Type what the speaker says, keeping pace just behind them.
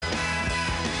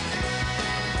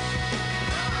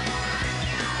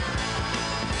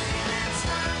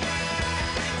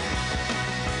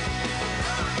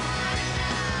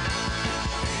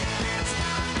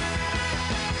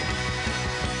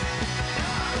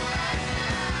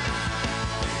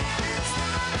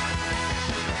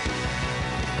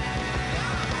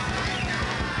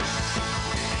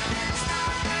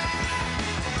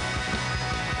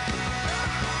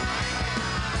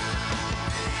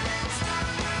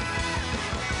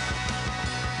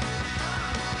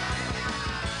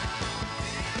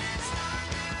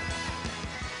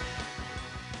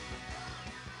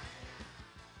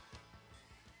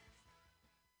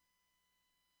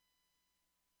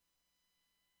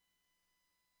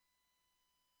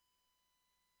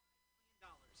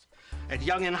At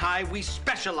Young and High, we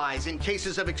specialize in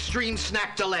cases of extreme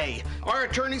snack delay. Our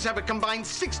attorneys have a combined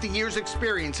 60 years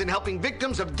experience in helping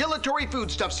victims of dilatory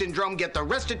foodstuff syndrome get the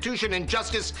restitution and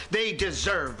justice they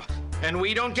deserve. And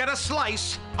we don't get a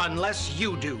slice unless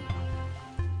you do.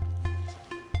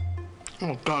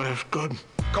 Oh, God, that's good.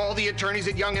 Call the attorneys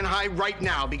at Young and High right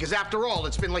now, because after all,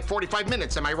 it's been like 45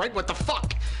 minutes. Am I right? What the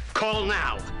fuck? Call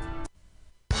now.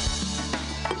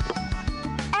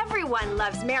 Everyone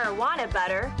loves marijuana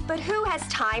butter, but who has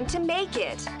time to make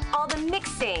it? All the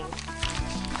mixing,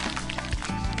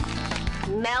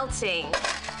 melting,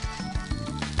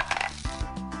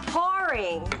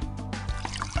 pouring.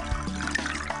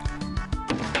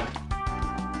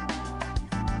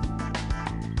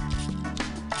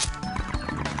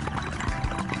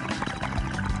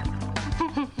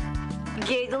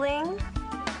 Giggling.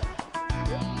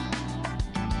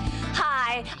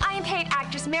 Hi, I am paid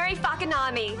actress Mary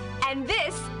Fakanami, and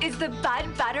this is the Bud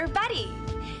Butter Buddy,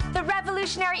 the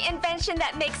revolutionary invention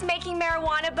that makes making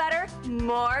marijuana butter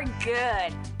more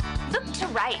good. Look to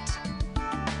right.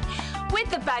 With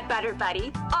the Bud Butter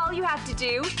Buddy, all you have to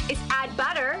do is add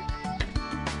butter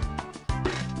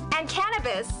and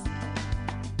cannabis.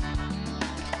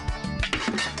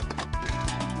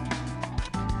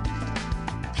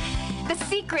 The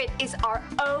secret is our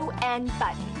ON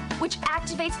button, which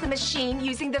activates the machine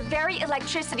using the very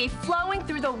electricity flowing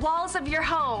through the walls of your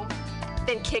home.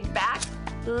 Then kick back,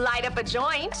 light up a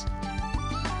joint,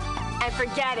 and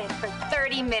forget it for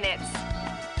 30 minutes.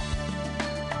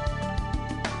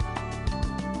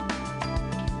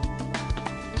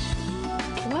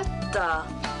 What the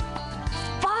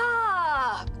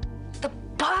fuck? The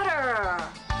butter!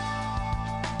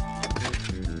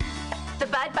 The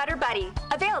Bud Butter Buddy,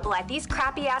 available at these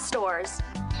crappy-ass stores.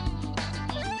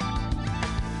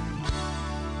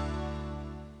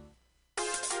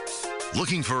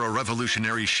 Looking for a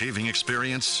revolutionary shaving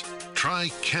experience? Try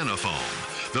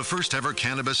Canafoam, the first ever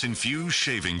cannabis-infused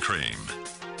shaving cream.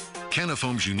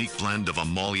 Canafoam's unique blend of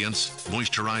emollients,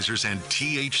 moisturizers, and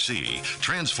THC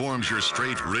transforms your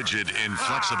straight, rigid,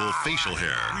 inflexible facial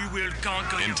hair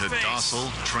into docile,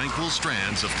 tranquil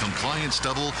strands of compliant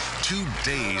stubble, 2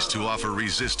 days to offer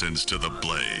resistance to the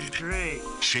blade. Great.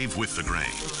 Shave with the grain,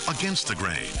 against the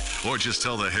grain, or just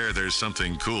tell the hair there's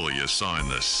something cool you saw in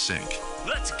the sink.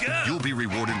 Let's go. You'll be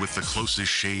rewarded with the closest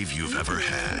shave you've ever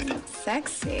had.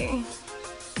 Sexy.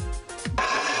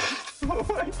 Oh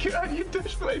my God, you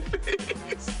touched my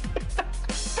face.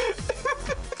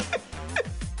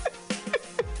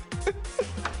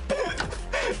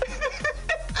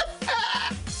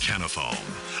 Canafoam,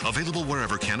 available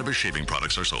wherever cannabis shaving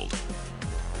products are sold.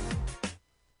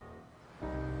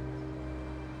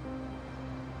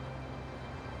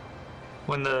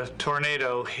 When the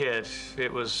tornado hit,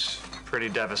 it was pretty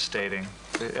devastating.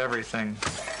 Everything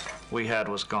we had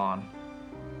was gone.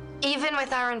 Even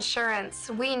with our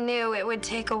insurance, we knew it would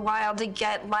take a while to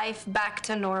get life back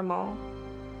to normal.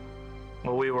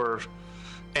 Well, we were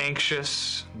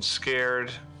anxious and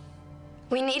scared.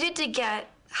 We needed to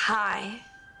get high.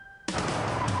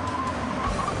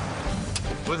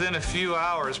 Within a few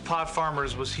hours, Pot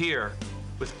Farmers was here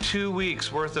with 2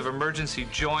 weeks worth of emergency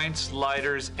joints,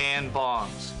 lighters, and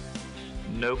bongs.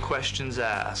 No questions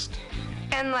asked.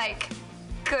 And like,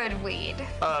 good weed.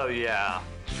 Oh yeah,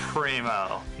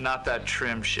 primo, not that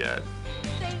trim shit.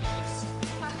 Thank you so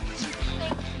much.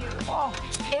 Thank you. Oh,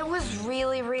 it was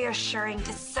really reassuring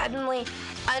to suddenly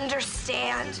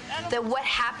understand that what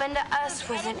happened to us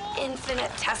was an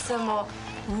infinitesimal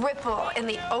ripple in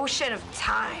the ocean of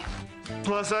time.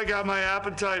 Plus, I got my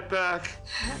appetite back.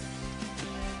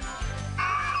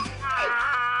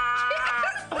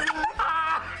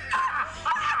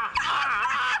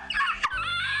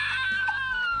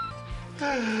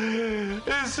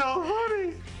 It's so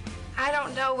funny. I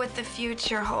don't know what the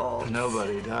future holds.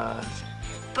 Nobody does.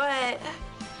 But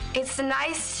it's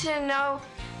nice to know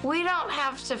we don't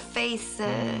have to face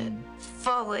it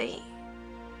fully.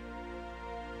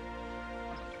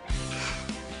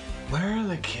 Where are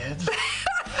the kids?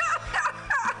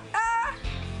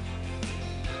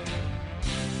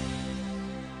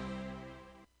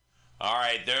 All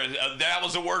right, that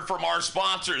was a word from our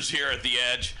sponsors here at The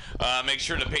Edge. Make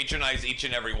sure to patronize each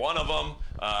and every one of them.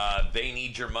 They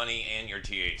need your money and your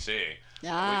THC. We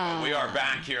are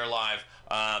back here live.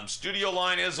 Studio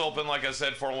line is open, like I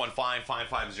said,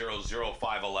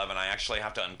 415-550-0511. I actually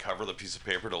have to uncover the piece of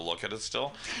paper to look at it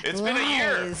still. It's been a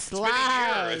year. It's been a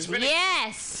year. It's been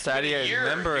Sadie, I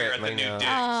remember it. At the new digs.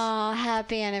 Oh,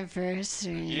 happy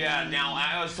anniversary. Yeah, now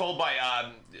I was told by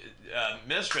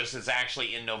Mistress it's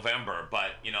actually in November,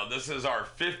 but this is our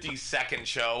 52nd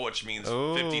show, which means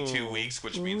 52 weeks,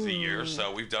 which means a year.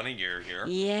 So we've done a year here.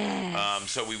 Yes.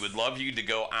 So we would love you to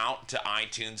go out to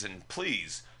iTunes and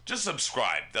please just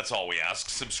subscribe. That's all we ask.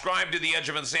 Subscribe to The Edge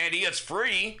of Insanity. It's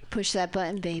free. Push that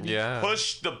button, baby. Yeah.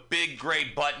 Push the big gray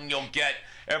button. You'll get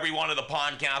every one of the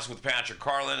podcasts with Patrick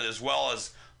Carlin as well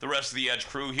as the rest of the Edge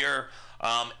crew here.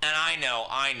 And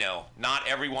I know, not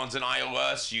everyone's an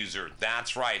iOS user.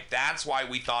 That's right. That's why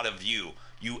we thought of you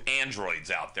Androids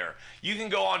out there. You can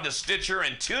go on to Stitcher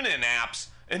and TuneIn apps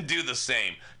and do the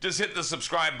same. Just hit the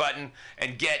subscribe button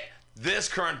and get this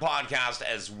current podcast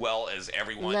as well as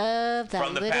everyone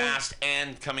from the past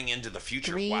and coming into the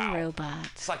future. Green wow. robots.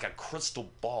 It's like a crystal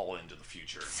ball into the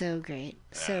future. So great.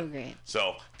 Yeah. So great.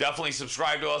 So definitely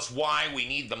subscribe to us. Why? We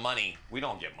need the money. We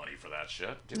don't get money for that shit.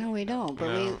 No, we don't.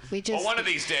 But we just... Well, one of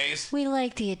these days. We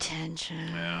like the attention.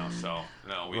 Yeah, so...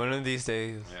 No, one of these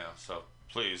days. Yeah, so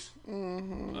please.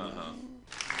 Mm-hmm.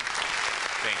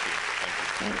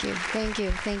 Thank you.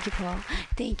 Thank you, Paul.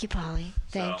 Thank you, Polly.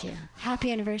 Thank you.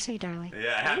 Happy anniversary, darling.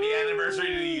 Yeah, happy anniversary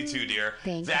to you too, dear.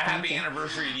 Thank you. Happy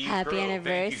anniversary to you, happy crew.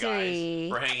 Anniversary. Thank you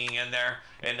guys for hanging in there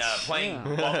and playing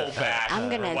Bubble Bash. I'm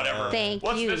gonna thank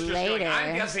What's you Mistress later. Doing?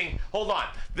 I'm guessing. Hold on.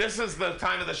 This is the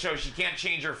time of the show. She can't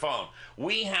change her phone.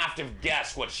 We have to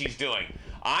guess what she's doing.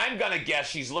 I'm gonna guess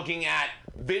she's looking at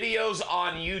videos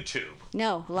on YouTube.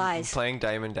 No, lies. Playing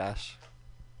Diamond Dash.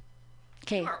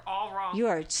 Okay. You are all wrong. You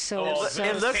are so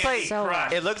it looks like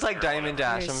wrong. It looks like Diamond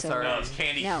Dash. I'm sorry. No, it's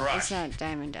Candy Crush. No, it's not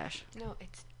Diamond Dash. No,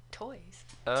 it's toys.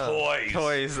 Toys.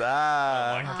 Toys. Oh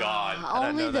my God.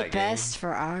 Only the best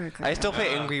for our group. I still play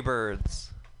Angry Birds.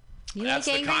 You That's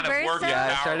like the Angry kind of Birds? work though?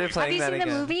 Yeah, I started playing that again.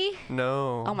 Have you seen the movie?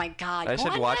 No. Oh my God! I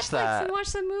should watch Go on Netflix that. and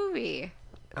watch the movie.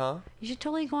 Huh? You should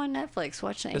totally go on Netflix,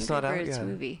 watch the It's Angry not out Birds yet.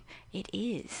 movie. It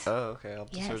is. Oh, okay. I'll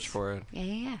have to search for it.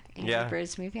 Yeah. Angry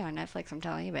Birds movie on Netflix. I'm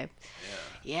telling you, babe.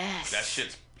 Yeah. Yes. That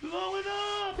shit's blowing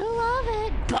up. I love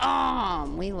it.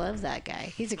 Bomb. We love that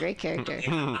guy. He's a great character.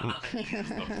 The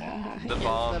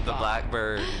bomb, the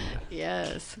blackbird.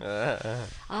 Yes.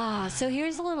 So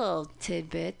here's a little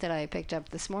tidbit that I picked up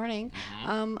this morning.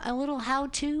 A little how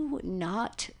to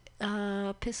not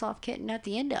piss off kitten at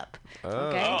the end up.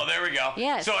 Okay? Oh, there we go.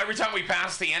 Yes. So every time we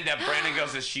pass the end up, Brandon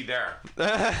goes, "Is she there?" It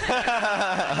depends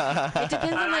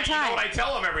on the You know time. what I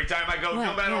tell him every time? I go,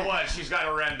 "No matter what, she's got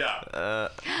her end up."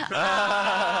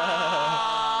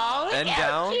 Oh, look And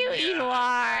how down? cute you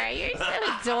are. You're so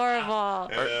adorable.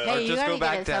 Hey, you just gotta go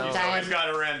back get it down. She's sometime. always got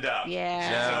her end up.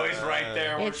 Yeah. She's always right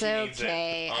there where It's she needs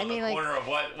okay. it. I On mean, the like- corner of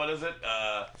what is it?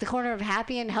 The corner of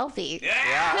happy and healthy.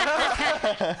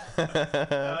 I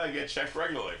get checked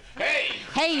regularly. Hey!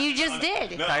 Hey, you just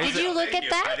did. No, Did you look thank at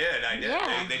that? I did.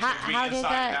 Yeah. They How- took me how did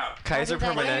inside that- out. Kaiser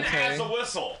How did that And has a Permanente.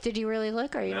 whistle. Did you really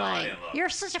look, or are you No, I lying? didn't look. You're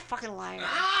such a fucking liar.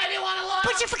 I didn't want to look.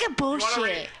 Bunch of fucking You wanna bullshit.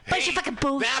 read- Bunch of Hey, fucking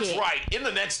bullshit. That's right. In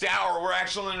the next hour, we're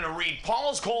actually going to read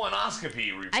Paul's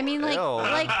colonoscopy report. I mean, like, Ew.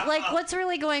 like, what's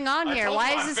really going on I here? told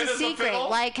Why you is I'm this fit a as a secret? fiddle.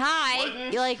 Like, hi,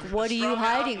 Wooden, you're like, what are you strung out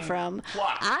hiding and from?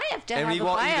 plucked. I have to And have we a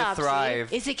want you to biopsy.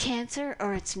 thrive. Is it cancer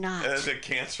or it's not? Is it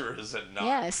cancer or is it not?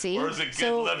 Yeah, see. Or is it good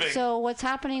so, living? so what's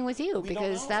happening with you? don't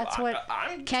Because know. that's what.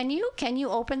 Can you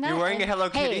open that? You're wearing and- a Hello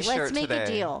Kitty hey, shirt let's make today. a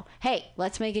deal. Hey,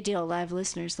 let's make a deal, live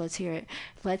listeners. Let's hear it.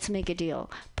 Let's make a deal.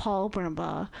 Paul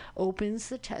Brumbaugh opens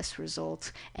the test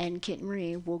results, and Kit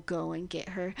Marie will go and get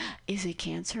her. Is it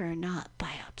cancer or not?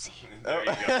 Biopsy. There you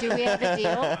go. Do we have a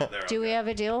deal? There, Do we have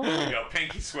a deal? There you go.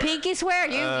 Pinky swear. Pinky swear.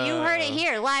 You heard it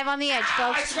here, live on the edge,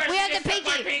 I folks. swear We she have just the took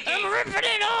my pinky. pinky. I'm ripping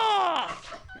it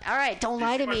off. All right, don't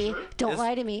lie to me. Don't Is-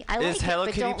 lie to me. I like Is it, Hello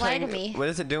but Kitty don't lie to playing? me. What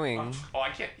is it doing? Oh, I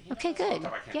can't. Okay, good. I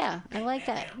can't. Yeah, I like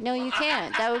that. No, you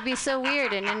can't. That would be so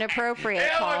weird and inappropriate,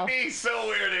 That Paul. would be so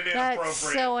weird and inappropriate. That's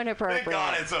so inappropriate. Thank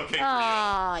God it's okay for you.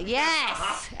 Oh,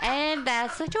 yes. And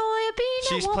that's the joy of being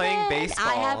She's a woman. playing baseball.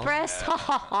 I have breasts. Ha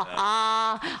ha ha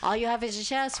ha. All you have is a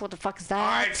chest. What the fuck is that? All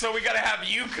right, so we got to have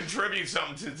you contribute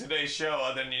something to today's show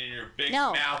other than your big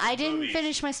No, mouth. I of didn't movies.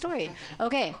 finish my story.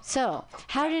 Okay, so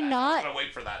how to I'm not gonna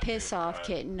wait for that piss too. off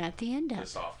kitten at the end up.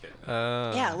 Piss off kitten.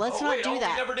 Yeah, let's oh, not wait, do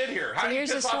that. We never did here. How So do you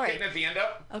here's piss the off story. kitten at the end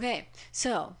up? Okay,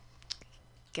 so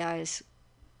guys,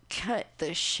 cut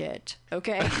the shit.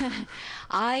 Okay,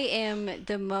 I am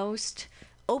the most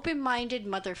open-minded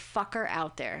motherfucker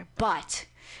out there, but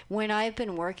when I've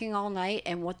been working all night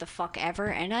and what the fuck ever,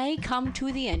 and I come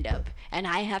to the end of, and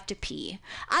I have to pee.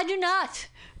 I do not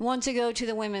want to go to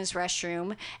the women's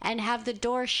restroom and have the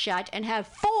door shut and have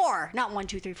four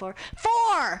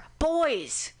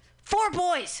boys. Four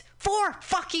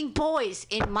fucking boys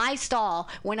in my stall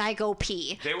when I go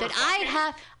pee.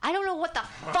 I don't know what the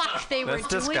fuck they were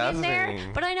doing in there,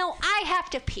 but I know I have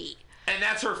to pee. And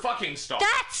that's her fucking stall.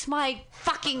 That's my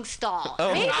fucking stall.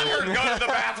 Oh. Maybe. Not her to go to the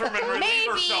bathroom and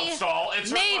relieve herself stall.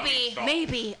 It's her fucking stall.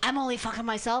 Maybe I'm only fucking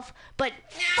myself, but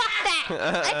fuck that.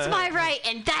 That's my right,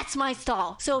 and that's my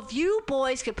stall. So if you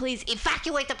boys could please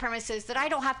evacuate the premises, that I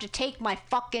don't have to take my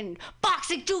fucking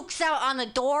boxing dukes out on the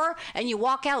door, and you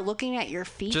walk out looking at your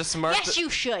feet. You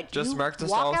should. Just you mark the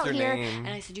walk stall out with your here, name.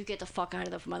 and I said, you get the fuck out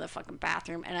of the motherfucking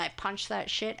bathroom, and I punched that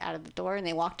shit out of the door, and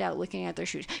they walked out looking at their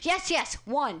shoes. Yes.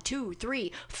 1, 2,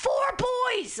 3, 4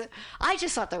 boys. I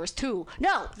just thought there was 2.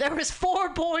 No, there was 4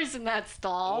 boys in that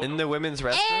stall. In the women's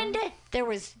restroom? And there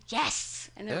was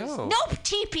was no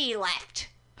TP left.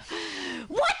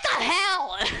 What the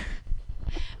hell?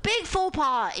 Big faux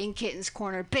pas in Kitten's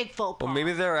Corner. Big faux pas. Well,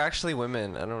 maybe they're actually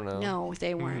women. I don't know. No,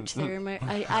 they weren't. They were.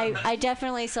 I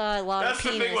definitely saw a lot of penis.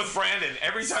 That's the thing with Brandon.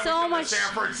 Every time he comes to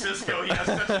San Francisco, he has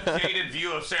such a jaded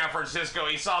view of San Francisco.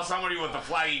 He saw somebody with a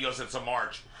flag. He goes, "It's a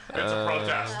march. It's a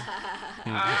protest."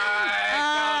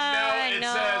 I don't know.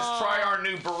 It says, "Try our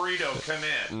new burrito. Come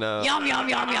in." No. Yum.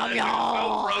 There's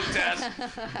no protest.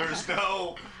 There's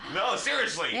no. No,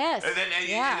 seriously. Yes. And then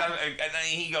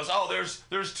he goes, "Oh, there's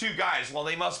 2 guys. Well,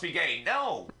 they must be gay."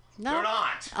 No, they're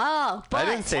not. Oh, but I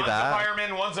didn't say one's that. One's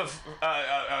a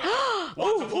fireman.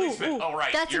 One's a policeman. Oh,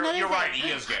 right. You're right. He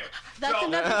is gay. That's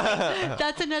another thing.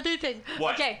 That's another thing.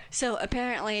 What? Okay, so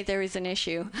apparently there was an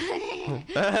issue. Okay,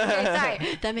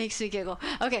 sorry, that makes me giggle.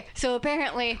 Okay, so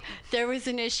apparently there was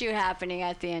an issue happening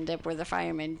at the end up where the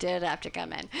firemen did have to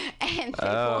come in, and they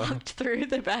walked through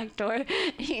the back door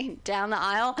down the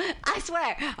aisle. I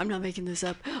swear, I'm not making this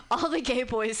up. All the gay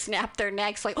boys snapped their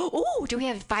necks like, "Oh, do we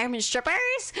have firemen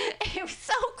strippers?" It was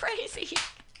so crazy.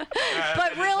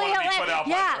 But really,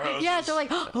 yeah, they're like,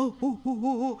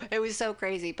 oh, it was so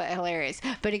crazy, but hilarious.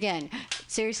 But again,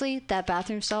 seriously, that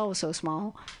bathroom stall was so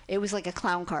small. It was like a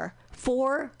clown car.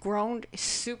 4 grown,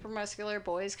 super muscular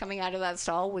boys coming out of that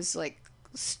stall was like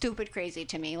stupid crazy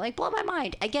to me. Like, blow my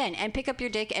mind again. And pick up your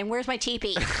dick. And where's my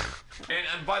teepee?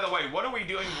 And by the way, what are we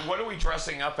doing? What are we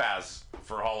dressing up as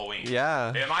for Halloween?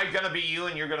 Yeah. Am I gonna be you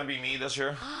and you're gonna be me this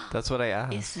year? That's what I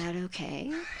asked. Is that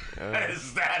okay?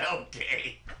 Is that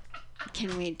okay?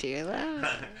 Can we do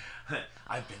that?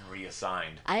 I've been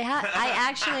reassigned. I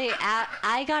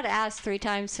got asked 3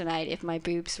 times tonight if my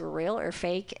boobs were real or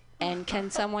fake, and can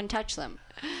someone touch them?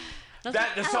 So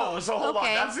hold on.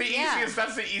 That's the easiest.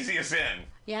 That's the easiest in.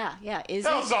 Yeah.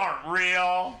 Those aren't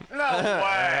real. No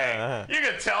way. You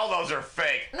can tell those are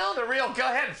fake. No, they're real. Go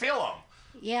ahead and feel them.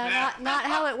 Yeah, not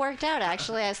how it worked out,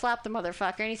 actually. I slapped the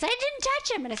motherfucker, and he said, I didn't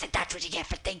touch him. And I said, that's what you get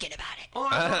for thinking about it. Oh,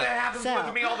 that's what that happens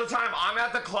with me all the time. I'm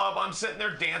at the club. I'm sitting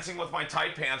there dancing with my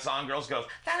tight pants on. Girls goes,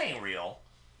 that ain't real.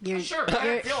 Sure, go ahead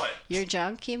and feel it. Your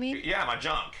junk, you mean? Yeah, my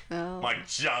junk. Oh. My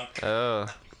junk. Oh.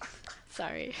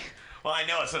 Sorry. Well, I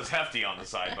know it says hefty on the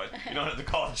side, but you don't have to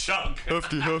call it junk.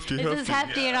 Hefty. It says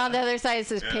hefty, and on the other side it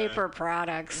says paper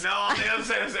products. No, on the other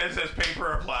side it says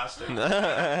paper or plastic.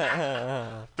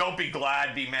 Don't be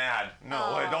glad, be mad.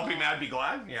 No, wait, don't be mad, be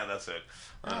glad? Yeah, that's it.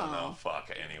 I don't know. Fuck.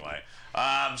 Anyway.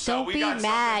 So don't we be got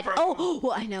mad. From...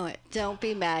 Oh, I know it. Don't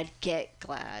be mad, get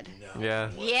glad. No. Yeah.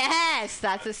 Yes,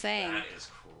 that's a saying. That is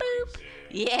crazy. Boop.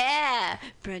 Yeah.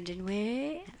 Brendan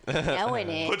Way. Knowing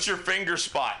it. Put your finger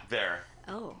spot there.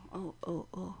 Oh.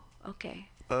 Okay.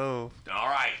 Oh. All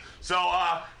right. So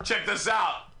check this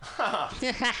out.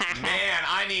 Man,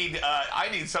 I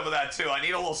need some of that too. I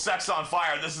need a little sex on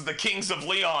fire. This is the Kings of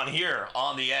Leon here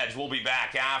on The Edge. We'll be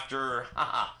back after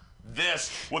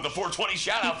this with the 420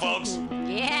 shout out, folks.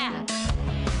 Yeah.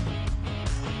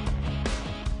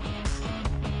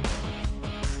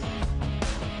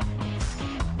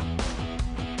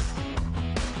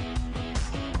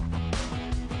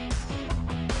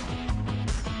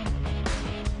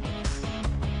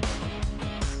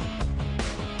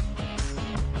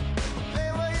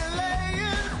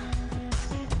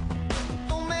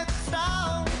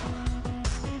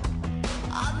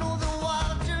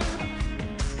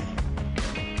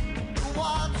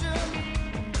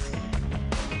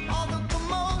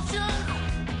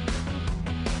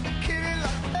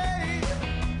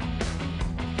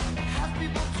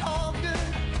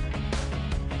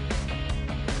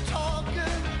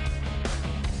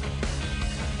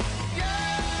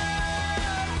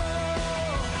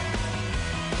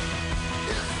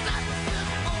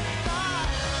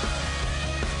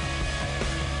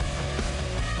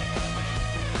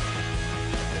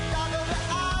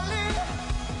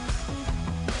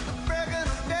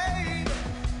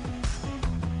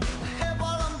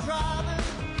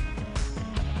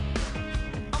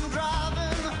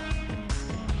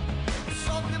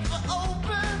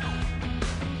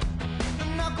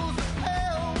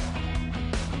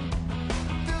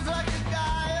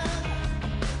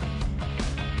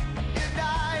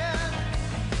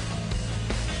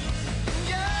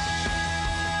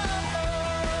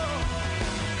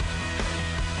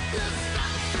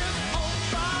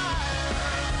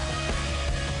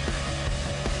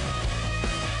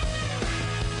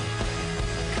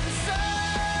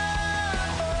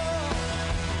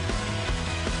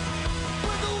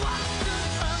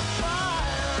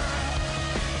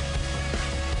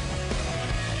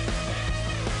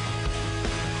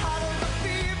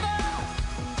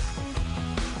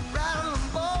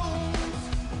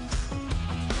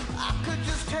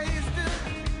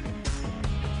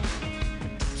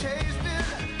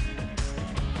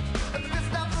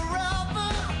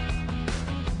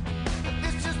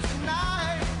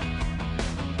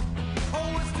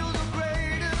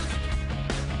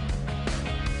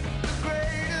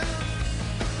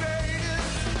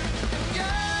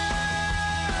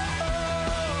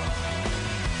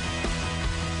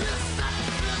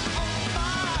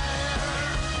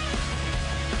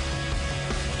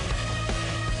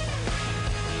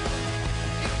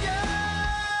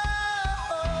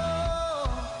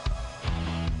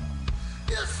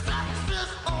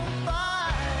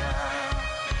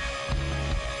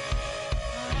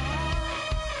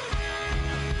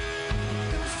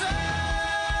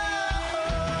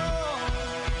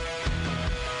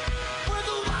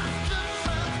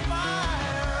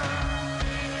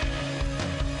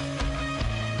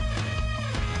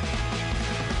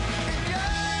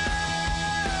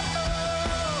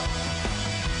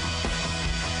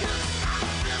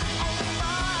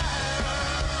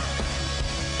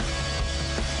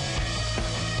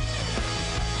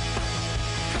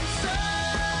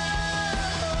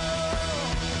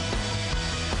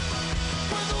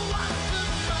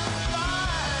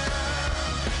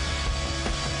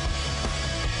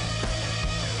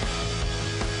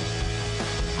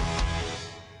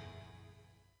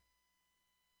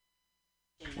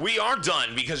 We are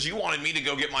done because you wanted me to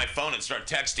go get my phone and start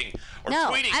texting or No,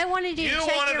 tweeting. I wanted you to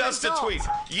check wanted your us results. to tweet.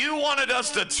 You wanted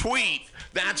us to tweet.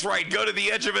 That's right. Go to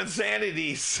the Edge of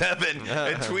Insanity 7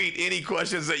 and tweet any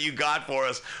questions that you got for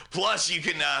us. Plus, you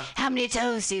can. How many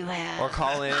toes do you have? Or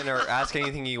call in or ask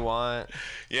anything you want.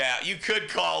 Yeah, you could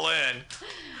call in.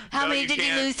 How No, many you did you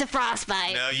can't. lose to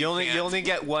frostbite? No, You can't. only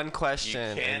get one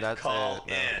question, You can't and that's call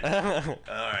it. in. All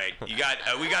right, we got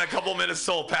a couple minutes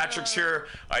till Patrick's here.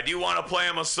 I do want to play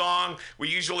him a song. We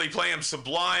usually play him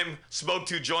Sublime, Smoke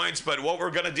Two Joints, but what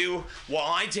we're gonna do while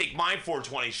I take my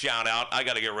 420 shout out, I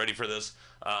got to get ready for this.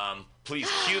 Please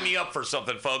cue me up for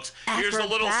something, folks. Here's a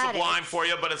little Sublime for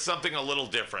you, but it's something a little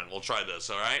different. We'll try this,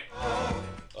 all right?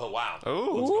 Oh wow.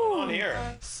 Ooh. What's going on here?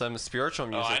 Some spiritual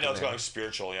music. Oh, I know in it's there. going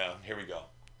spiritual. Yeah, here we go.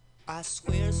 I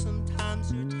swear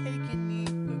sometimes you're taking me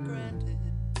for granted.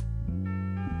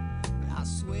 I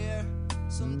swear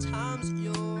sometimes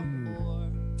you're a whore.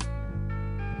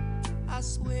 I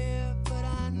swear, but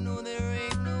I know there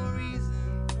ain't no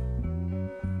reason.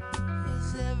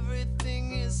 'Cause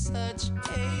everything is such a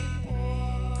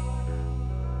bore.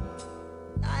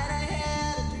 Night I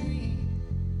had a dream,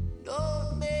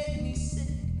 Lord made me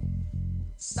sick.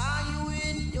 Saw you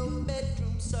in your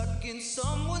bedroom sucking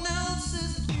someone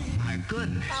else's. My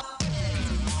goodness. I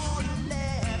begged on the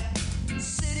left.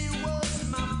 Said it was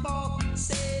my fault.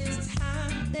 Said it's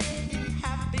time that it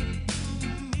happened to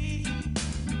me.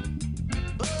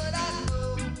 But I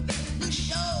know that the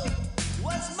show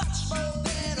was much more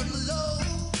than a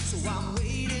blow. So I'm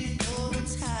waiting for the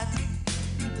tide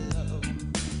to blow.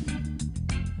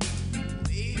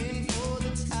 Waiting for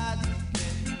the tide to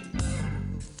blow.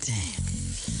 Damn.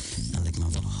 I lick my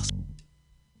balls.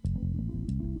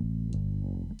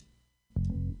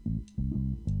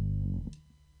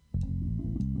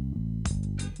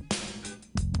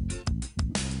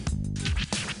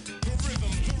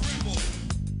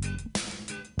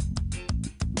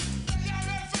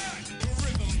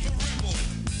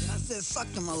 I said, fuck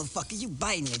the motherfucker, you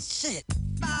biting it, shit.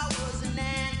 I was an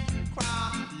ant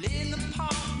crawling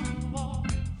upon the wall.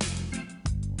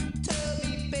 Tell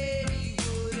me, baby,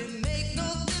 would it make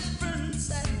no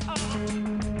difference at all?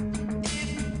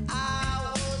 If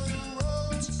I was a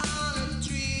roach on a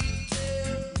tree,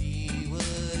 tell me,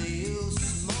 would you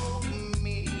smoke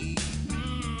me?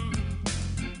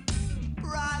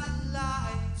 Bright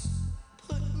lights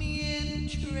put me in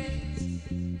trance,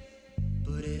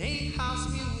 but it ain't house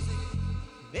music.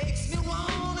 Makes me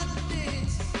wanna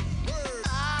dance.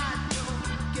 I don't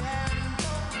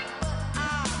gamble, but I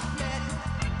bet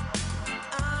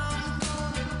I'm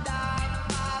gonna die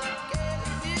while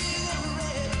getting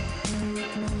cigarette.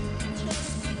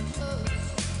 Just because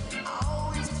I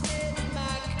always play the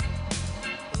Mac,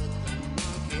 put the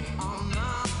monkey on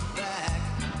my back.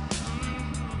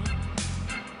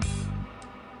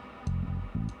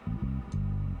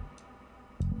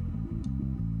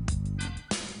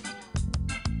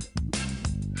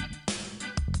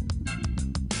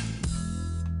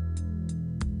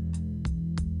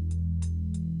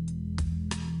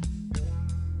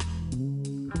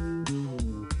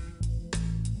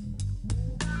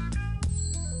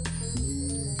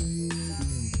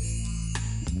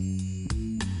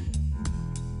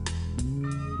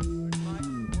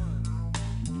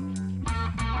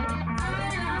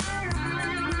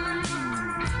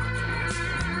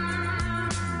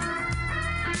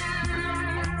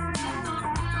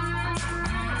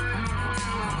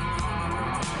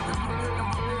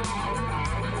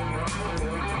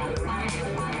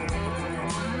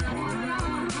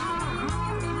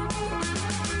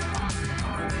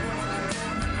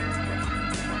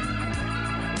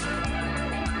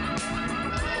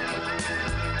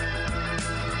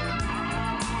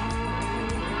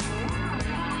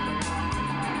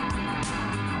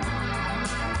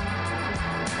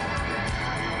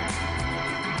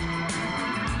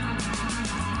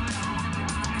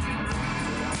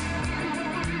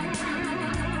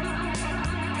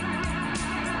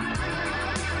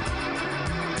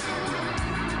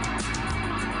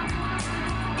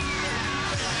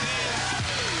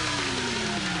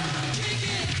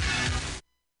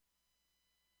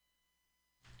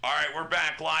 All right, we're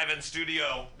back live in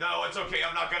studio. No, it's okay.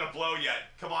 I'm not gonna blow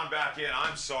yet. Come on back in.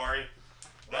 I'm sorry.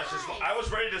 That's just. I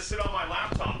was ready to sit on my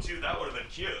laptop too. That would have been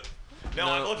cute. No,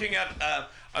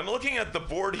 I'm looking at the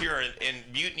board here in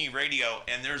Mutiny Radio,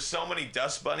 and there's so many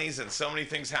dust bunnies and so many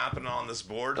things happening on this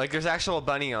board. Like there's actual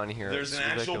bunny on here. There's It's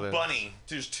an ridiculous. actual bunny.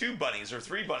 There's 2 bunnies or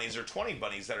 3 bunnies or 20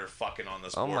 bunnies that are fucking on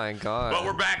this Oh board. my god. But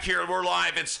we're back here. We're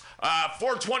live. It's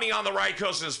 4:20 on the right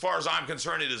coast, and as far as I'm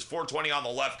concerned, it is 4:20 on the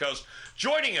left coast.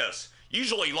 Joining us,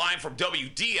 usually live from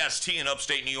WDST in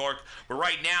upstate New York, but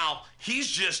right now, he's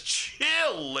just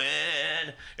chilling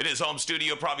in his home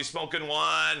studio, probably smoking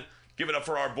one. Give it up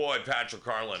for our boy, Patrick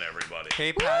Carlin, everybody.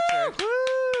 Hey, Patrick.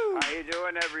 Woo! How you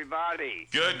doing, everybody?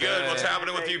 Good. What's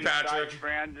happening with you, Patrick?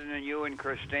 Brandon and you and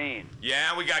Christine.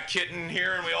 Yeah, we got Kitten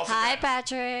here, and we also Hi, got,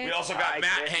 Patrick. we also got Hi,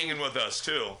 Matt Kitten. hanging with us,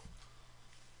 too.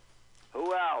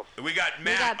 Who else? We got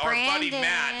Matt, got our buddy Brandon.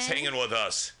 Matt's hanging with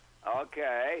us.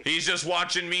 Okay. He's just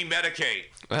watching me medicate.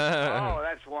 Oh,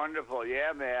 that's wonderful.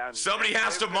 Yeah, man. Somebody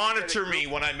has to We're gonna monitor get a me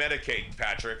group- when I medicate,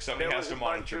 Patrick. Somebody There has was to a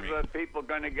bunch monitor of me. people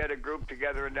going to get a group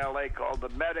together in L.A. called the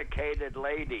Medicated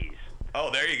Ladies.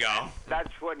 Oh, there you go.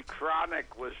 That's when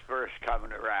Chronic was first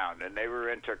coming around, and they were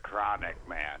into Chronic,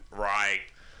 man. Right.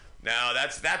 No,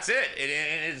 that's it.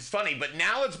 It's funny, but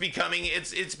now it's becoming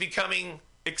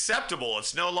acceptable.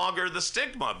 It's no longer the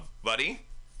stigma, buddy.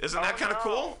 Isn't that kind of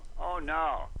cool? Oh,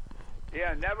 no.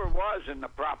 Yeah, it never was in the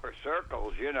proper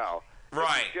circles, you know.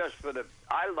 Right. It was just for the...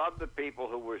 I love the people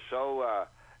who were so...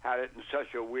 had it in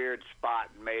such a weird spot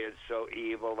and made it so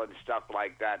evil and stuff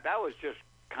like that. That was just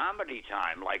comedy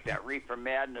time, like that Reefer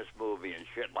Madness movie and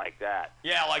shit like that.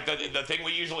 Yeah, like the thing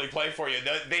we usually play for you.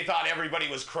 They thought everybody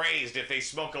was crazed. If they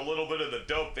smoke a little bit of the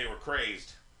dope, they were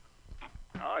crazed.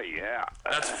 Oh, yeah.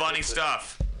 That's funny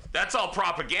stuff. That's all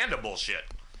propaganda bullshit.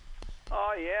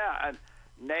 Oh, yeah. And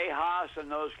Nahas and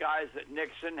those guys that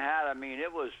Nixon had, I mean,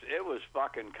 it was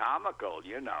fucking comical,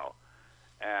 you know.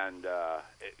 And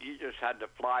you just had to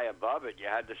fly above it. You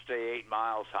had to stay 8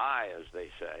 miles high, as they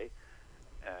say,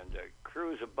 and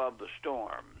cruise above the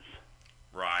storms.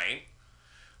 Right.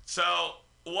 So,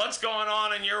 what's going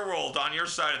on in your world, on your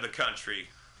side of the country?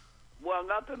 Well,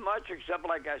 nothing much except,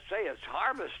 like I say, it's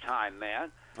harvest time,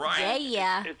 man. Right.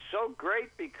 Yeah. It's so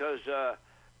great because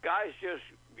guys just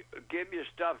give you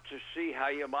stuff to see how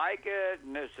you like it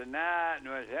and this and that. And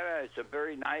it's a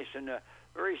very nice and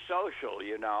very social,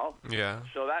 you know. Yeah.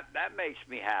 So that makes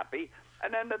me happy.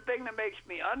 And then the thing that makes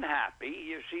me unhappy,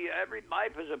 you see, every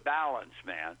life is a balance,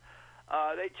 man.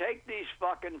 They take these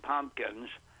fucking pumpkins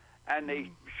and they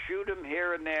shoot them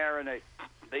here and there and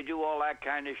they do all that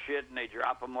kind of shit and they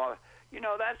drop them off. You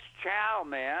know, that's chow,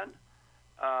 man.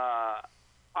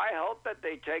 I hope that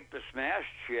they take the smashed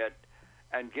shit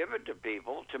and give it to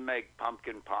people to make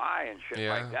pumpkin pie and shit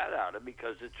like that out of,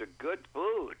 because it's a good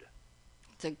food.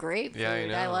 It's a great food. Yeah, I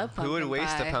know. I love pumpkin Who would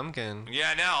waste pie. a pumpkin?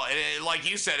 Yeah, no. Like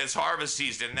you said, it's harvest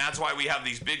season. And that's why we have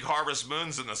these big harvest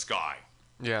moons in the sky.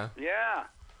 Yeah. Yeah.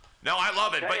 No, I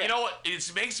love it. But you know what?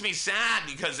 It makes me sad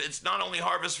because it's not only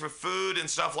harvest for food and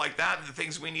stuff like that, the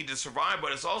things we need to survive,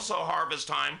 but it's also harvest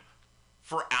time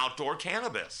for outdoor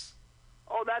cannabis.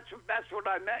 Oh, that's what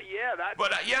I meant. Yeah, that.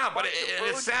 But but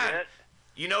it's sad. Shit.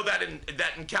 You know that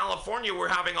in California we're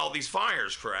having all these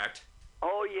fires, correct?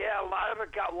 Oh yeah, a lot of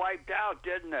it got wiped out,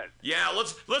 didn't it? Yeah,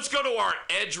 let's go to our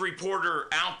Edge reporter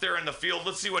out there in the field.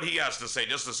 Let's see what he has to say.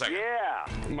 Just a second.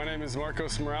 Yeah. My name is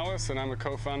Marcos Morales, and I'm a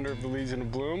co-founder of the Legion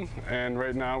of Bloom. And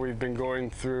right now we've been going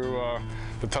through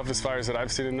the toughest fires that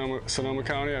I've seen in Sonoma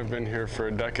County. I've been here for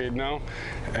a decade now,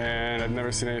 and I've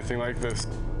never seen anything like this.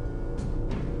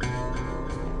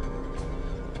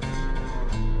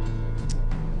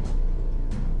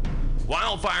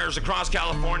 Wildfires across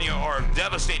California are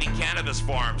devastating cannabis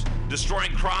farms,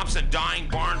 destroying crops and dying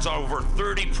barns on over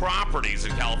 30 properties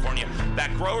in California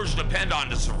that growers depend on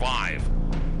to survive.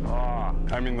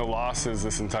 I mean, the loss is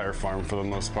this entire farm for the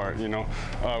most part, you know.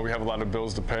 We have a lot of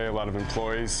bills to pay, a lot of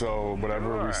employees, so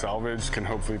whatever we salvage can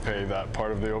hopefully pay that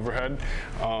part of the overhead.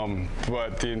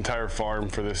 But the entire farm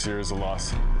for this year is a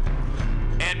loss.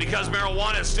 And because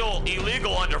marijuana is still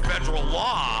illegal under federal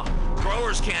law,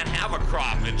 growers can't have a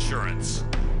crop insurance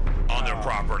on their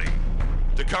property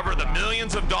to cover the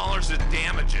millions of dollars in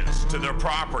damages to their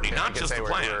property, not just the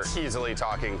plants. We're easily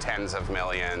talking tens of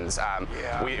millions.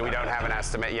 We don't have an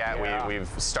estimate yet. We've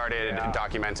started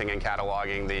documenting and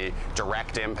cataloging the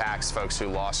direct impacts, folks who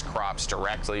lost crops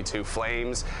directly to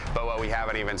flames. But what we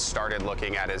haven't even started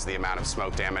looking at is the amount of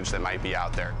smoke damage that might be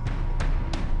out there.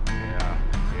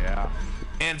 Yeah.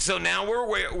 And so now we're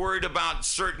worried about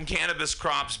certain cannabis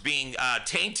crops being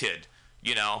tainted,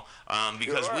 you know,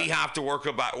 because we have to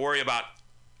worry about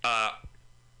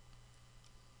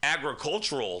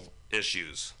agricultural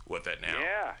issues with it now.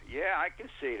 Yeah, I can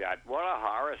see that. What a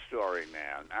horror story,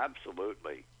 man.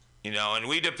 Absolutely. You know, and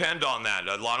we depend on that.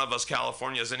 A lot of us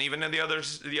Californians, and even in the other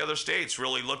states,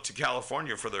 really look to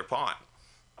California for their pot.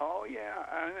 Oh,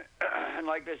 yeah. And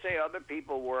like they say, other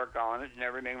people work on it and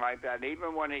everything like that,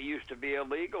 even when it used to be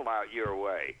illegal out your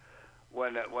way.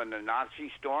 when the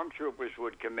Nazi stormtroopers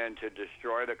would come in to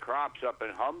destroy the crops up in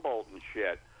Humboldt and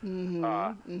shit.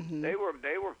 They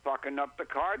were fucking up the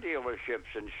car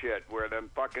dealerships and shit, where them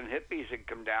fucking hippies had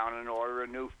come down and order a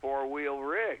new 4-wheel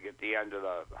rig at the end of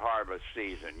the harvest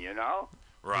season, you know?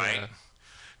 Right. Yeah.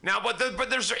 Now, but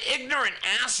there's ignorant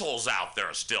assholes out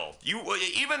there still.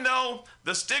 Even though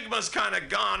the stigma's kind of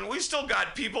gone, we still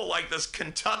got people like this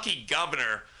Kentucky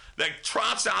governor that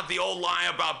trots out the old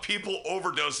lie about people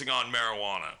overdosing on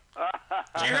marijuana.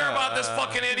 Did you hear about this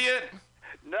fucking idiot?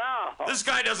 No. This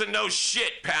guy doesn't know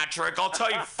shit, Patrick. I'll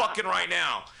tell you fucking right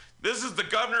now. This is the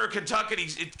governor of Kentucky.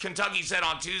 Kentucky said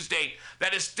on Tuesday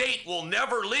that his state will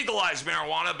never legalize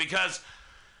marijuana because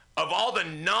of all the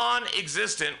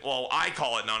non-existent, well, I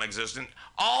call it non-existent,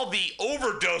 all the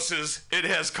overdoses it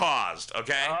has caused,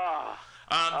 okay?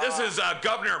 This is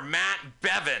Governor Matt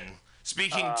Bevin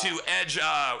speaking to Edge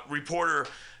reporter,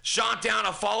 shot down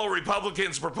a fellow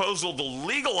Republican's proposal to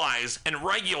legalize and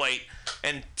regulate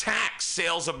and tax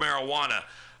sales of marijuana.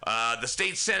 The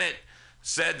state Senate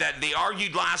said that they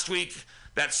argued last week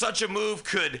that such a move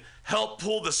could help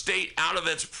pull the state out of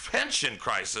its pension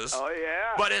crisis. Oh,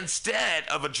 yeah. But instead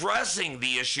of addressing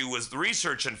the issue with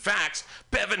research and facts,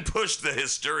 Bevin pushed the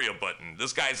hysteria button.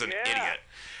 This guy's an idiot.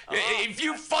 If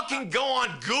you fucking go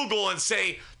on Google and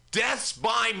say, deaths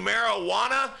by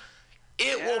marijuana,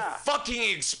 it will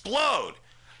fucking explode.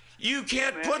 You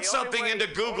can't put something into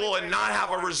Google and not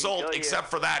have a result except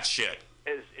for that shit.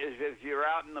 Is if you're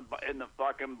out in the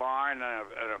fucking barn and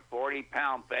a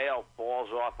 40-pound bale falls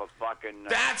off a fucking...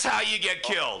 That's how you get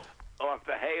killed. Off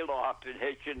the hayloft and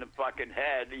hits you in the fucking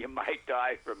head, you might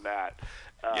die from that.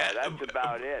 That's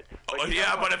about it.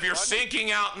 But if you're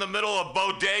sinking out in the middle of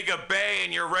Bodega Bay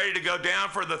and you're ready to go down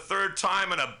for the third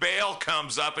time and a bale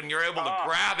comes up and you're able to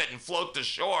grab it and float to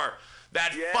shore,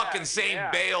 that fucking same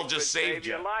bale just saved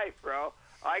you. Your life, bro.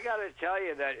 I got to tell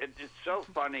you that it's so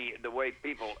funny the way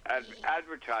people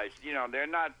advertise. You know, they're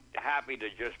not happy to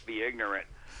just be ignorant.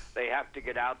 They have to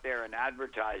get out there and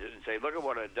advertise it and say, look at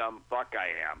what a dumb fuck I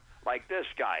am. Like this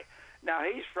guy. Now,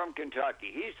 he's from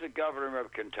Kentucky. He's the governor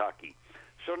of Kentucky.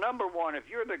 So, number one, if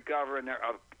you're the governor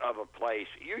of a place,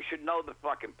 you should know the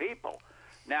fucking people.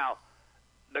 Now,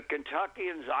 the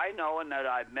Kentuckians I know and that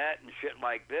I've met and shit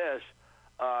like this,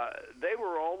 they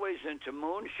were always into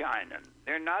moonshining.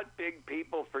 They're not big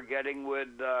people for getting with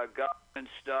government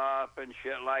stuff and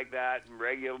shit like that and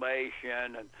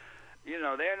regulation. And, you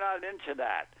know, they're not into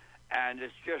that. And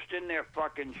it's just in their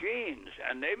fucking genes.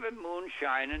 And they've been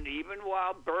moonshining even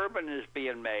while bourbon is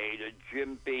being made.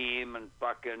 Jim Beam and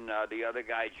fucking the other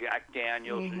guy, Jack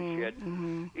Daniels and shit.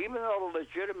 Even though the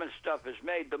legitimate stuff is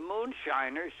made, the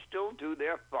moonshiners still do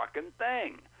their fucking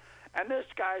thing. And this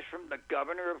guy's from the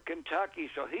governor of Kentucky,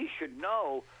 so he should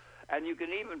know. And you can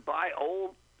even buy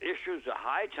old issues of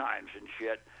High Times and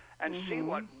shit and see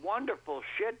what wonderful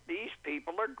shit these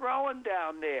people are growing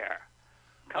down there.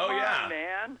 Come on,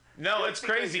 man. No, it's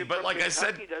crazy, but like I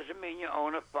said... Kentucky doesn't mean you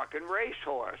own a fucking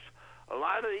racehorse. A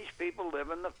lot of these people live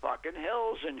in the fucking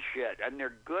hills and shit, and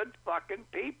they're good fucking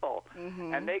people.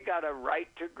 And they got a right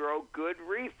to grow good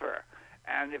reefer.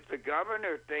 And if the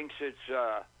governor thinks it's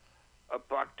a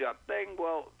fucked up thing,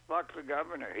 well, fuck the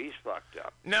governor. He's fucked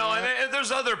up. No, and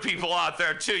there's other people out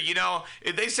there too. You know,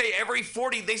 they say every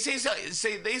 40. They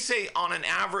say on an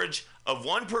average of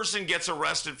one person gets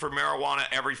arrested for marijuana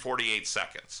every 48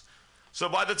 seconds. So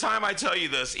by the time I tell you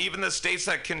this, even the states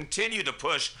that continue to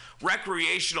push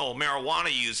recreational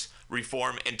marijuana use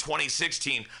reform in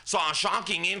 2016 saw a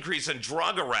shocking increase in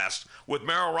drug arrests, with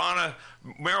marijuana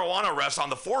arrests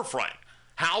on the forefront.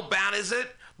 How bad is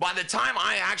it? By the time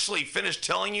I actually finish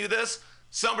telling you this,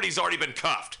 somebody's already been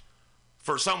cuffed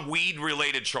for some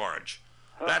weed-related charge.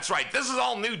 That's right. This is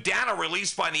all new data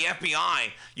released by the FBI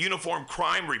Uniform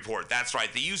Crime Report. That's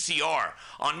right. The UCR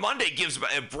on Monday gives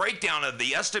a breakdown of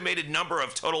the estimated number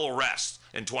of total arrests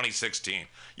in 2016.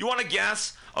 You want to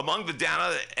guess? Among the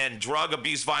data and drug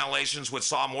abuse violations, which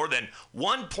saw more than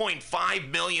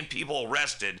 1.5 million people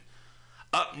arrested,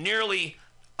 up nearly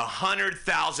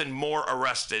 100,000 more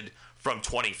arrested from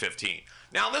 2015.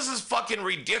 Now, this is fucking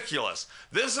ridiculous.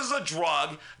 This is a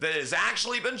drug that has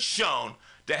actually been shown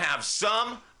to have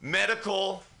some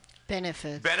medical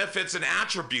benefits and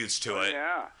attributes to it.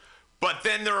 But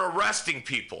then they're arresting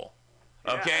people.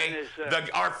 Okay?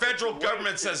 Our federal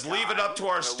government says leave it up to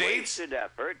our states. A wasted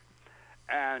effort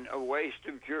and a waste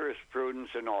of jurisprudence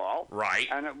and all. Right.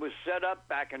 And it was set up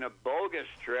back in a bogus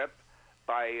trip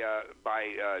by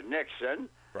Nixon.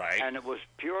 Right. And it was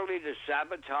purely to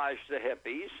sabotage the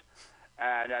hippies,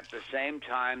 and at the same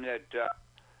time that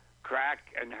crack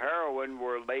and heroin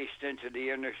were laced into the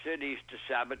inner cities to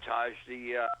sabotage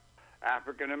the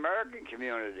African American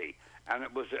community, and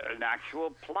it was an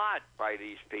actual plot by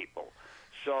these people.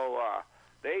 So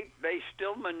they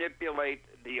still manipulate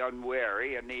the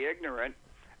unwary and the ignorant,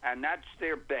 and that's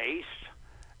their base.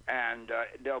 And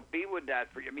they'll be with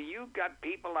that for you. I mean, you've got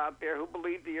people out there who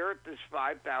believe the Earth is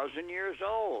 5,000 years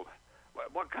old.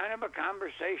 What kind of a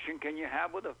conversation can you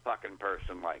have with a fucking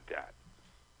person like that?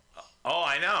 Oh,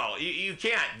 I know. You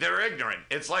can't. They're ignorant.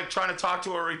 It's like trying to talk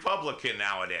to a Republican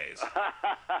nowadays.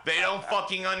 They don't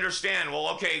fucking understand. Well,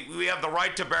 okay, we have the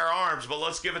right to bear arms, but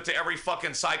let's give it to every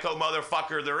fucking psycho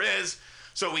motherfucker there is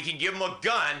so we can give them a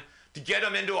gun to get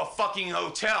him into a fucking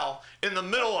hotel in the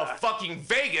middle of fucking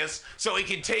Vegas so he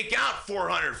can take out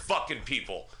 400 fucking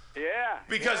people. Yeah.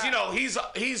 Because, you know, he's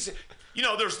you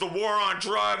know, there's the war on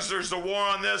drugs, there's the war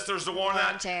on this, there's the war on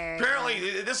that.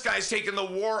 Apparently, this guy's taking the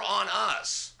war on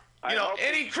us. You know,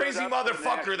 any crazy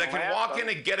motherfucker that can walk in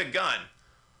and get a gun.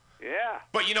 Yeah.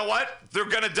 But you know what? They're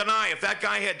going to deny. If that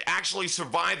guy had actually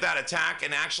survived that attack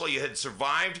and actually had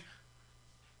survived,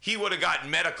 he would have gotten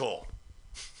medical.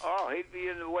 Oh, he'd be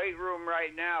in the weight room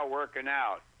right now working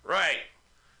out. Right.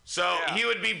 So he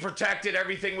would be protected.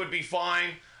 Everything would be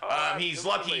fine. He's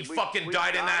lucky he fucking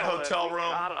died in that hotel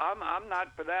room. I'm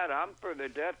not for that. I'm for the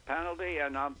death penalty,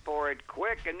 and I'm for it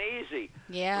quick and easy.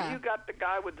 Yeah. Well, you got the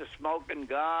guy with the smoking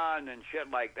gun and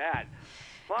shit like that.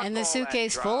 Fuck And the all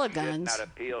suitcase that full of drop shit, guns. That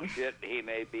appeal shit. He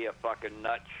may be a fucking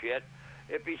nut shit.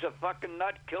 If he's a fucking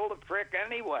nut, kill the prick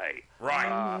anyway.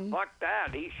 Right. Fuck that.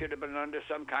 He should have been under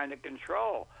some kind of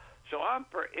control. So I'm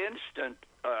for instant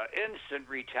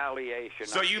retaliation.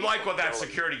 So you like what that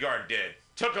security guard did?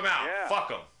 Took him out. Yeah. Fuck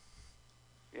him.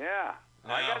 Yeah.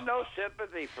 No. I got no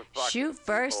sympathy for fucking Shoot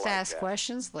first, people like ask that.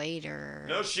 questions later.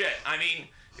 No shit. I mean,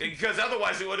 because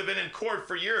otherwise it would have been in court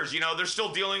for years. You know, they're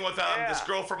still dealing with this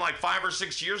girl from like 5 or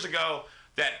 6 years ago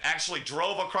that actually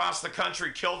drove across the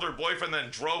country, killed her boyfriend, then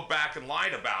drove back and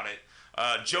lied about it.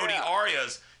 Jodi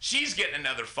Arias, she's getting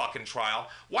another fucking trial.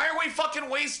 Why are we fucking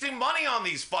wasting money on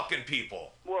these fucking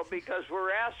people? Well, because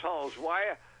we're assholes.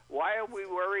 Why are we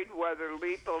worried whether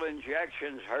lethal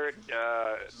injections hurt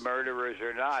murderers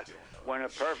or not when a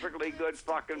perfectly good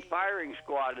fucking firing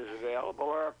squad is available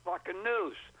or a fucking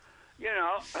noose? You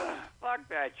know, fuck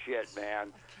that shit,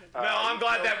 man. No, I'm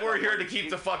glad that we're here to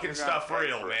keep the fucking stuff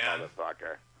real, man.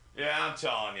 Motherfucker. Yeah, I'm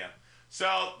telling you.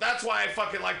 So that's why I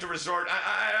fucking like to resort.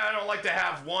 I don't like to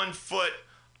have 1 foot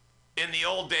in the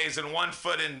old days and 1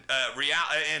 foot in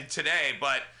in today.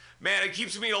 But man, it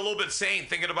keeps me a little bit sane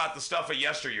thinking about the stuff of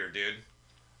yesteryear, dude.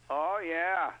 Oh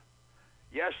yeah,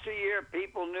 yesteryear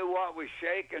people knew what was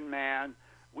shaking, man.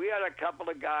 We had a couple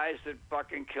of guys that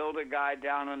fucking killed a guy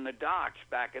down in the docks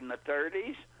back in the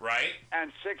 30s. Right.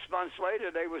 And 6 months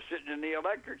later, they were sitting in the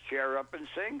electric chair up in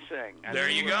Sing Sing. And there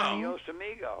you go. Dios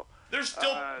Amigo. There's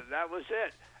still. That was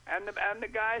it. And the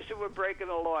guys that were breaking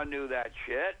the law knew that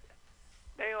shit.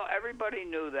 Everybody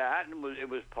knew that, and it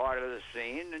was part of the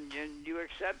scene, and you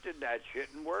accepted that shit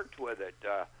and worked with it.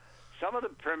 Some of the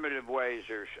primitive ways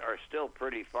are still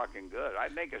pretty fucking good. I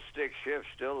think a stick shift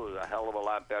still is a hell of a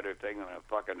lot better thing than a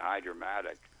fucking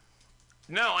hydromatic.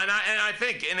 No, and I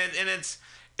think, and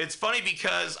it's funny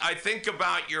because I think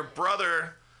about your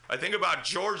brother. I think about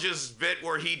George's bit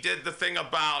where he did the thing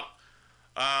about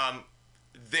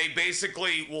they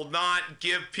basically will not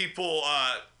give people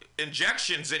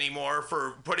injections anymore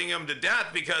for putting them to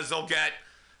death because they'll get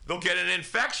an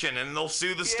infection and they'll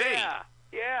sue the state.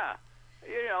 Yeah.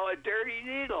 You know, a dirty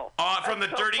needle. From the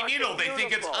That's so dirty needle. They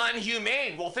think it's beautiful.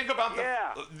 unhumane. Well, think about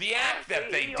the act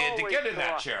that they did to get in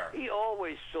that chair. He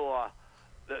always saw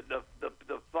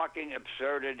the fucking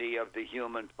absurdity of the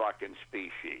human fucking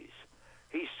species.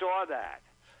 He saw that.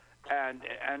 And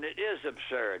it is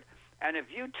absurd. And if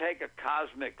you take a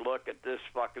cosmic look at this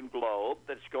fucking globe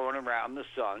that's going around the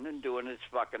sun and doing its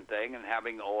fucking thing and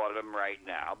having autumn right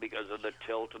now because of the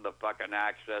tilt and the fucking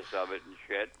axis of it and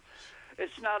shit,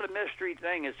 it's not a mystery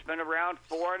thing. It's been around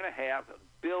 4.5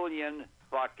 billion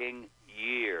fucking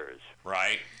years.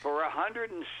 Right. For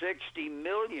 160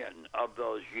 million of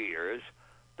those years,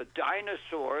 the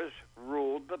dinosaurs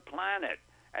ruled the planet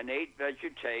and ate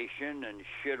vegetation and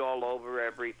shit all over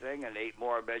everything and ate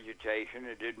more vegetation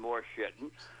and did more shitting.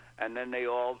 And then they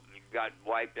all got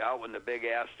wiped out when the big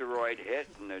asteroid hit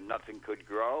and then nothing could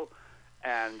grow.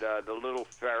 And the little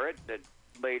ferret that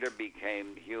later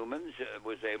became humans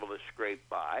was able to scrape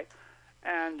by.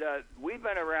 And we've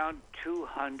been around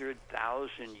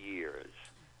 200,000 years.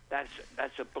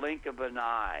 That's a blink of an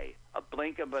eye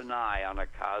on a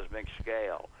cosmic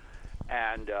scale.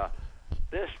 And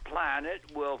this planet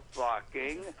will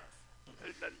fucking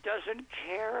doesn't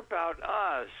care about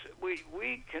us.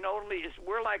 We can only,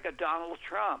 we're like a Donald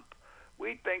Trump.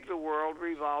 we think the world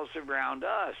revolves around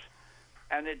us.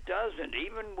 And it doesn't.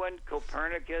 Even when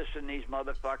Copernicus and these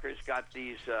motherfuckers got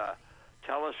these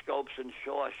telescopes and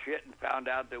saw shit and found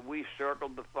out that we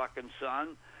circled the fucking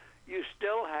sun, you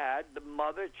still had the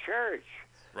Mother Church.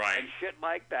 Right. And shit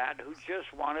like that who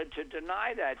just wanted to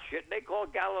deny that shit. They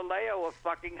called Galileo a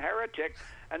fucking heretic,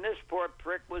 and this poor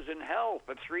prick was in hell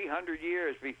for 300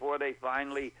 years before they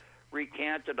finally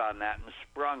recanted on that and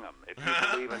sprung him. If you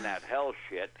believe in that hell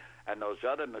shit and those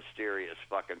other mysterious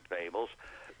fucking fables,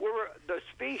 the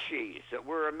species that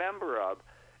we're a member of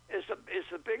is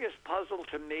the biggest puzzle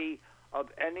to me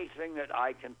of anything that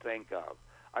I can think of.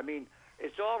 I mean,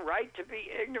 it's all right to be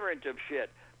ignorant of shit,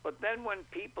 but then when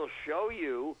people show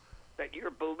you that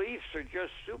your beliefs are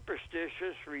just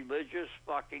superstitious, religious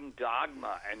fucking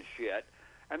dogma and shit,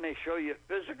 and they show you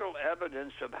physical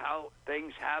evidence of how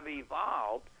things have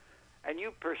evolved, and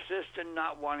you persist in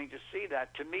not wanting to see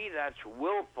that, to me that's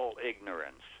willful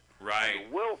ignorance. Right.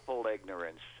 And willful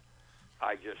ignorance,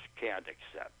 I just can't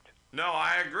accept. No,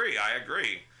 I agree.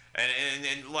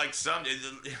 And like some...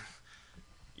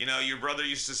 You know, your brother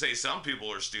used to say some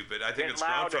people are stupid. I think it's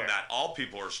grown from that. All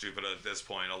people are stupid at this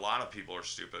point. A lot of people are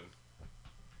stupid.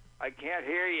 I can't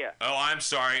hear you. Oh, I'm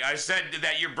sorry. I said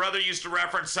that your brother used to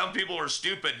reference some people are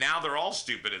stupid. Now they're all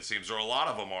stupid, it seems, or a lot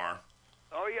of them are.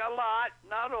 Oh, yeah, a lot.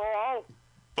 Not all.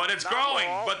 But it's growing.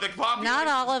 All. But the population Not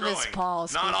all of growing. us, Paul.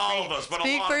 Not all of us, but a lot of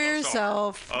us. Speak for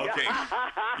yourself. Okay.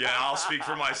 Yeah, I'll speak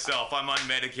for myself. I'm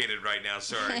unmedicated right now.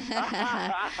 Sorry.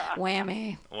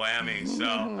 Whammy. So,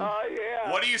 oh,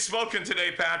 yeah. What are you smoking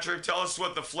today, Patrick? Tell us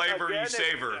what the flavor you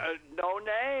savor. No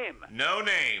name. No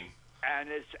name. And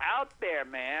it's out there,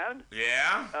 man.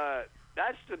 Yeah?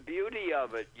 That's the beauty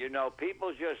of it. You know,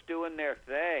 people just doing their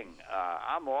thing.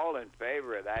 I'm all in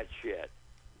favor of that shit.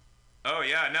 Oh,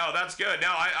 yeah. No, that's good.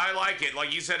 No, I like it.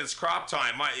 Like you said, it's crop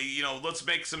time. Let's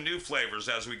make some new flavors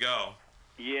as we go.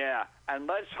 Yeah, and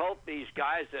let's hope these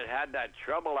guys that had that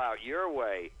trouble out your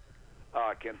way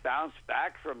can bounce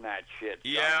back from that shit.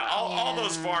 Yeah, all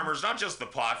those farmers, not just the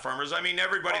pot farmers. I mean,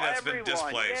 everybody that's been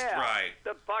displaced. Yeah. Right.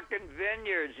 The fucking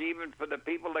vineyards, even for the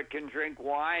people that can drink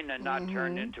wine and not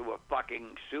turn into a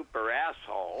fucking super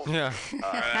asshole. Yeah.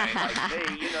 Like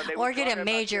me, they Or were get a talking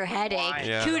major about headache. wine.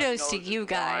 Yeah. Kudos to you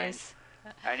guys.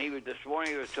 And this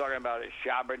morning he was talking about a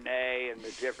Chardonnay and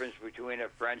the difference between a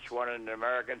French one and an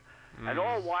American. And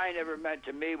all wine ever meant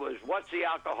to me was, what's the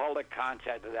alcoholic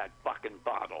content of that fucking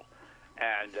bottle?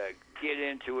 And get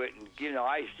into it. And,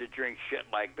 I used to drink shit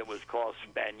like that was called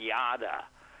Spaniada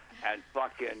and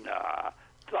fucking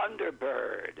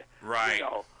Thunderbird. Right.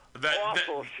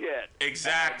 Awful shit.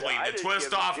 Exactly. And, the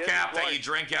twist-off cap that you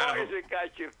drink out of it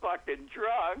got you fucking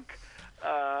drunk.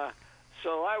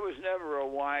 So I was never a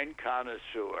wine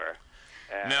connoisseur.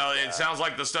 And, no, it sounds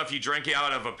like the stuff you drink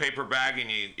out of a paper bag and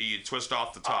you twist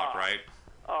off the top, right?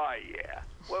 Oh, yeah.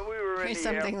 When we were in Here's the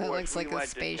something Air that Force, looks like we a went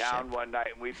spaceship. to town one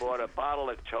night and we bought a bottle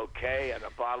of Tokay and a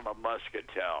bottle of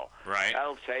Muscatel. Right.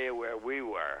 That'll tell you where we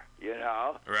were,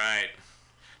 Right.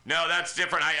 No, that's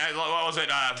different. What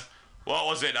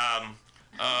was it?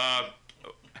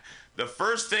 The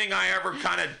first thing I ever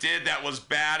kind of did that was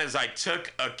bad is I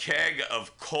took a keg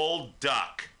of cold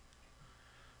duck.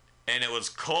 And it was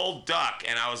cold duck,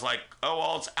 and I was like, oh,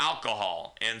 well, it's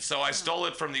alcohol. And so I stole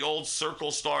it from the old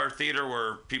Circle Star Theater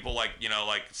where people like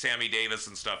Sammy Davis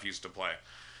and stuff used to play.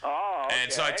 Oh, okay.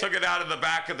 And so I took it out of the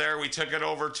back of there. We took it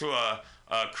over to a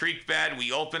creek bed.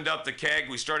 We opened up the keg.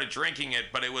 We started drinking it,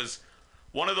 but it was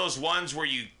one of those ones where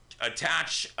you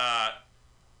attach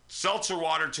seltzer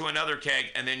water to another keg,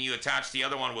 and then you attach the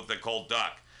other one with the cold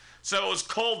duck. So it was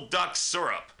cold duck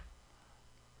syrup.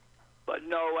 But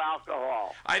no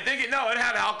alcohol. I think it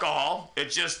had alcohol. It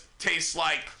just tastes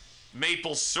like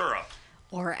maple syrup.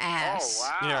 Or ass.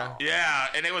 Oh, wow. Yeah,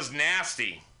 and it was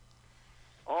nasty.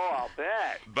 Oh, I'll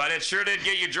bet. But it sure did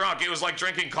get you drunk. It was like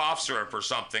drinking cough syrup or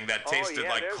something that tasted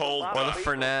like cold Or duck. the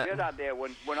Fernet. Shit out there.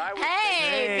 When I was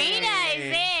Hey, be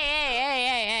nice.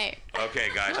 Hey. Okay,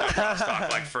 guys, my boss talk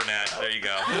like Fernet. There you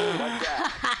go. What's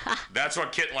that? That's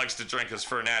what Kitten likes to drink is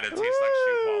Fernet. It tastes like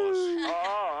shoe polish.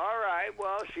 Oh, all right.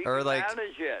 Well, she can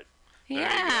manage it.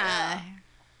 Yeah.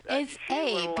 It's She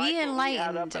was be like what we had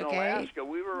enlightened, up in okay? Alaska.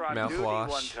 We were on duty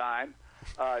one time,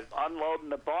 unloading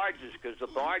the barges because the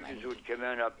barges would come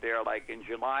in up there like in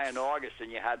July and August,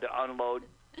 and you had to unload,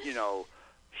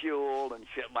 fuel and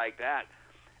shit like that.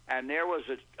 And there was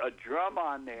a drum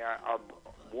on there of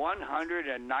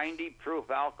 190 proof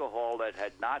alcohol that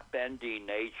had not been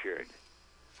denatured.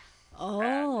 Oh.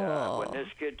 And when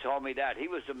this kid told me that, he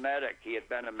was a medic. He had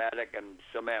been a medic, and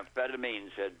some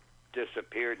amphetamines had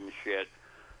disappeared and shit.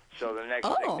 So the next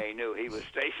thing they knew, he was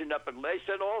stationed up, and they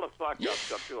said all the fucked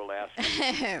ups up to Alaska.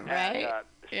 Right?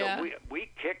 So we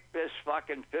kicked this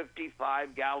fucking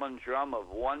 55-gallon drum of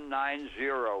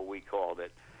 190, we called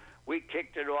it. We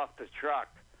kicked it off the truck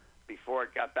before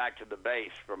it got back to the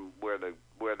base from where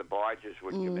the barges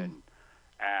would come in.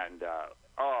 And,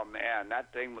 oh, man,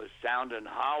 that thing was sounding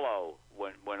hollow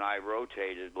when I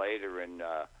rotated later in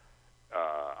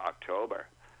October.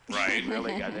 Right. We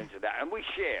really got into that. And we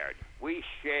shared. We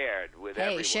shared with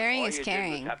everyone. Hey, sharing All is you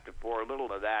caring. did was have to pour a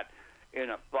little of that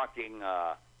in a fucking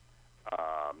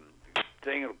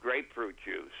thing of grapefruit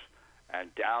juice,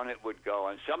 and down it would go.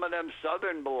 And some of them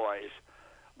southern boys,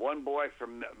 one boy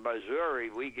from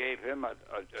Missouri, we gave him a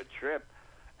trip,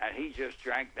 and he just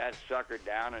drank that sucker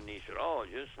down, and he said, oh,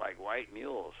 just like white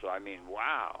mules. So, I mean,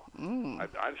 wow.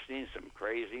 I've seen some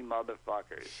crazy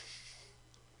motherfuckers.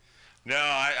 No,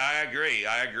 I agree.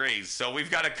 I agree. So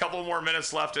we've got a couple more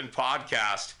minutes left in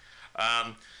podcast.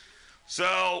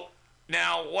 So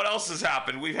now, what else has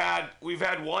happened? We've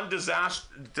had one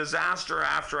disaster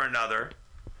after another.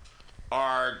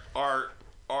 Our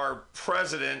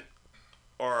president,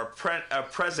 or a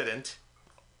president,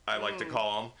 I like to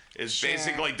call him, is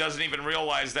basically doesn't even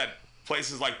realize that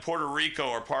places like Puerto Rico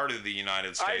are part of the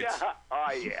United States.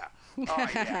 Oh, yeah. Oh,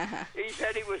 yeah. He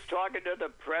said he was talking to the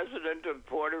president of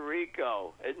Puerto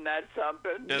Rico. Isn't that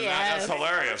something? That's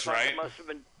hilarious, right? He must have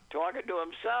been talking to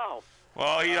himself.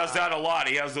 Well, he does that a lot.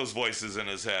 He has those voices in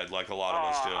his head, like a lot of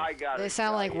us do. They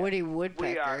sound like Woody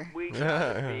Woodpecker. We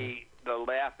gotta be the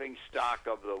laughing stock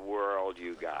of the world,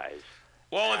 you guys.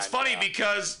 Well, it's funny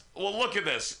because, well, look at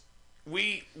this.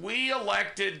 We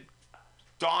elected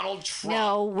Donald Trump.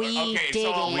 No, we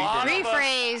didn't.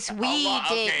 Rephrase, we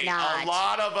did not. A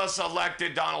lot of us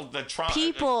elected Donald Trump.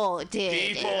 People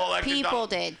did. People elected People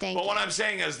did. Thank you. But what I'm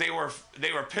saying is they were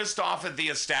pissed off at the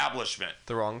establishment.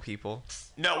 The wrong people.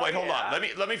 No, wait, hold on.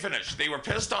 Let me finish. They were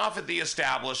pissed off at the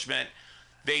establishment.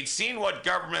 They'd seen what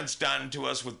government's done to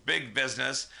us with big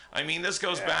business. I mean, this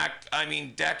goes back,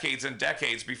 decades and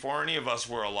decades before any of us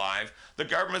were alive. The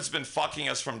government's been fucking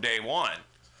us from day one.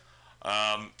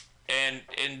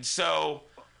 And so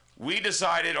we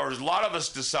decided, or a lot of us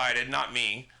decided, not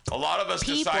me, a lot of us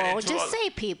decided to... Just say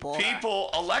people. People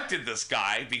elected this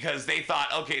guy because they thought,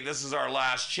 okay, this is our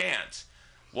last chance.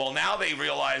 Well, now they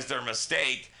realize their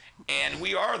mistake, and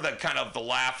we are the kind of the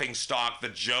laughing stock, the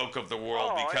joke of the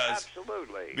world,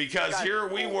 because here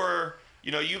we were,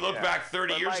 you look back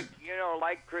 30 years...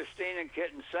 Like Christine and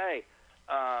Kitten say,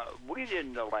 we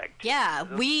didn't elect. Yeah,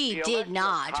 we did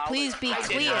not. Please be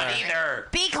clear. Did not either.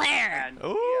 Be clear. And,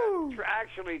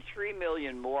 actually, 3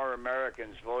 million more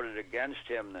Americans voted against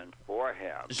him than for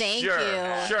him. Thank you.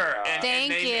 Sure. And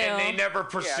Thank you. And they never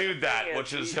pursued that,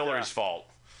 which is Hillary's fault.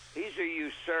 He's a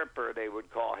usurper, they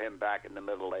would call him back in the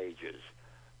Middle Ages.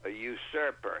 A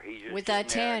usurper. He just with that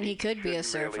tan, he could be a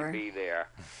surfer. Really be there.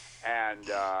 And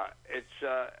it's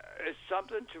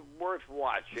something worth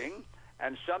watching.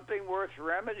 And something worth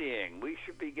remedying. We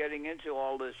should be getting into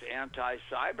all this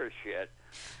anti-cyber shit.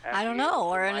 I don't know,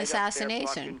 or an assassination.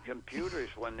 Fucking computers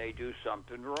when they do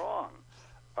something wrong,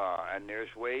 and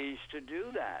there's ways to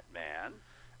do that, man.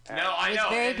 No, I know.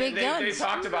 Very big guns. They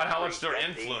talked about how much they're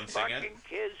influencing it. Fucking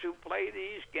kids who play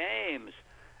these games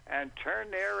and turn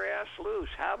their ass loose.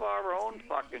 Have our own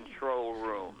fucking troll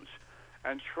rooms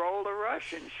and troll the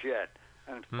Russian shit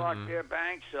and fuck their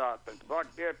banks up and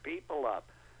fuck their people up.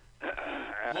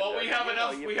 Well, we have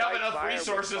enough. We have enough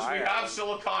resources. We have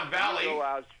Silicon Valley. You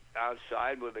go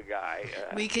outside with a guy.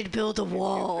 We could build a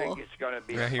wall. You think it's gonna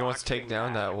be he wants to take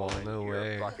down that wall. No way.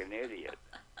 You're a fucking idiot.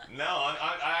 No,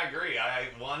 I agree. I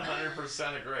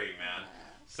 100% agree, man.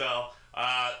 So,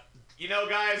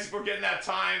 guys, we're getting that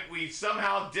time. We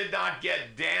somehow did not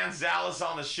get Dan Zales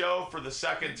on the show for the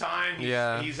second time.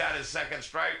 He's had his second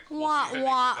strike. Wah, wah,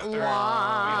 wah. We hope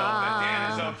that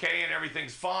Dan is okay and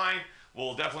everything's fine.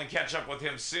 We'll definitely catch up with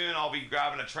him soon. I'll be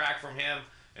grabbing a track from him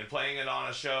and playing it on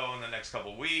a show in the next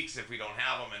couple of weeks if we don't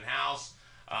have him in-house.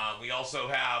 We also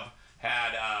have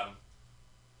had...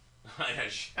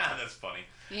 that's funny.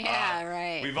 Yeah,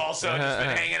 right. We've also just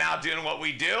been hanging out doing what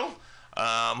we do.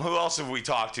 Who else have we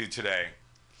talked to today?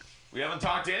 We haven't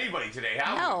talked to anybody today,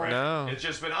 have we? Right? No. It's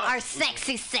just been us. Our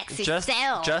sexy selves.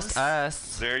 Just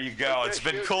us. There you go. It's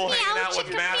been cool hanging out with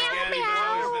Matt again. Even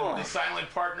though he's been the silent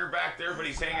partner back there, but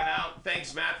he's hanging out.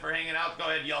 Thanks, Matt, for hanging out. Go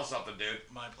ahead and yell something, dude.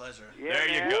 My pleasure. There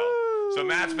you go. So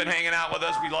Matt's been hanging out with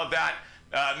us. We love that.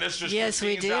 Mistress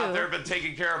Christine's out there, been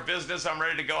taking care of business. I'm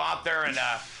ready to go out there and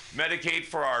medicate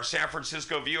for our San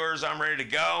Francisco viewers. I'm ready to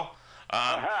go.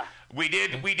 We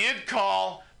did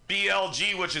call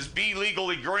BLG, which is Be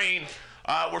Legally Green.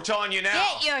 We're telling you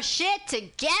now. Get your shit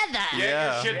together.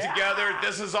 Get your shit together.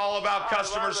 This is all about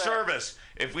customer service.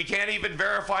 If we can't even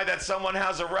verify that someone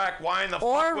has a wreck, why in the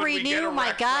fuck would we get a renew my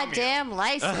wreck from you? goddamn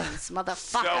license,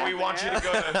 motherfucker. So we want you to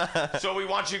go to. So we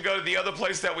want you to go to the other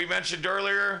place that we mentioned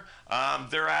earlier.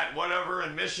 They're at whatever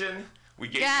in Mission. We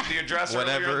gave you the address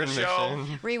earlier in the show.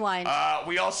 Rewind.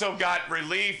 We also got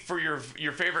relief for your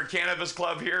favorite cannabis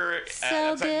club here.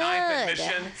 So It's at 9th and good.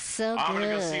 Mission. So I'm gonna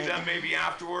go good. see them maybe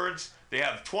afterwards. They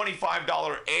have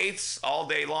 $25 eighths all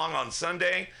day long on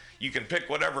Sunday. You can pick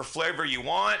whatever flavor you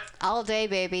want. All day,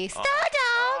 baby. Star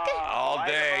Dog. All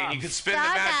day. You can spin the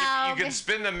Star magic. Dog. You can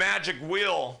spin the magic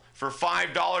wheel for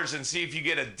 $5 and see if you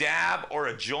get a dab or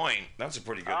a joint. That's a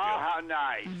pretty good deal. How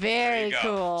nice. Very There you go.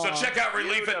 cool. So check out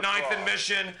Relief at 9th and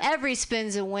Mission. Every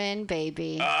spin's a win,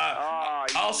 baby.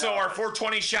 Also, our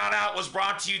 420 shout out was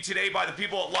brought to you today by the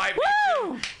people at Live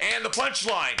Nation and the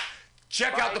Punchline.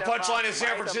 Check out the Punchline in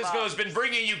San Francisco has been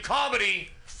bringing you comedy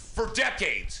for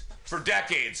decades.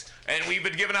 And we've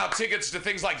been giving out tickets to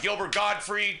things like Gilbert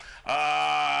Gottfried,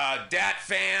 Dat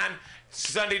Fan,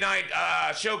 Sunday Night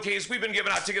Showcase. We've been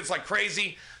giving out tickets like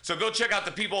crazy. So go check out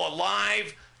the people at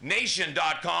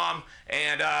livenation.com,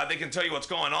 and they can tell you what's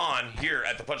going on here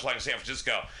at the Punchline in San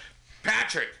Francisco.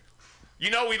 Patrick, you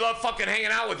know we love fucking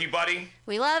hanging out with you, buddy.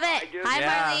 We love it. Hi,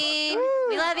 Marlene.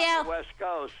 We love you. West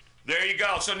Coast. There you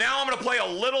go. So now I'm going to play a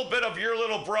little bit of Your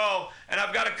Little Bro, and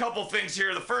I've got a couple things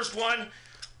here. The first one,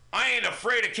 I ain't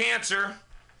afraid of cancer.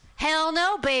 Hell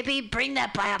no, baby. Bring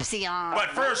that biopsy on. But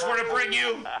first, we're going to bring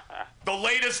you the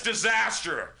latest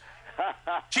disaster.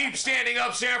 Keep standing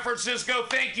up, San Francisco.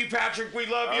 Thank you, Patrick. We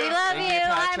love you. We love you.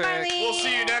 Hi, Marlene. We'll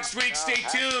see you next week. Stay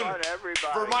tuned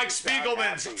for Mike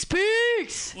Spiegelman's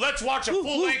Speaks. Let's watch a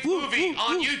full-length movie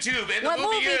on YouTube. And What the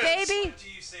movie is... baby?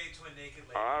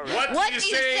 What do you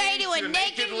say to a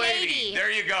naked lady? There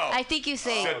you go. I think you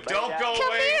say, So don't go come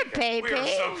away. here, baby. We are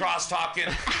so cross-talking.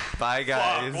 Bye,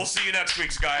 guys. We'll see you next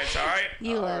week, guys. All right?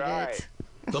 You love it.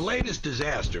 The latest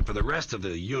disaster for the rest of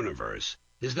the universe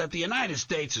is that the United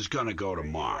States is going to go to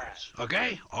Mars.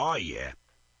 Okay? Oh, yeah.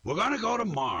 We're going to go to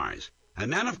Mars.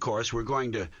 And then, of course, we're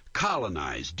going to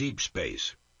colonize deep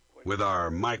space with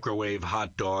our microwave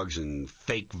hot dogs and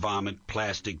fake vomit,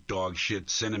 plastic dog shit,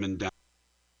 cinnamon down.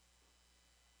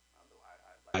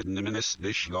 This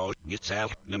goes gets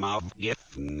out the mouth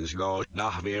giftings go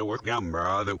nach weer work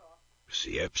brother.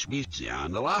 See if speeds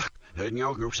on the lock. And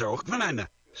your groups are open.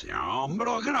 See, I'm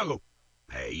gonna go.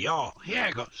 Hey, y'all, here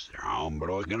it goes. I'm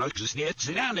gonna just get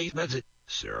sit down. That's it.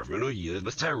 Serving you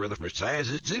the terror the first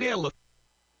size. It's in here.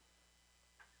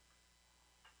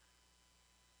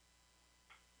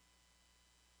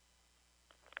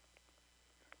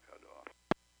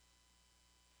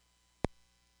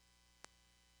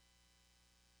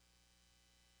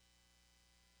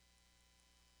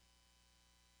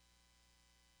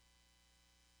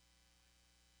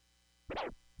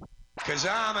 Because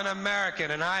I'm an American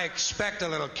and I expect a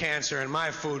little cancer in my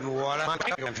food and water.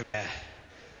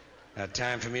 Now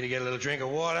time for me to get a little drink of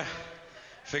water.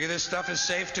 Figure this stuff is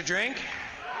safe to drink?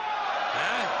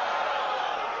 Huh?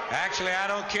 Actually, I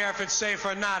don't care if it's safe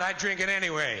or not. I drink it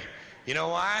anyway. You know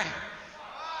why?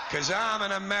 Because I'm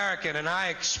an American and I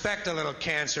expect a little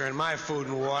cancer in my food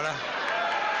and water.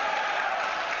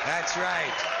 That's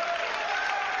right.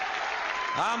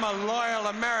 I'm a loyal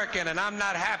American, and I'm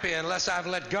not happy unless I've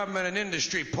let government and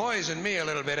industry poison me a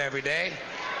little bit every day.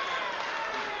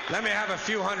 Let me have a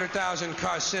few 100,000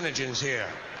 carcinogens here.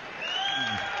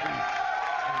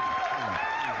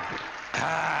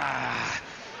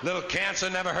 Little cancer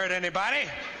never hurt anybody.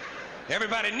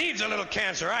 Everybody needs a little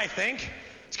cancer, I think.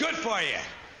 It's good for you.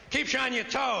 Keeps you on your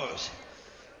toes.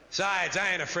 Besides,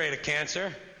 I ain't afraid of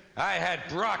cancer. I had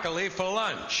broccoli for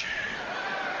lunch.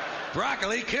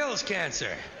 Broccoli kills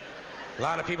cancer. A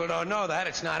lot of people don't know that.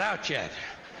 It's not out yet.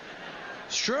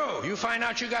 It's true. You find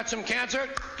out you got some cancer,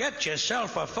 get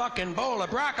yourself a fucking bowl of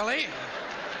broccoli.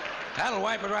 That'll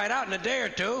wipe it right out in a day or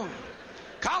two.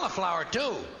 Cauliflower,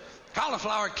 too.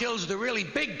 Cauliflower kills the really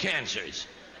big cancers.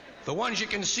 The ones you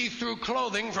can see through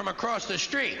clothing from across the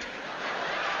street.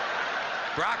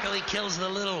 Broccoli kills the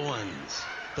little ones.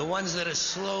 The ones that are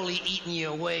slowly eating you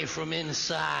away from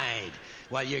inside.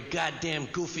 While your goddamn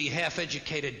goofy,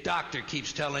 half-educated doctor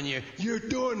keeps telling you, you're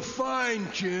doing fine,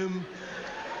 Jim.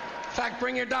 In fact,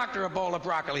 bring your doctor a bowl of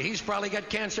broccoli. He's probably got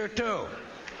cancer, too.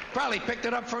 Probably picked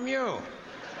it up from you.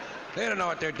 They don't know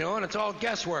what they're doing. It's all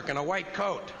guesswork in a white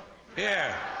coat.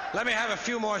 Here, let me have a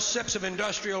few more sips of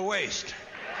industrial waste.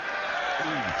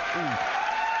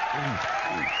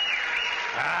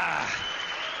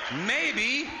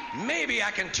 Maybe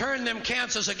I can turn them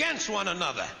cancers against one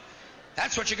another.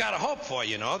 That's what you gotta hope for,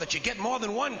 you know, that you get more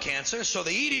than one cancer so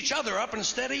they eat each other up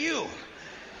instead of you. In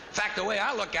fact, the way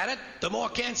I look at it, the more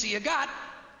cancer you got,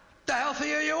 the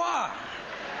healthier you are.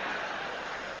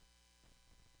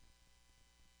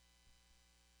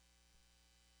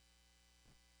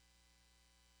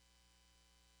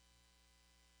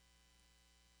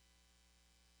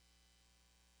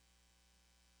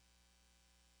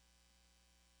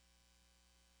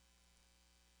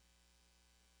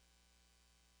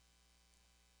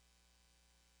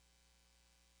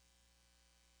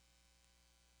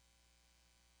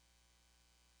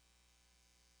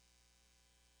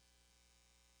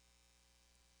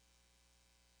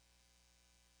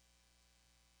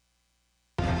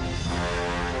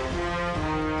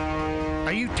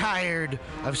 Are you tired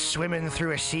of swimming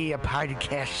through a sea of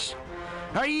podcasts?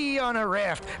 Are ye on a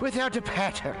raft without a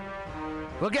paddle?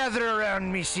 Well, gather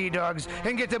around me, sea dogs,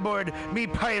 and get aboard me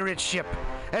pirate ship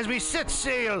as we set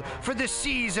sail for the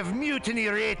seas of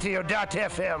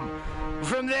MutinyRadio.fm.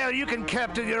 From there, you can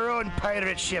captain your own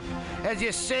pirate ship as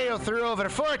you sail through over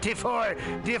 44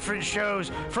 different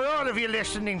shows for all of your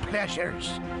listening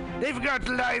pleasures. They've got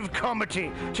live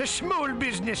comedy to small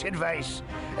business advice,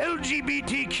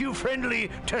 LGBTQ friendly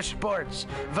to sports,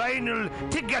 vinyl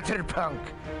to gutter punk.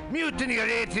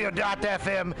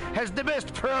 MutinyRadio.fm has the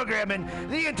best programming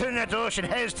the internet ocean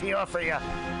has to offer you.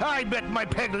 I bet my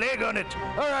peg leg on it,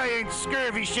 or I ain't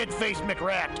scurvy shit-faced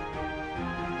McRat.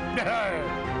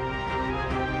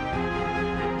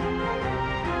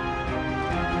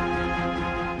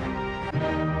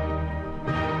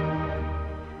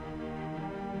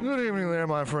 Good evening there,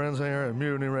 my friends here at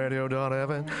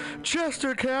MutinyRadio.fm.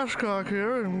 Chester Cashcock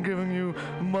here, and giving you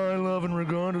my love and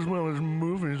regard as well as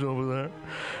movies over there.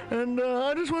 And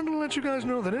I just wanted to let you guys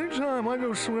know that anytime I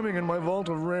go swimming in my vault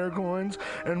of rare coins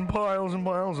and piles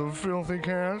of filthy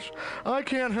cash, I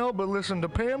can't help but listen to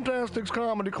Pamtastic's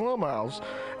Comedy Clubhouse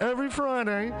every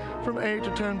Friday from 8 to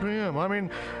 10 p.m. I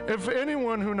mean, if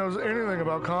anyone who knows anything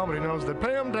about comedy knows that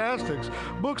Pamtastics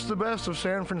books the best of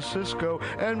San Francisco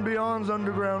and beyond's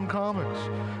underground comics.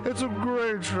 It's a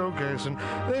great showcase, and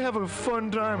they have a fun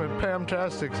time at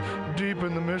Pamtastics deep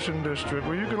in the Mission District,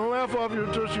 where you can laugh off your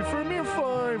tushy for a mere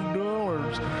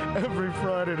 $5 every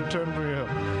Friday to 10 p.m.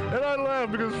 And I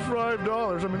laugh because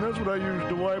 $5, I mean, that's what I use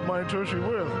to wipe my tushy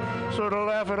with. So to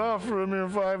laugh it off for a mere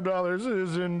 $5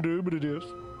 is indubitious.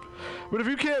 But if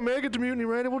you can't make it to Mutiny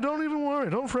Radio, well, don't even worry.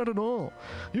 Don't fret at all.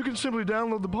 You can simply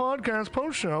download the podcast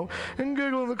post-show and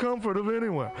giggle in the comfort of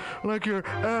anywhere, like your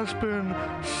Aspen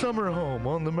summer home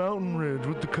on the mountain ridge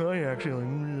with the kayak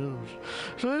feeling.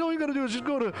 So all you got to do is just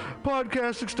go to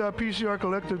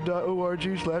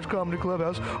podcastics.pcrcollective.org/comedy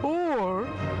clubhouse, or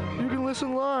you can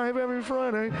listen live every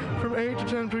Friday from 8 to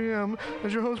 10 p.m.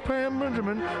 as your host Pam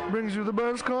Benjamin brings you the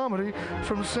best comedy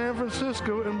from San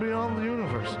Francisco and beyond the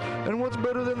universe. And what's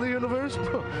better than the universe?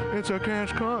 It's a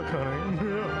cash cock, honey.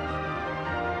 Yeah.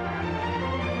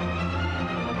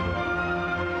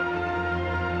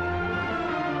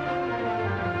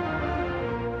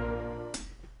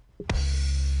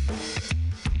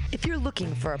 If you're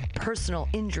looking for a personal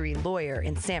injury lawyer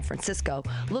in San Francisco,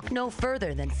 look no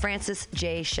further than Francis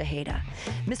J. Shaheda.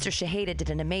 Mr. Shaheda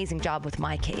did an amazing job with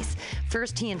my case.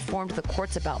 First, he informed the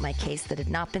courts about my case that had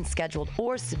not been scheduled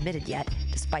or submitted yet,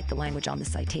 despite the language on the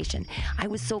citation. I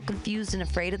was so confused and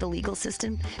afraid of the legal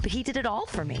system, but he did it all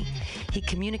for me. He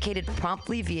communicated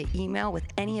promptly via email with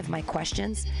any of my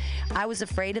questions. I was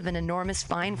afraid of an enormous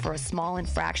fine for a small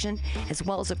infraction, as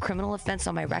well as a criminal offense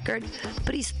on my record,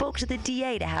 but he spoke to the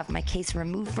DA to have my case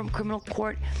removed from criminal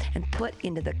court and put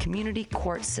into the community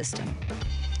court system.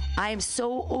 I am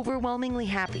so overwhelmingly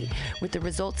happy with the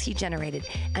results he generated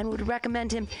and would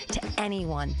recommend him to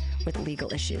anyone with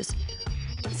legal issues.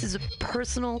 This is a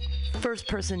personal,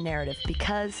 first-person narrative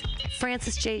because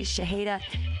Francis J. Shaheda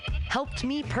helped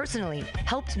me personally,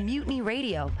 helped Mutiny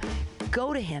Radio.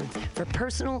 Go to him for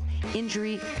personal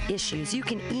injury issues. You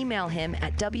can email him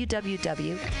at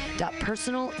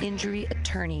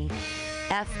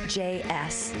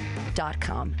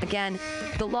www.personalinjuryattorneyfjs.com. Again,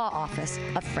 the law office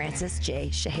of Francis J.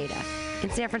 Shaheda in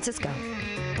San Francisco.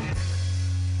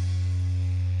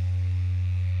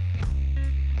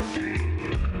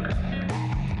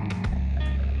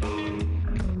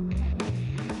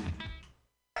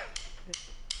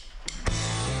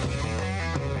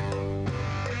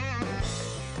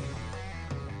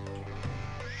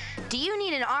 Do you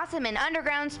need an awesome and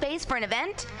underground space for an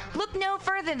event? Look no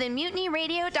further than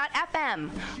MutinyRadio.fm.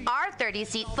 Our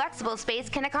 30-seat flexible space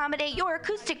can accommodate your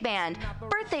acoustic band,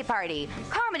 birthday party,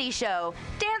 comedy show,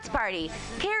 dance party,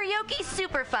 karaoke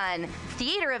super fun,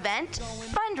 theater event,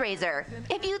 fundraiser.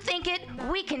 If you think it,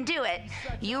 we can do it.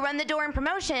 You run the door and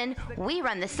promotion, we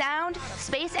run the sound,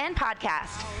 space, and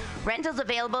podcast. Rentals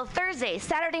available Thursday,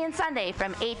 Saturday, and Sunday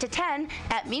from 8 to 10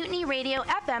 at Mutiny Radio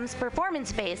FM's performance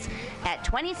space at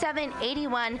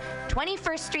 2781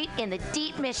 21st Street in the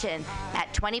Deep Mission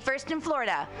at 21st in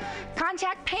Florida.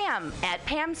 Contact Pam at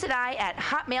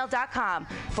pamsadai@hotmail.com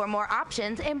for more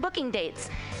options and booking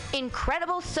dates.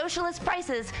 Incredible socialist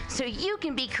prices so you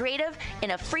can be creative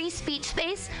in a free speech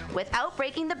space without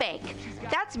breaking the bank.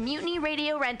 That's Mutiny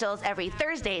Radio Rentals every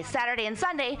Thursday, Saturday, and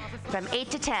Sunday from 8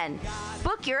 to 10.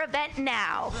 Book your event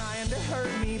now. Trying to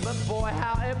hurt me, but boy,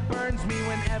 how it burns me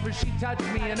whenever she touches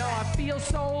me, and oh, I feel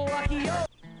so lucky. Oh.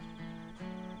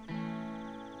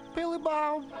 Billy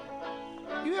Bob,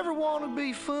 you ever want to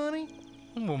be funny?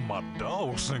 Well, my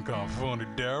dogs think I'm funny,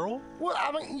 Daryl. Well,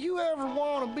 I mean, you ever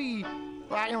want to be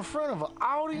like in front of an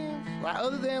audience, like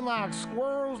other than like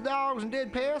squirrels, dogs, and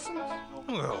dead peasants?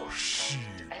 Oh, shit.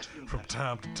 From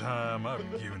time to time,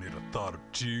 I've given it a thought or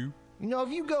two. You know, if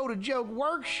you go to Joke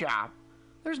Workshop,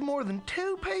 there's more than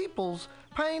 2 peoples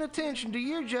paying attention to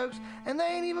your jokes, and they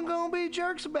ain't even gonna be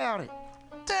jerks about it.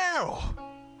 Daryl,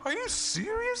 are you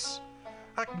serious?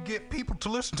 I can get people to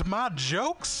listen to my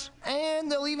jokes? And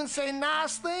they'll even say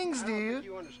nice things to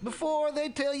you before they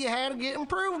tell you how to get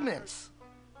improvements.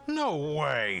 No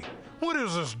way. What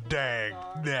is this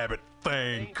dag-nabbit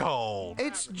thing called?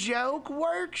 It's Joke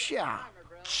Workshop.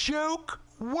 Joke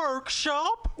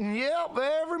Workshop? Yep,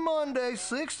 every Monday,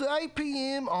 6 to 8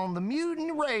 p.m. on the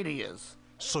Mutiny Radios.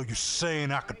 So you're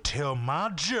saying I could tell my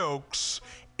jokes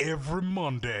every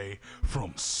Monday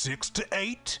from 6 to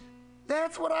 8?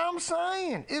 That's what I'm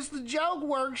saying. It's the Joke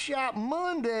Workshop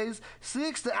Mondays,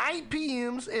 6 to 8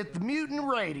 p.m. at the Mutiny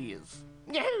Radios.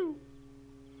 Yahoo!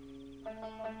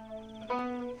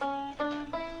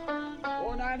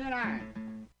 $4.99.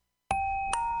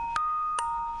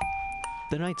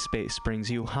 The Night Space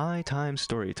brings you High Time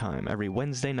Story Time every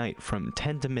Wednesday night from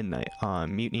 10 to midnight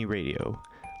on Mutiny Radio.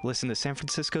 Listen to San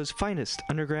Francisco's finest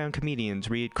underground comedians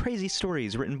read crazy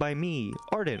stories written by me,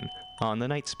 Arden, on The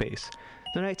Night Space.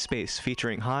 The Night Space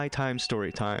featuring High Time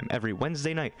Story Time every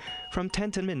Wednesday night from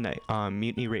 10 to midnight on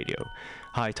Mutiny Radio.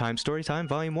 High Time Story Time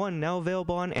Volume 1 now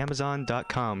available on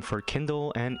Amazon.com for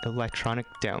Kindle and electronic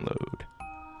download.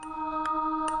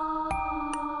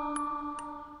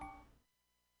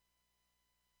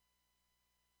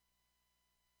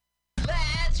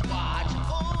 Let's watch a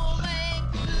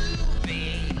full-length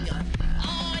movie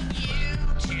on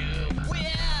YouTube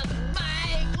with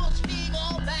Michael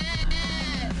Spiegelman.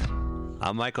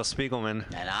 I'm Michael Spiegelman.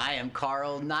 And I am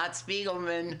Carl Not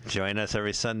Spiegelman. Join us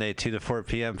every Sunday, 2 to 4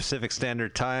 p.m. Pacific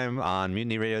Standard Time on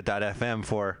MutinyRadio.fm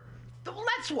for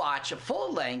Let's watch a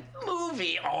full-length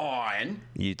movie on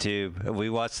YouTube.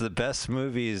 We watch the best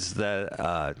movies that,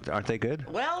 aren't they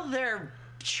good? Well, they're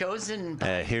chosen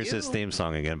by Here's you. his theme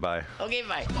song again. Bye. Okay,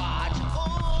 bye. Watch a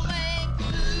full-length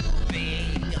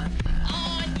movie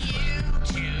on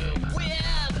YouTube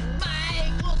with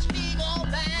Michael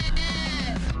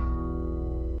Spiegelman.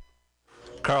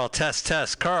 Carl, test.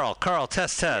 Carl,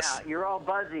 test. Yeah, you're all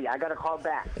buzzy. I got to call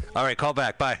back. All right, call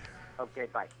back. Bye. Okay,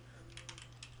 bye.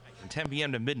 From 10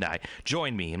 p.m. to midnight,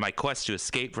 join me in my quest to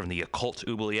escape from the occult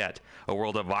oubliette, a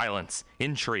world of violence,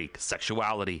 intrigue,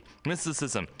 sexuality,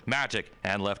 mysticism, magic,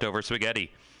 and leftover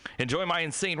spaghetti. Enjoy my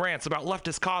insane rants about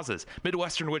leftist causes,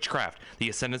 Midwestern witchcraft, the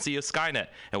ascendancy of Skynet,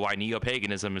 and why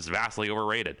neo-paganism is vastly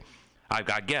overrated. I've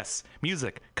got guests,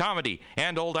 music, comedy,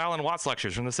 and old Alan Watts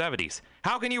lectures from the 70s.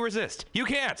 How can you resist? You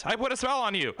can't! I put a spell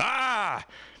on you! Ah!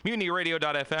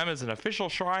 MutinyRadio.fm is an official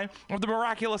shrine of the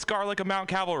miraculous garlic of Mount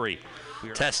Calvary.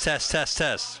 Test. That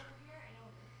sounds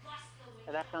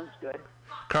good.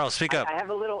 Carl, speak up. I have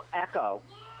a little echo.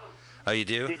 Oh, you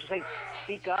do? Did you say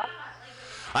speak up?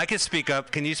 I can speak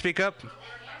up. Can you speak up?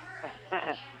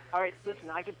 All right, listen,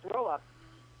 I can throw up.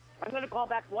 I'm going to call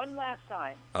back one last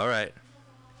time. All right.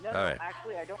 No, All right.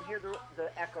 actually, I don't hear the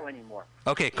echo anymore.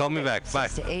 Okay, call me back. Bye.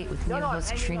 6 to 8 with me, your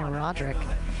host, Trina Roderick.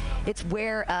 It's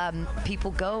where people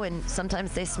go, and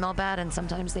sometimes they smell bad, and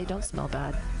sometimes they don't smell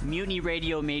bad. Mutiny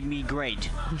Radio made me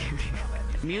great.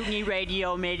 Mutiny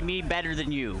Radio made me better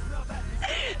than you.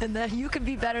 And that you can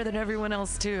be better than everyone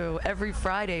else, too, every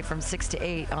Friday from 6 to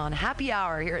 8 on Happy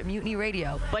Hour here at Mutiny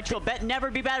Radio. But you'll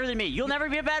never be better than me. You'll never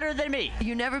be better than me.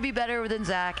 You never be better than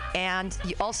Zach. And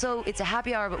also, it's a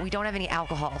happy hour, but we don't have any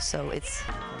alcohol, so it's...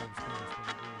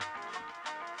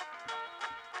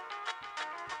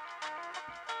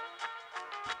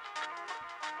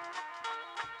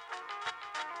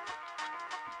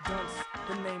 dunce,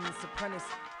 the nameless apprentice,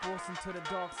 forced into the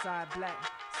dark side, black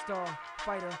star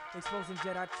fighter, exposing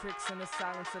Jedi tricks in the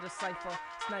silence of the cipher.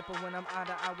 Sniper when I'm eye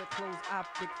to eye with closed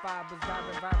optic fibers,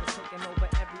 virus taking over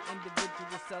every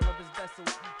individual cell of his vessel,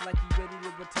 like he ready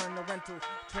to return to rental,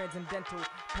 transcendental.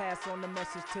 Pass on the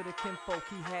message to the kinfolk.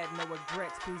 He had no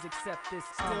regrets. Please accept this.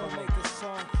 Still make a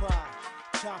song cry.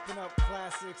 Chopping up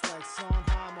classics like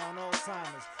Sondheim on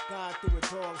Alzheimer's. God through a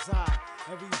dog's eye.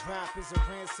 Every rap is a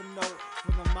ransom note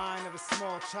from the mind of a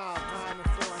small child. Diamond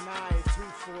for an eye, a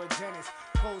tooth for a dentist.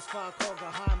 Close file called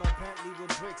Geheimer, Bentley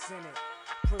with bricks in it.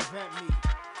 Prevent me.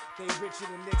 They richer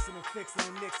than Nixon and fixing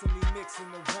and Nixon, me mixing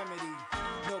the remedy.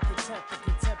 No contempt for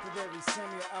contemporary.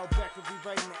 Samuel L. Becker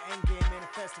rewriting the endgame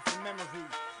manifesto from memory.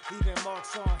 Leaving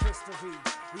marks on history.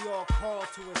 We all call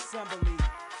to assembly.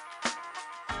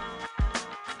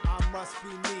 I must be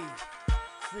me.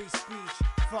 Free speech,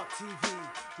 fuck TV.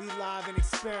 We live and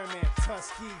experiment.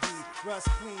 Tuskegee, rust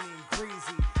cleaning,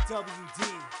 breezy, WD.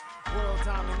 World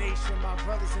domination, my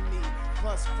brothers and me.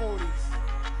 Plus 40s.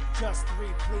 Just 3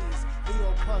 please.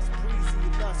 Leo plus breezy,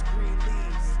 lust green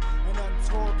leaves. An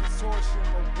untoward consortium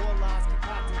of warlocks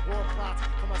concocting war plots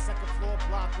from my second floor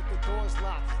block with the doors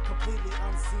locked. Completely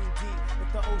unseen deep. If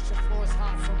the ocean floor is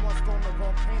hot, someone storm the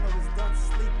volcano is done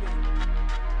sleeping.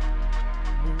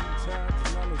 Moonchild,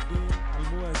 Jalaluddin,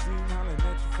 Al-Muazzin, hollering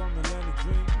at you from the land of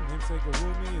dream. Namesake of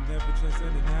Rumi and never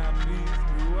transcending high please.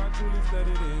 Ooh, I truly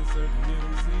studied in certain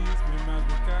MCs. Memorize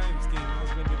with Kaim, scheme,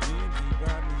 husband of D&D.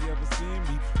 God, me ever seen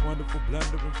me? Wonderful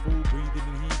blundering fool, breathing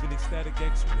and heaving, ecstatic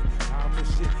excrement. Powerful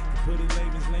shit, to put in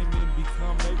layman's layman,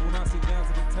 become able. When I sit down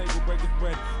to the table, breaking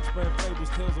bread, spread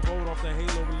fables, tales of old off the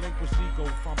halo, relinquish ego,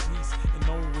 find peace and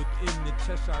know within the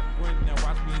Cheshire grin. Now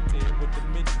watch me into him with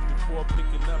dimensions before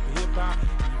picking up hip-hop.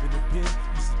 Even the pen,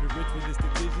 used to be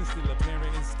ritualistic vision, still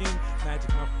apparent in skin.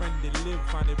 Magic, my friend, they live,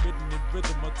 find it written in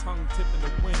rhythm, a tongue tipping the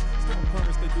wind. Storm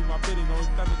currents, they do my bidding, only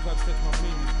thunderclaps catch my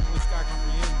meaning. When the sky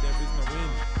comprehend, there is no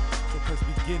end. So press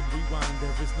begin, rewind,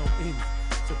 there is no end.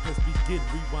 So press begin,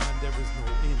 rewind, there is no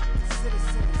end.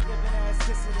 Citizens living as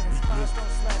dissidents.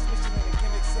 Milestone slash mission and the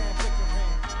gimmicks and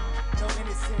bickering. No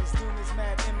innocence, doom is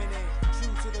mad imminent.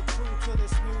 True to the crew, to the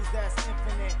snooze, that's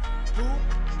infinite. Who?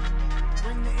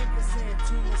 Bring the infants in,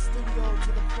 tune the studio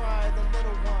to the cry of the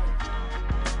little one.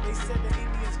 They said the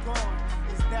Indian's gone,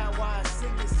 is that why I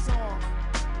sing this song?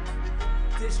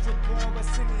 District born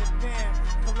West Indian fam.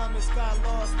 Columbus got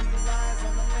lost, we lions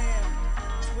on the lamb.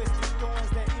 Twisted thorns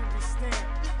that envy stamp.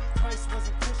 Christ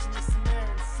wasn't Christian, the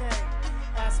Samaritan sang.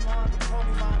 Ask my aunt to call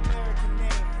me my American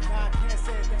name. Now I can't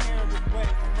say it the Arabic way,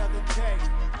 another day.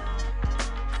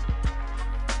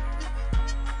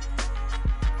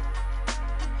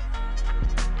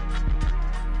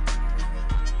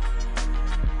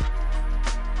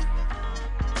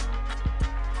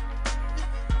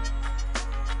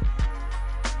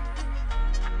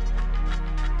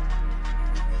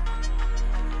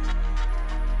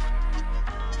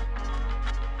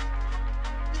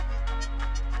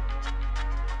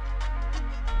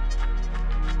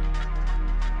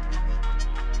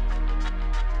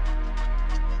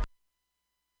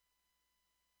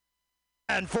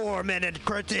 And 4-minute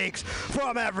critiques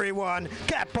from everyone,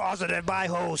 kept positive by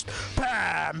host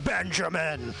Pam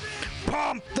Benjamin.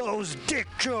 Pump those dick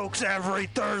jokes every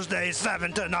Thursday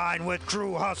 7 to 9 with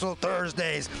True Hustle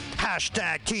Thursdays.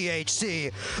 Hashtag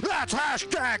THC. That's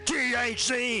hashtag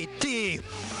THC.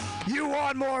 You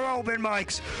want more open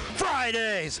mics?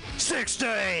 Fridays 6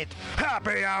 to 8.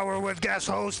 Happy hour with guest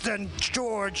host and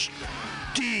George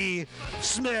D.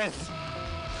 Smith.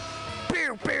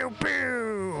 Pew pew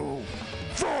pew.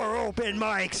 4 open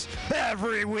mics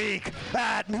every week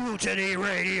at Mutiny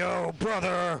Radio,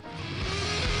 brother.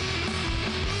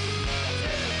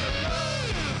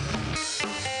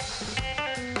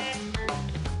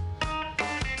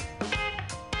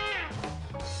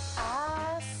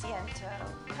 Asiento.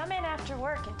 Come in after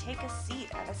work and take a seat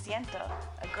at Asiento,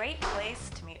 a great place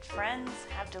to meet friends,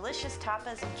 have delicious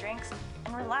tapas and drinks,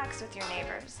 and relax with your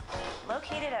neighbors.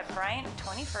 Located at Bryant and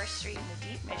 21st Street in the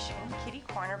Deep Mission, Kitty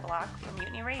Corner block from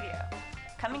Mutiny Radio.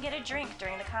 Come and get a drink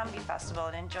during the comedy festival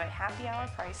and enjoy happy hour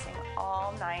pricing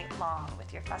all night long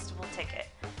with your festival ticket.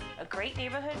 A great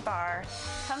neighborhood bar.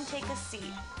 Come take a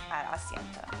seat at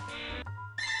Asiento.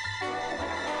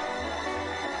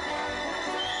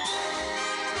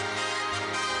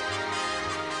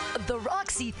 The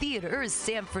Roxy Theater is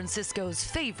San Francisco's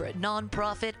favorite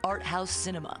nonprofit art house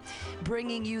cinema,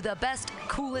 bringing you the best,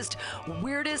 coolest,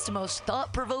 weirdest, most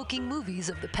thought-provoking movies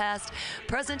of the past,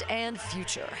 present, and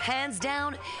future. Hands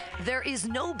down, there is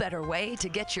no better way to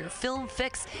get your film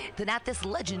fix than at this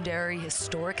legendary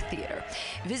historic theater.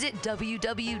 Visit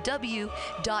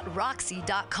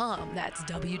www.roxy.com. That's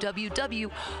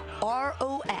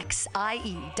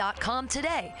www.roxie.com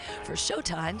today for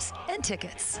showtimes and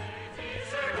tickets.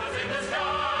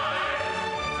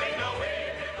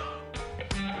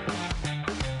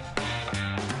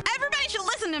 Everybody should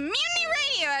listen to Mutiny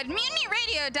Radio at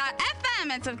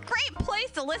MutinyRadio.fm. It's a great place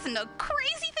to listen to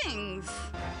crazy things.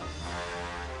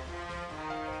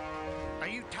 Are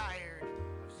you tired?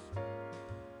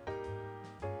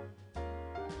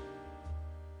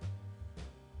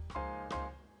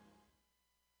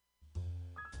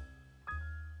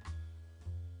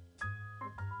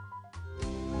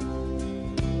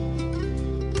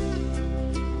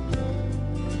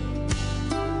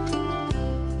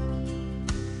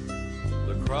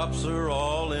 Crops are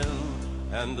all in,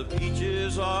 and the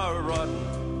peaches are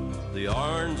rotten. The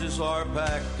oranges are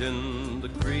packed in the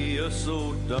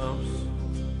creosote dumps.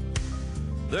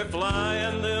 They're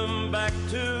flying them back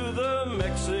to the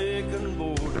Mexican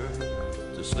border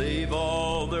to save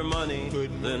all their money,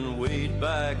 then wade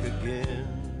back again.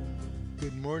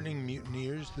 Good morning,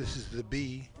 mutineers. This is the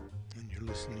Bee, and you're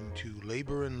listening to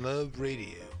Labor and Love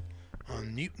Radio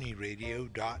on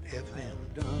MutinyRadio.fm.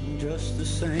 Done just the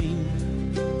same.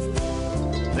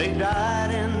 They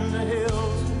died in the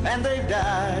hills and they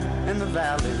died in the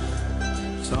valleys.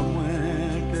 Some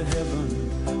went to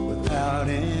heaven without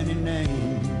any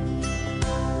name.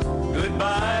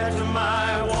 Goodbye to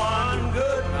my one,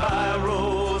 goodbye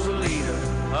Rosalita.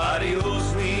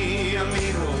 Adios mi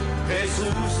amigo,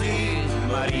 Jesus y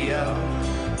Maria.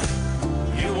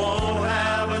 You won't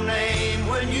have a name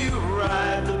when you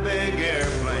ride the big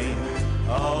airplane.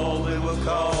 All they will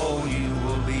call you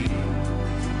will be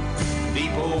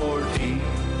deportee.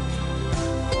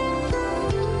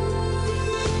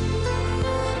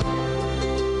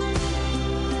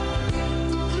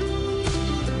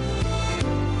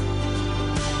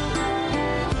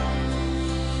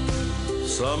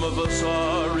 Some of us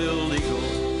are illegal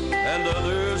and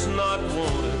others not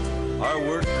wanted. Our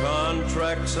work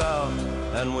contract's out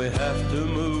and we have to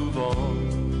move on.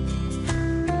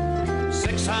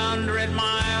 600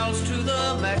 miles to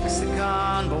the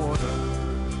Mexican border.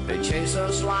 They chase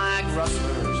us like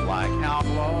rustlers, like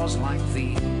outlaws, like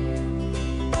thieves.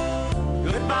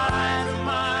 Goodbye to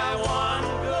my one,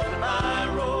 goodbye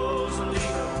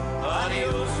Rosalita.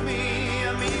 Adios mi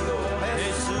amigo,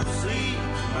 Jesus y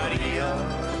Maria.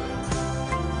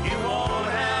 You won't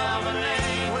have a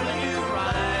name when you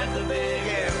ride the big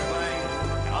airplane.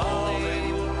 All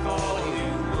they will call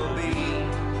you will be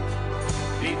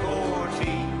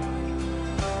deportee.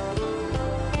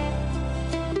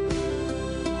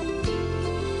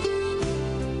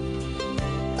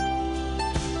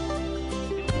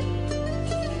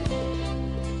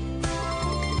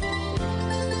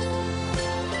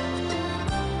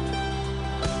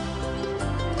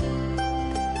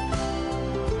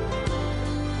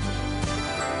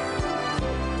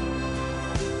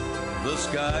 The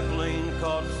sky plane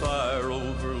caught fire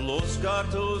over Los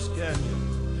Gatos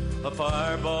Canyon. A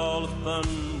fireball of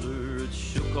thunder, it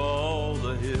shook all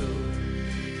the hills.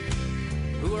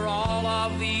 Who are all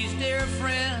of these dear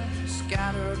friends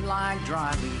scattered like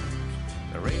dry leaves?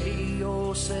 The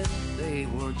radio said they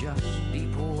were just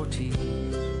deportees.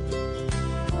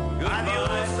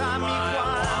 Adios a mi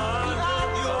Juan,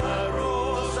 adios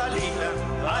Rosalita,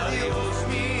 adios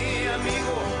mi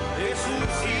amigo,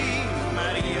 Jesus y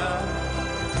María.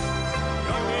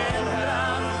 No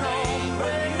tendrán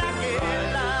nombre en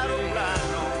aquel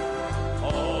aeroplano,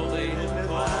 all they me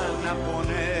van a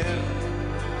poner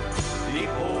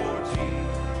deportee.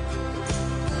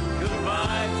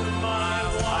 Goodbye to my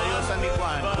Juan, adios a mi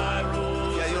Juan, y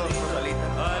adios Rosalita,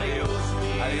 adios mi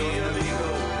amigo,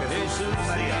 Jesús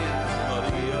María.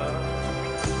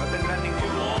 No tendrán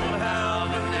ningún nombre en el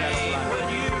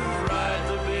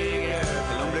aeroplano.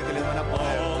 El nombre que les van a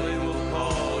poner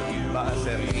va a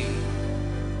ser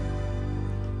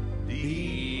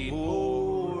deportee.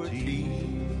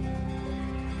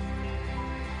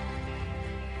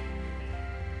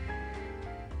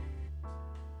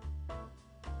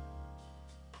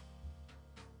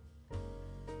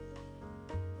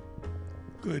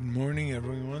 Good morning,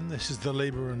 everyone. This is the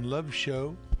Labor and Love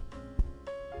Show.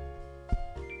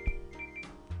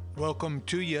 Welcome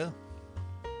to you.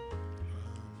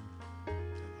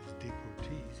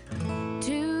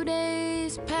 2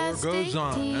 days past goes 18,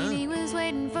 on, huh? he was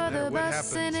waiting for the what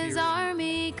bus in happens his here in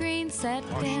army green, sat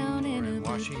down in a big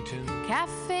Washington.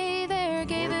 cafe there,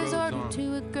 gave War his goes order on.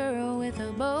 to a girl with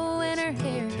a bow in her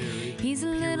hair. He's a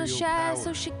little shy,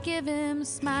 so she give him a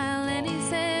smile, and he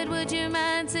said, would you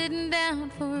mind sitting down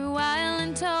for a while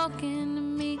and talking to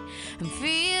me? I'm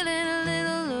feeling a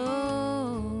little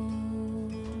low.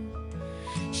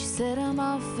 She said, I'm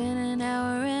off in an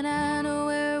hour and I know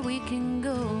where we can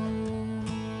go.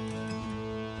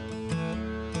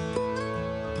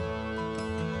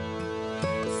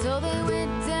 So they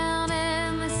went down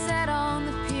and they sat on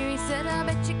the pier. He said, I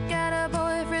bet you got a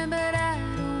boyfriend, but I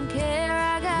don't care.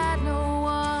 I got no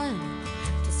one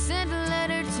to send a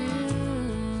letter to.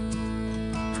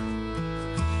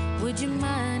 Would you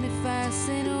mind if I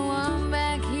sent one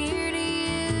back here to you?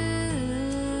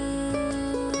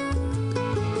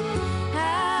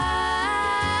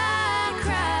 I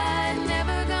cried,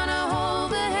 never gonna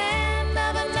hold the hand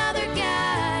of another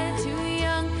guy too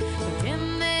young for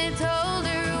him. They told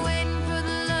her, waiting for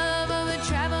the love of a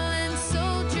traveling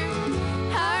soldier.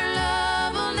 Our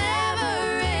love will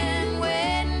never end,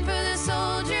 waiting for the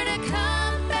soldier to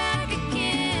come back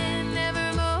again.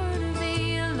 Never more to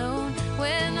be alone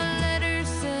when the letter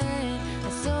said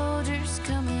a soldier's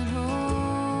coming home.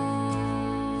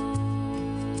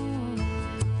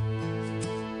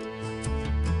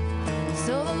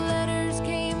 So the letters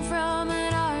came from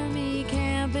an army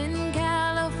camp in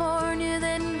California,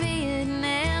 then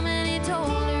Vietnam, and he told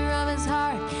her of his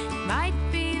heart. It might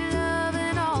be love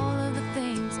and all of the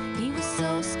things he was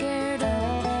so scared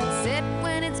of. He said,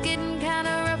 when it's getting kind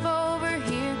of rough over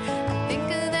here, I think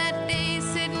of that day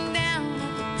sitting down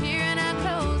at the pier, and I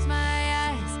close my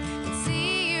eyes and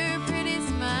see your pretty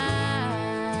smile.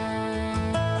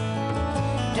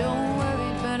 Don't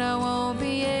worry, but I won't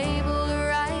be able to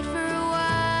write for a while.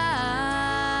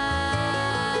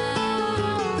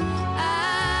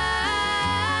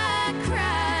 I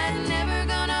cried, never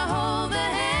gonna hold the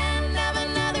hand of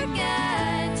another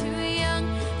guy too young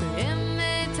for him.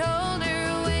 They told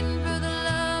her, waiting for the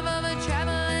love of a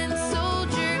traveling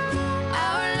soldier.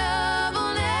 Our love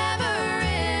will never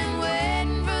end,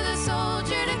 waiting for the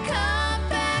soldier to come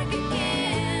back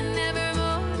again. Never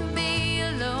more to be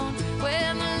alone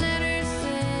when the letter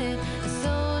said a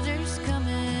soldier's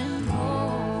coming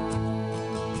home.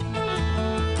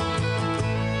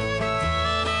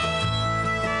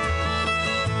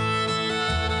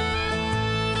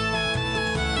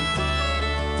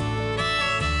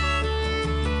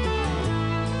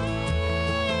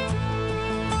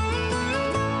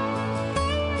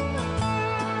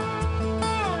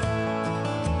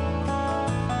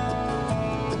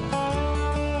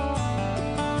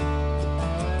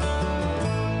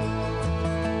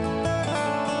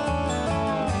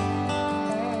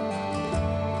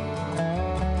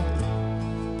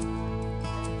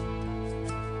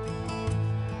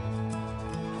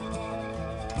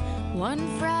 One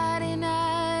Friday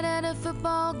night at a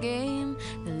football game,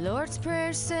 the Lord's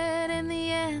Prayer said and the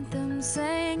anthem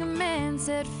sang. A man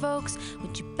said, folks,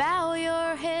 would you bow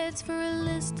your heads for a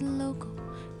list of local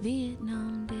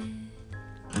Vietnam dead?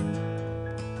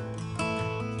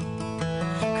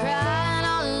 Crying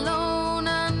all alone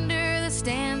under the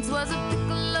stands was a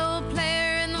piccolo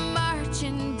player in the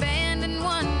marching band, and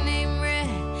one named Red,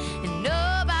 and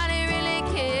nobody really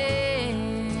cared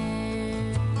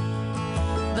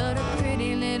but a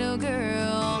pretty little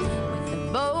girl with a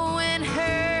bow in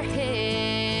her hair.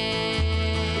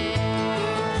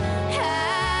 I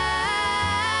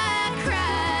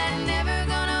cried, never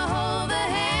gonna hold the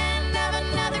hand of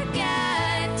another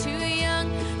guy too young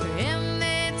for him.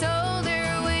 They told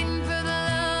her, waiting for the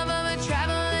love of a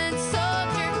traveling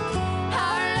soldier.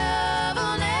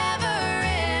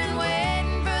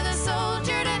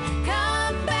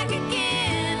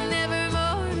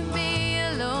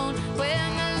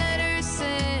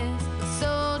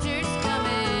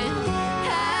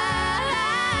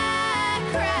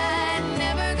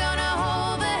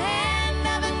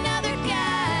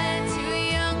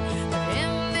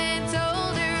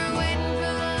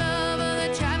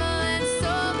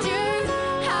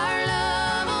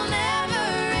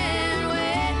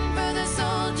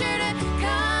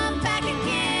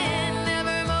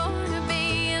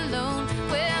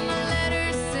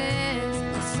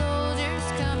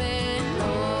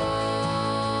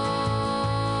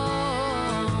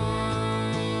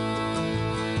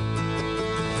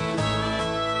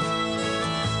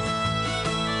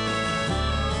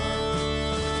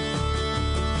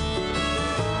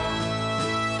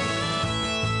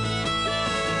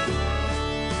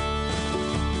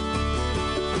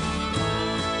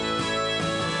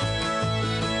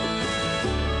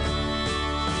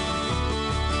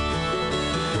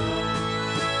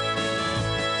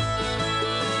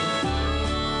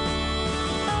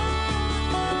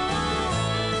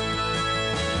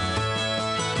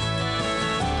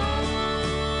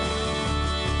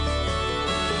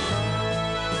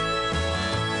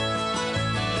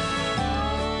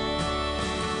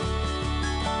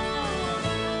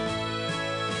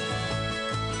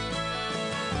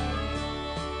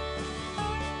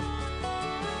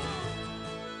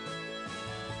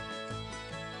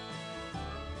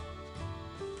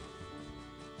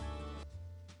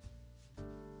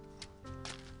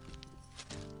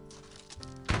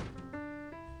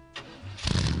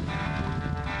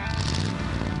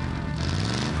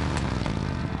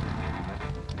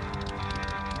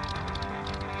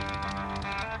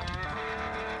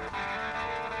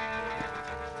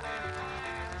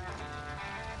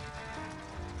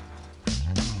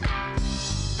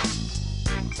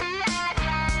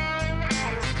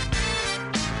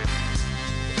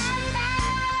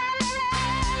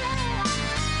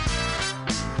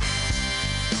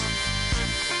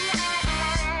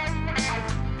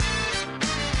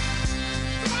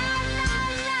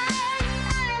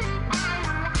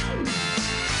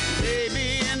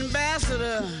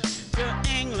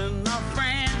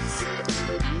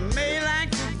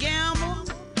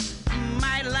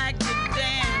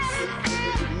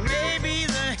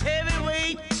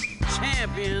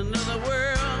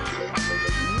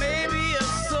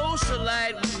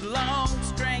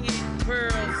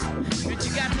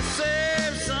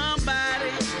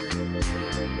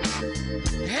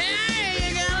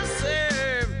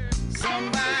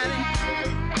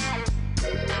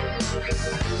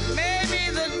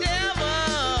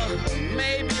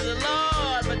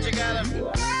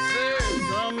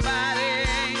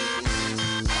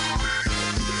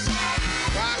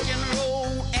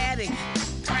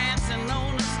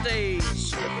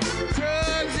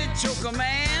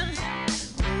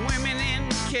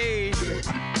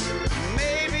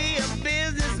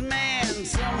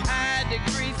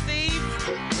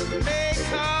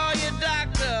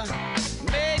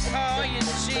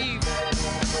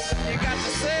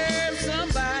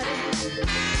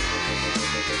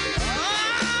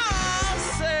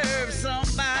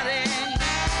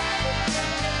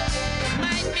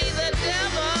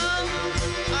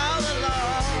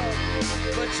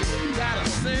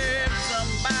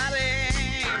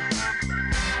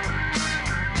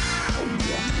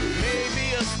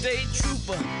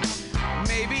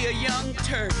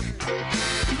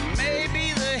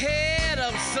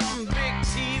 some big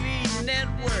TV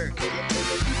network.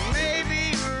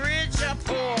 Maybe rich or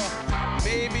poor,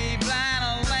 maybe blind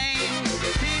or lame.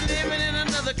 He living in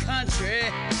another country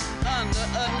under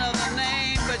another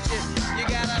name, but you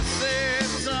gotta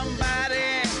serve somebody.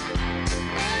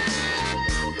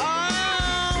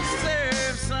 Oh,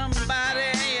 serve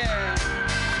somebody. Yeah.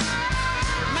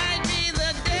 Might be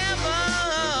the devil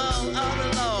or the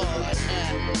Lord,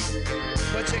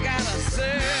 but you gotta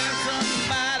serve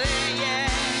somebody. Yeah.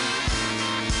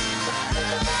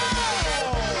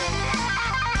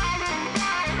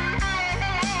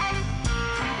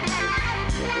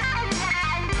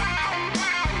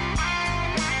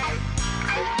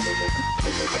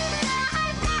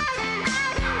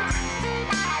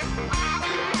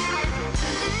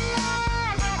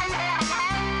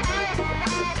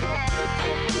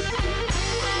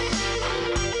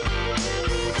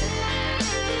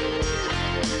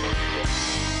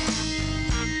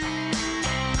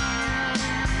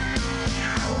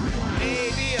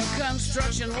 Maybe a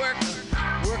construction worker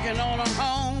working on a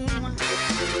home,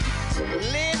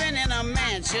 living in a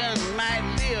mansion, might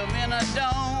live in a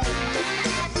dome,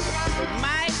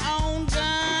 might own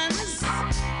guns,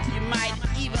 you might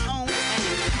even own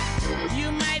tanks.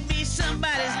 You might be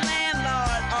somebody's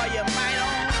landlord, or you might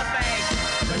own a bank,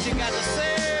 but you got to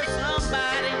serve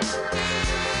somebody.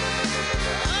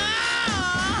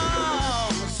 Oh,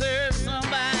 serve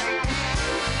somebody.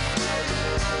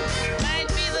 Might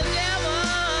be the devil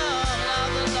or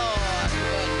the Lord,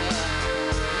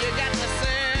 but you got to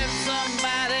serve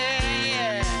somebody.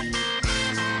 Yeah.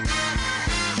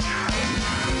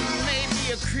 Maybe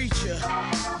a creature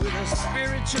with a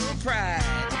spiritual pride.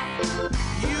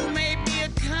 You may be a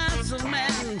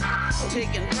councilman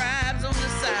taking bribes on the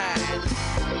side,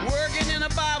 working in a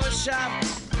barber shop,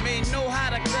 may know how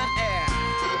to cut hair,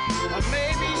 or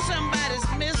maybe somebody's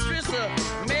mistress, or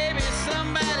maybe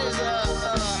somebody's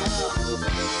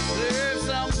serve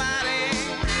somebody.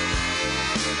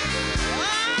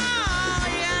 Oh,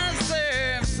 you gotta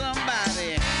serve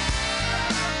somebody.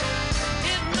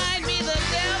 It might be the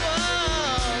devil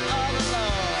or the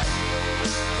Lord,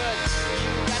 but you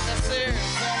got to serve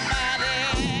somebody.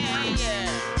 Yeah.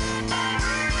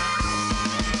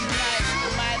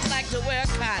 Might like to wear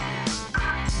cotton,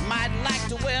 might like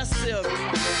to wear silk,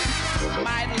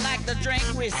 might like to drink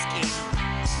whiskey,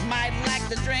 might like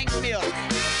to drink milk,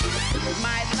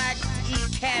 might like to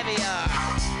eat caviar,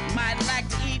 might like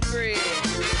to eat bread,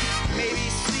 maybe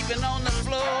sleeping on the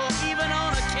floor, even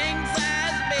on a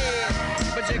king-size bed,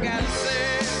 but you gotta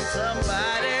serve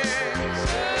somebody.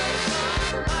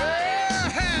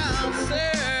 Oh,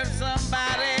 serve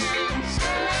somebody.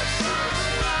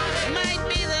 Might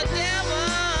be the devil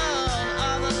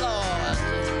or the Lord,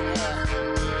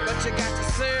 but you got to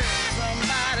serve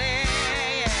somebody.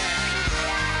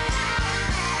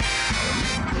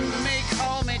 You may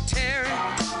call me Terry,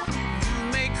 you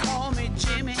may call me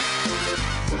Jimmy,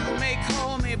 you may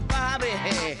call me Bobby,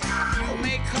 you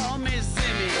may call me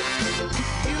Zimmy,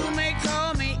 you may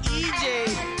call me EJ,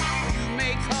 you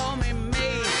may call me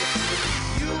May,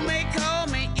 you may call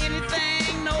me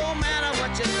anything, no matter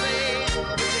what you say.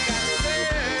 But you got to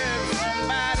serve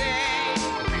somebody.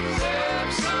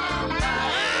 Serve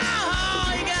somebody. Oh,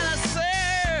 you gotta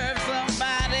serve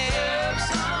somebody. Serve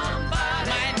somebody.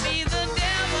 Might be the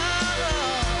devil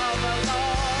or the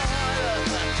Lord,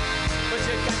 but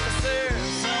you got to serve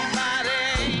somebody.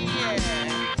 Yeah.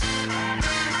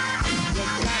 You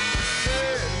got to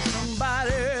serve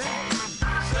somebody.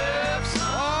 Serve somebody.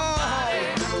 Oh, you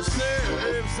got to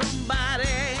serve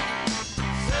somebody.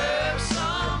 Serve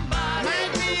somebody.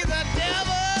 Might be the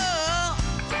devil.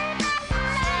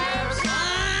 Serve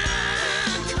somebody.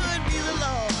 Could be the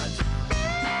Lord.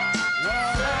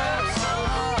 Serve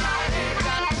somebody.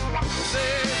 Got to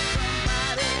serve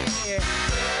somebody.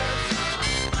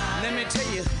 Let me tell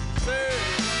you, serve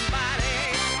somebody.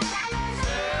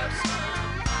 Serve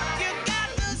somebody. You got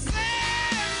to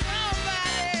serve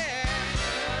somebody.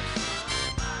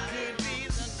 Could be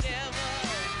the devil.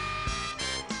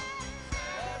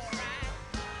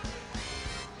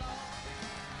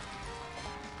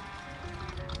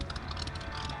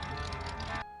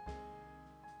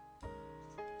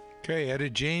 Okay, Etta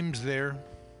James there.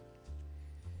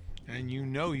 And you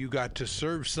know you got to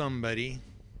serve somebody.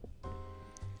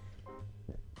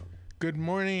 Good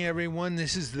morning, everyone.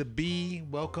 This is the B.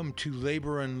 Welcome to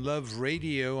Labor and Love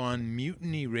Radio on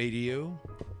Mutiny Radio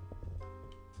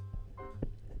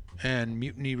and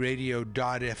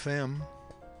MutinyRadio.fm.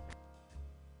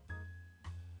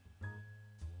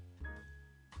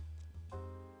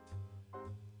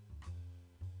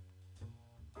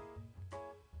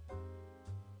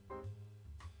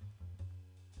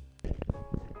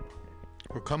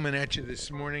 We're coming at you this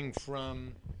morning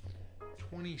from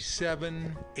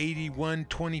 2781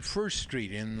 21st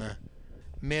Street in the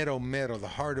Mero, the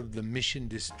heart of the Mission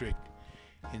District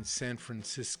in San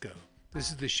Francisco. This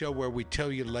is the show where we tell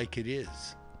you like it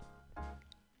is.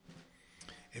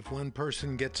 If one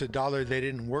person gets $1 they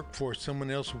didn't work for,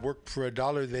 someone else worked for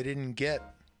 $1 they didn't get.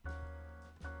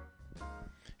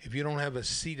 If you don't have a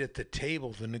seat at the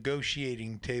table, the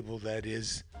negotiating table that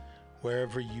is,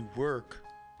 wherever you work,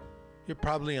 you're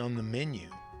probably on the menu.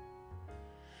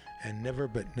 And never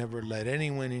but never let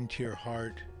anyone into your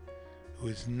heart who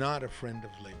is not a friend of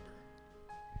labor.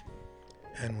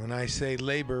 And when I say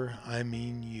labor, I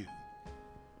mean you.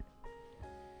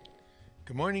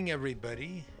 Good morning,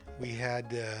 everybody. We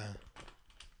had our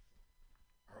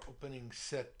opening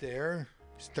set there.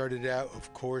 Started out,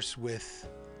 of course, with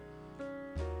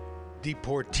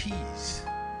Deportees.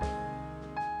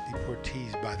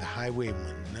 Deportees by the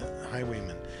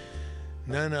Highwaymen.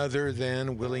 None other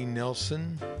than Willie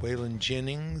Nelson, Waylon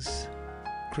Jennings,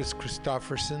 Chris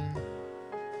Christopherson.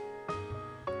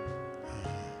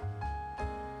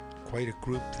 Quite a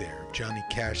group there. Johnny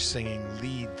Cash singing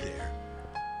lead there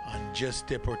on Just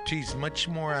Deportees. Much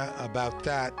more about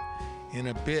that in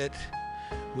a bit.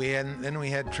 Then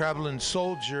we had Travelin'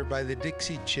 Soldier by the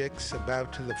Dixie Chicks,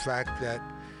 about to the fact that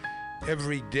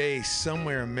every day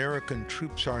somewhere American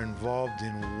troops are involved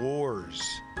in wars.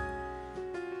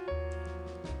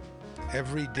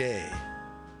 Every day.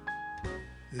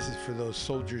 This is for those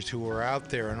soldiers who are out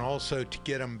there, and also to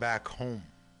get them back home.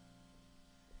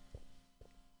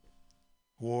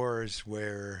 Wars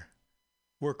where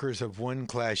workers of one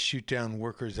class shoot down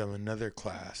workers of another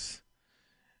class,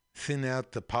 thin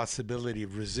out the possibility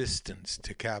of resistance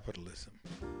to capitalism.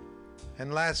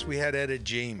 And last we had Etta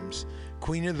James,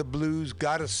 Queen of the Blues,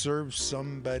 Gotta Serve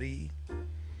Somebody.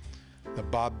 The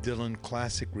Bob Dylan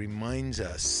classic reminds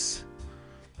us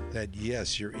that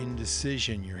yes, your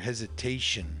indecision, your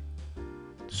hesitation,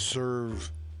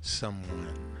 serve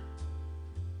someone.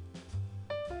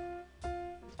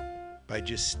 By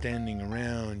just standing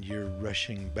around, you're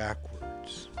rushing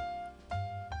backwards.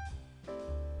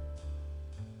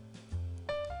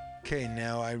 Okay,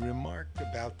 now I remarked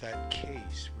about that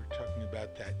case. We're talking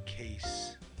about that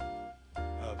case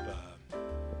of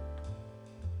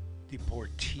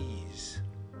deportees.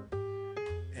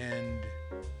 And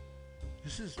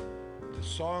this is, the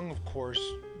song, of course,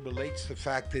 relates the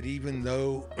fact that even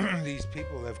though these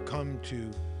people have come to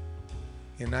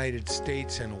United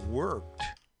States and worked,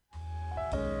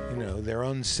 you know, they're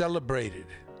uncelebrated.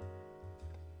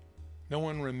 No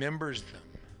one remembers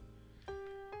them.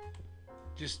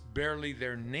 Just barely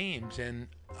their names, and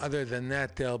other than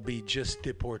that, they'll be just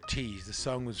deportees. The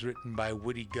song was written by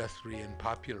Woody Guthrie and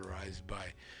popularized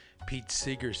by Pete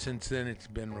Seeger. Since then, it's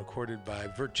been recorded by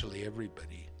virtually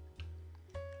everybody.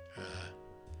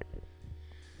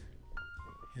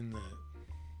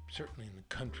 Certainly in the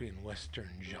country and western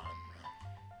genre.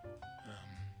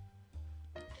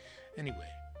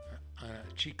 Anyway,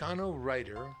 a Chicano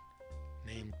writer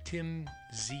named Tim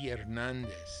Z.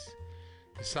 Hernandez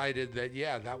decided that,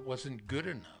 that wasn't good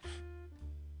enough.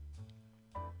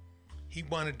 He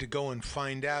wanted to go and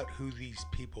find out who these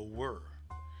people were.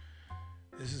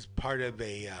 This is part of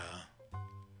an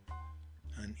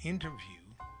interview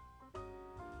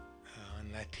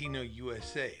on Latino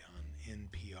USA on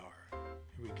NPR.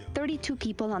 Here we go. 32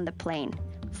 people on the plane.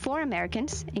 4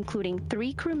 Americans, including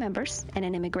 3 crew members and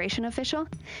an immigration official,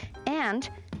 and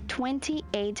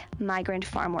 28 migrant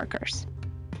farm workers.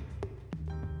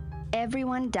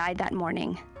 Everyone died that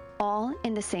morning, all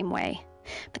in the same way.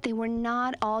 But they were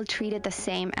not all treated the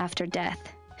same after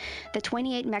death. The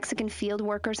 28 Mexican field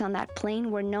workers on that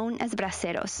plane were known as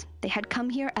braceros. They had come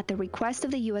here at the request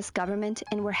of the U.S. government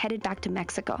and were headed back to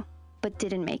Mexico, but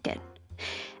didn't make it.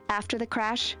 After the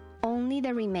crash, only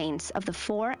the remains of the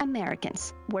 4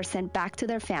 Americans were sent back to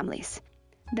their families.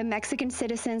 The Mexican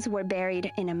citizens were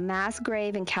buried in a mass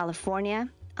grave in California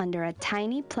under a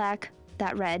tiny plaque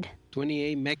that read,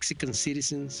 28 Mexican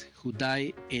citizens who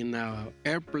died in an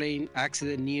airplane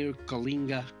accident near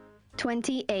Coalinga.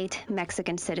 28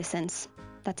 Mexican citizens.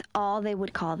 That's all they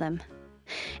would call them.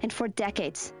 And for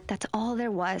decades, that's all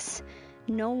there was.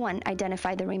 No one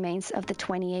identified the remains of the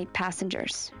 28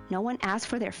 passengers. No one asked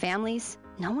for their families.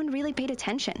 No one really paid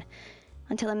attention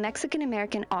until a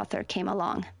Mexican-American author came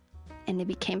along, and it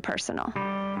became personal.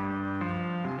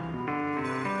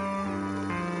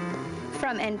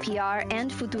 From NPR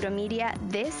and Futuro Media,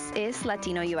 this is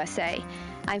Latino USA.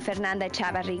 I'm Fernanda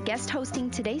Chavarri, guest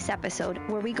hosting today's episode,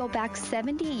 where we go back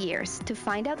 70 years to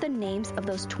find out the names of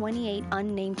those 28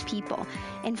 unnamed people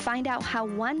and find out how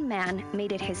one man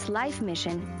made it his life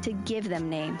mission to give them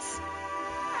names.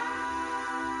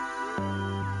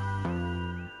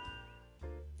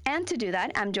 And to do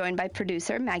that, I'm joined by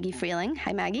producer Maggie Freeling.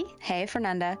 Hi, Maggie. Hey,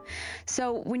 Fernanda.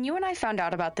 So when you and I found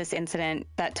out about this incident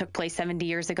that took place 70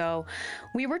 years ago,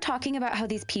 we were talking about how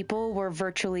these people were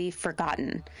virtually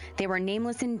forgotten. They were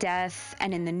nameless in death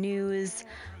and in the news.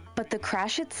 But the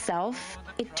crash itself,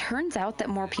 it turns out that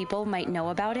more people might know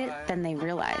about it than they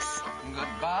realize.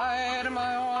 Goodbye to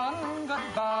my one,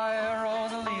 goodbye,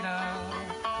 Rosalita.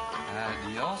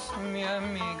 Adios, mi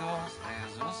amigos,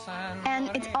 Jesus And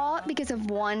it's all because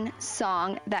of one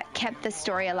song that kept the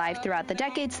story alive throughout the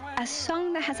decades, a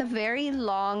song that has a very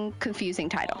long, confusing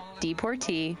title.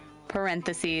 Deportee,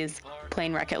 parentheses,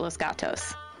 Plane Wreck at Los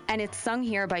Gatos. And it's sung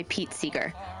here by Pete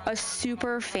Seeger, a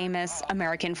super famous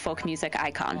American folk music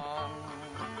icon.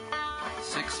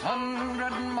 600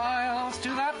 miles to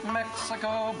that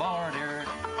Mexico border.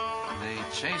 They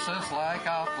chase us like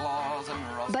outlaws and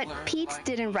rustlers. But Pete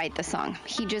didn't write the song.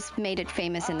 He just made it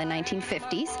famous in the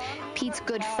 1950s. Pete's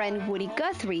good friend Woody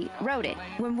Guthrie wrote it.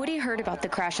 When Woody heard about the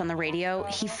crash on the radio,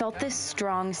 he felt this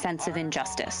strong sense of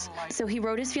injustice. So he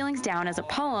wrote his feelings down as a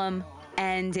poem,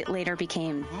 and it later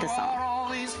became the song. All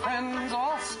these friends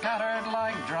all scattered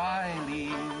like dry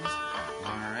leaves.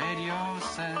 The radio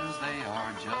says they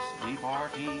are just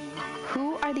deportees.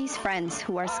 Who are these friends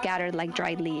who are scattered like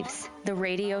dried leaves? The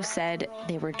radio said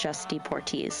they were just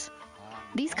deportees.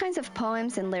 These kinds of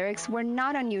poems and lyrics were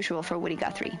not unusual for Woody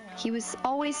Guthrie. He was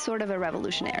always sort of a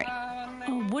revolutionary.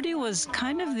 Woody was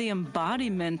kind of the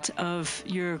embodiment of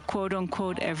your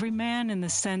quote-unquote everyman in the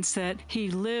sense that he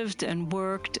lived and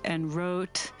worked and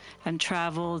wrote and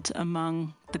traveled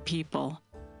among the people.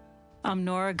 I'm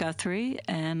Nora Guthrie,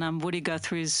 and I'm Woody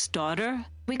Guthrie's daughter.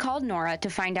 We called Nora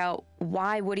to find out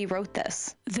why Woody wrote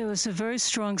this. There was a very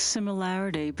strong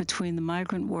similarity between the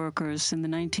migrant workers in the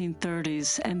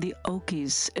 1930s and the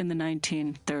Okies in the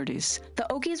 1930s. The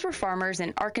Okies were farmers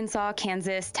in Arkansas,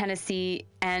 Kansas, Tennessee,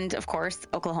 and, of course,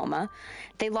 Oklahoma.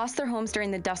 They lost their homes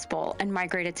during the Dust Bowl and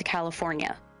migrated to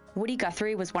California. Woody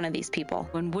Guthrie was one of these people.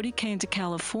 When Woody came to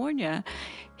California,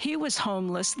 he was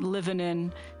homeless, living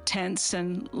in tents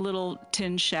and little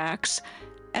tin shacks.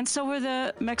 And so were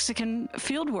the Mexican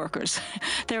field workers.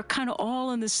 They're kind of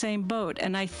all in the same boat.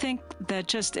 And I think that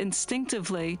just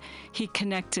instinctively he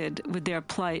connected with their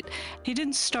plight. He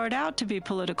didn't start out to be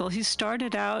political. He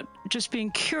started out just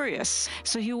being curious.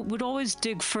 So he would always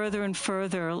dig further and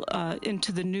further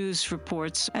into the news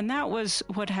reports. And that was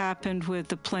what happened with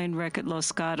the plane wreck at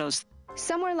Los Gatos.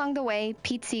 Somewhere along the way,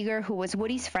 Pete Seeger, who was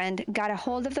Woody's friend, got a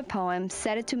hold of the poem,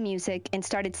 set it to music, and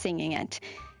started singing it.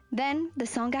 Then, the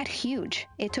song got huge.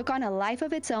 It took on a life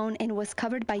of its own and was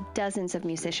covered by dozens of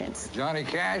musicians. Johnny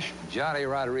Cash, Johnny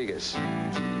Rodriguez. The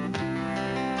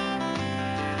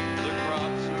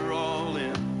crops are all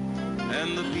in,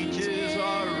 and the peaches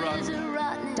are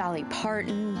rotten. Dolly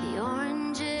Parton, The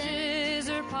oranges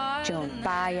are part Joan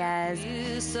Baez,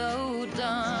 so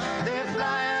done. They're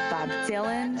flying Bob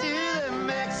Dylan, to the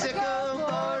Mexico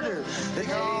border. They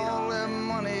call them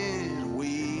money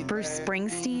weed. Bruce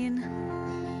Springsteen,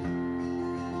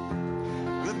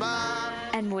 Goodbye.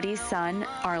 and Woody's son,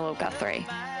 Arlo Guthrie.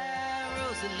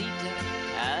 Rosalita,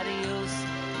 adios,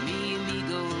 mi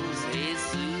amigos,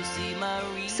 Jesus y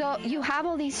Maria. So you have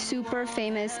all these super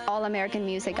famous all-American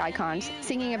music icons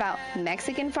singing about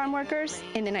Mexican farm workers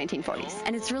in the 1940s.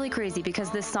 And it's really crazy because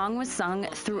this song was sung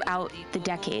throughout the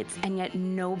decades, and yet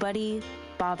nobody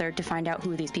bothered to find out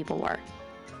who these people were.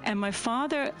 And my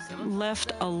father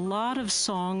left a lot of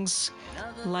songs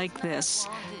like this.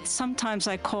 Sometimes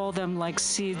I call them like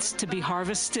seeds to be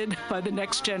harvested by the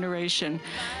next generation.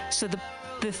 So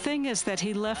the thing is that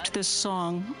he left this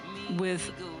song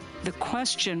with the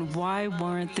question, why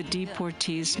weren't the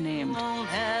deportees named? Won't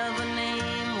have a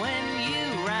name when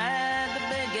you ride the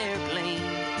big airplane,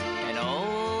 and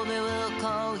oh, they will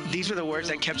call you. These were the words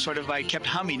that kept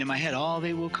humming in my head. All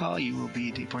they will call you will be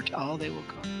deported. All they will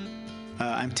call.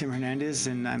 I'm Tim Hernandez,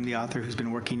 and I'm the author who's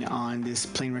been working on this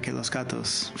plane wreck at Los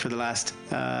Gatos for the last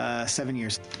 7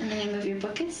 years. And the name of your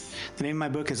book is? The name of my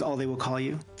book is All They Will Call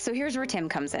You. So here's where Tim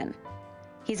comes in.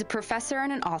 He's a professor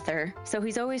and an author, so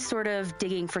he's always sort of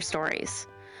digging for stories.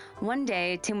 One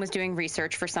day, Tim was doing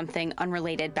research for something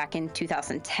unrelated back in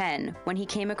 2010 when he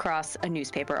came across a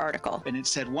newspaper article. And it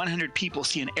said 100 people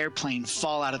see an airplane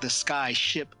fall out of the sky,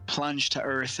 ship plunge to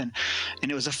earth, and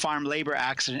it was a farm labor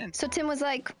accident. So Tim was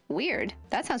like, weird,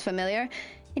 that sounds familiar.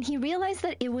 And he realized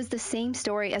that it was the same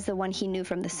story as the one he knew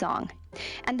from the song.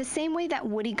 And the same way that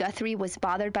Woody Guthrie was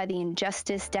bothered by the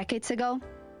injustice decades ago,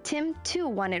 Tim too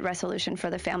wanted resolution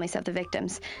for the families of the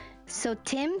victims. So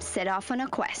Tim set off on a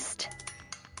quest.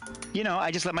 I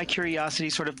just let my curiosity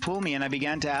sort of pull me, and I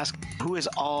began to ask, who is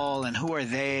all, and who are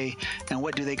they, and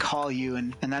what do they call you?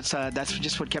 And that's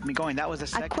just what kept me going. That was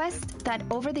a quest that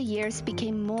over the years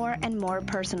became more and more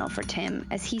personal for Tim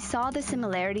as he saw the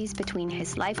similarities between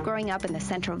his life growing up in the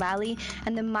Central Valley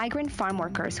and the migrant farm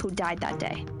workers who died that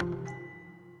day.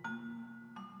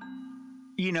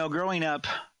 Growing up,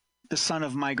 the son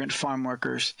of migrant farm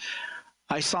workers,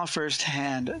 I saw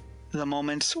firsthand the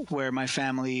moments where my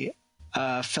family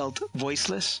felt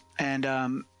voiceless, and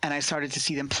I started to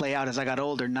see them play out as I got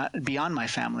older, not beyond my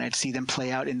family. I'd see them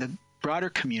play out in the broader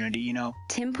community,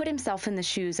 Tim put himself in the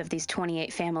shoes of these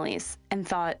 28 families and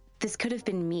thought, this could have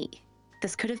been me.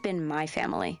 This could have been my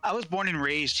family. I was born and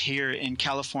raised here in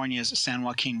California's San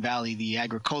Joaquin Valley, the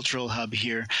agricultural hub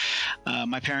here.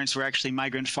 My parents were actually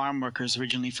migrant farm workers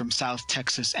originally from South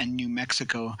Texas and New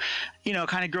Mexico.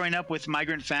 Kind of growing up with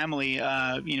migrant family,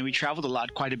 we traveled a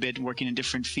lot, quite a bit, working in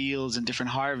different fields and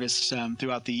different harvests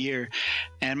throughout the year.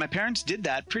 And my parents did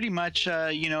that pretty much,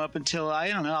 up until,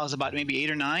 I was about maybe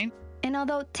 8 or 9. And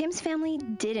although Tim's family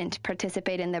didn't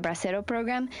participate in the Bracero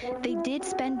program, they did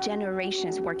spend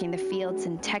generations working the fields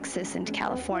in Texas and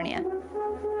California.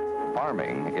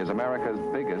 Farming is America's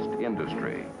biggest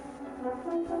industry.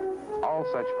 All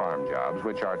such farm jobs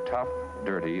which are tough,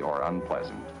 dirty, or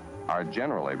unpleasant are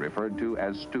generally referred to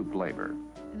as stoop labor.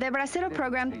 The Bracero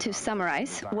program, to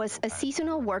summarize, was a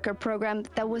seasonal worker program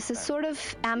that was a sort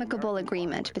of amicable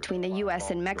agreement between the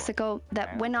U.S. and Mexico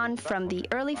that went on from the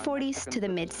early 40s to the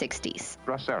mid-60s.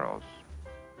 Braceros.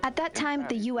 At that time,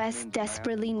 the U.S.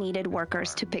 desperately needed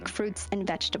workers to pick fruits and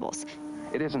vegetables.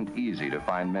 It isn't easy to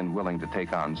find men willing to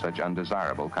take on such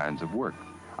undesirable kinds of work.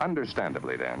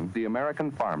 Understandably, then, the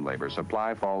American farm labor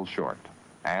supply falls short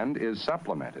and is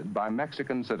supplemented by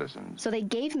Mexican citizens. So they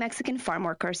gave Mexican farm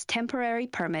workers temporary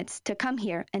permits to come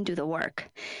here and do the work.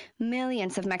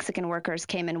 Millions of Mexican workers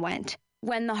came and went.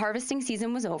 When the harvesting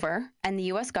season was over and the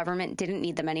U.S. government didn't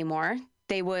need them anymore,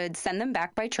 they would send them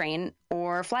back by train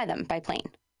or fly them by plane.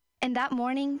 And that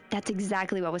morning, that's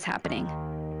exactly what was happening.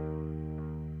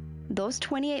 Those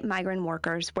 28 migrant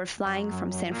workers were flying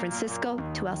from San Francisco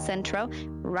to El Centro,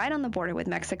 right on the border with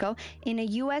Mexico, in a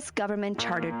U.S.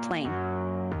 government-chartered plane.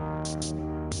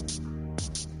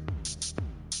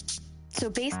 So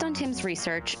based on Tim's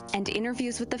research and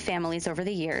interviews with the families over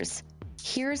the years,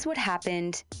 here's what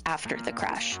happened after the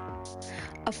crash.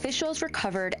 Officials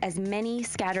recovered as many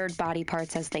scattered body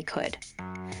parts as they could.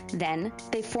 Then,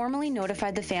 they formally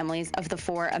notified the families of the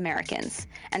 4 Americans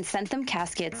and sent them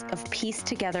caskets of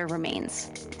pieced-together remains,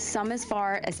 some as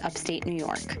far as upstate New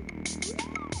York.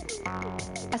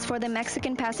 As for the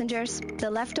Mexican passengers, the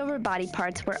leftover body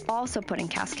parts were also put in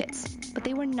caskets, but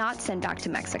they were not sent back to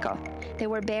Mexico. They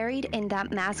were buried in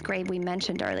that mass grave we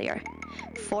mentioned earlier,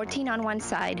 14 on one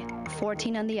side,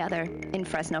 14 on the other, in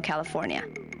Fresno, California.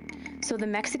 So the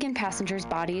Mexican passengers'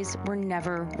 bodies were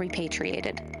never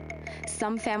repatriated.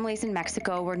 Some families in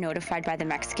Mexico were notified by the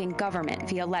Mexican government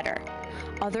via letter.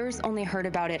 Others only heard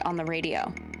about it on the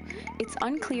radio. It's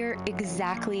unclear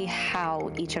exactly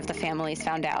how each of the families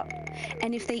found out,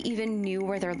 and if they even knew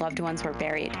where their loved ones were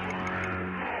buried.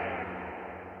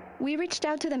 We reached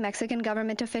out to the Mexican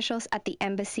government officials at the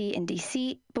embassy in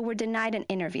D.C., but were denied an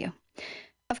interview.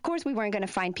 Of course, we weren't going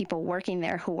to find people working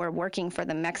there who were working for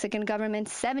the Mexican government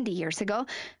 70 years ago,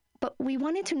 but we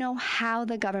wanted to know how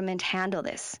the government handled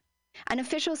this. An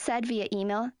official said via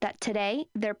email that today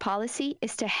their policy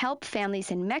is to help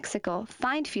families in Mexico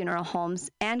find funeral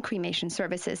homes and cremation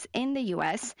services in the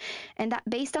U.S., and that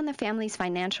based on the family's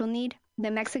financial need, the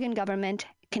Mexican government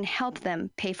can help them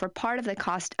pay for part of the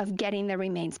cost of getting the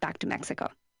remains back to Mexico.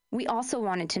 We also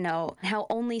wanted to know how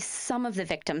only some of the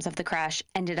victims of the crash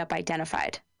ended up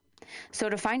identified. So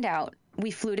to find out, we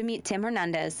flew to meet Tim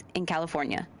Hernandez in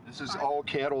California. This is all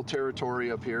cattle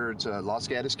territory up here. It's Los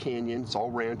Gatos Canyon. It's all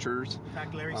ranchers. In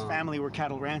fact, Larry's family were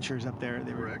cattle ranchers up there.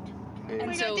 They were correct. Oh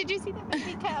my God, did you see the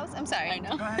baby cows? I'm sorry. I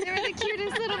know. They were the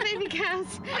cutest little baby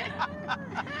cows.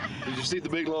 Did you see the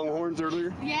big longhorns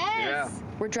earlier? Yes. Yeah.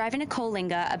 We're driving to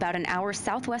Coalinga, about an hour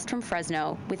southwest from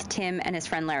Fresno, with Tim and his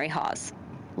friend Larry Hawes.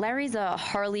 Larry's a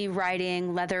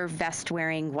Harley-riding, leather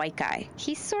vest-wearing white guy.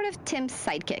 He's sort of Tim's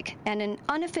sidekick and an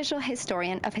unofficial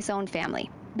historian of his own family,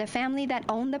 the family that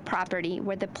owned the property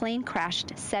where the plane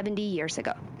crashed 70 years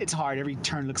ago. It's hard. Every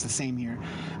turn looks the same here,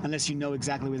 unless you know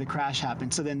exactly where the crash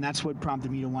happened. So then that's what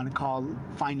prompted me to want to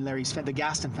find Larry's, the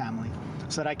Gaston family,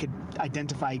 so that I could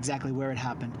identify exactly where it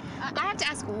happened. I have to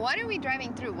ask, what are we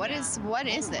driving through? What is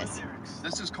this?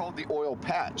 This is called the oil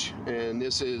patch, and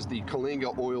this is the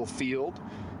Coalinga oil field.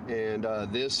 And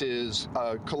this is,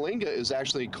 Coalinga is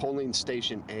actually coaling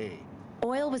station A.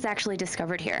 Oil was actually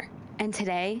discovered here, and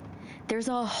today, There's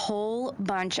a whole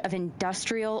bunch of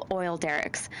industrial oil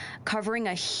derricks covering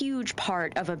a huge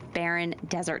part of a barren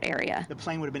desert area. The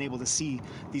plane would have been able to see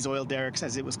these oil derricks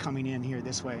as it was coming in here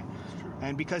this way.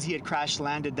 And because he had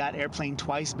crash-landed that airplane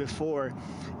twice before,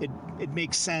 it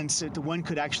makes sense. One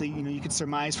could actually, you could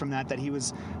surmise from that he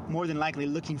was more than likely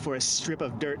looking for a strip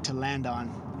of dirt to land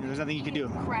on. There's nothing you could do.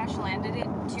 Crash-landed it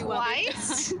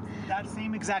twice? That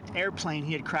same exact airplane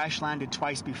he had crash-landed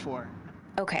twice before.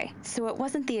 Okay, so it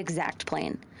wasn't the exact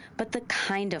plane, but the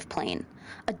kind of plane,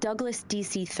 a Douglas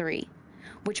DC-3,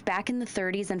 which back in the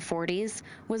 30s and 40s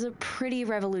was a pretty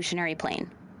revolutionary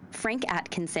plane. Frank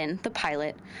Atkinson, the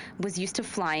pilot, was used to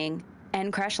flying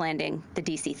and crash landing the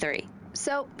DC-3.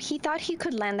 So he thought he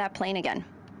could land that plane again.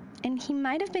 And he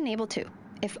might have been able to,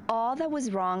 if all that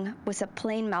was wrong was a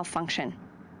plane malfunction.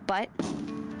 But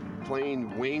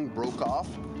plane wing broke off,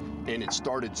 and it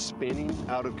started spinning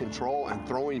out of control and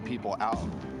throwing people out.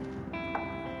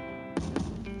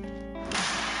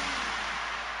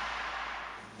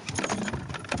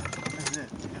 That's it.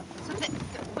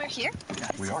 So we're here? Yeah,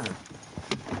 we are.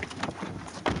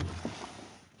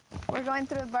 We're going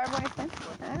through the barbed wire fence?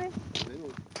 All right.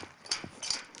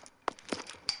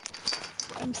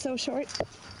 I'm so short.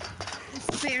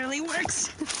 This barely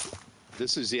works.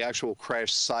 This is the actual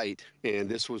crash site, and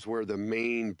this was where the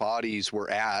main bodies were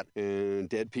at, and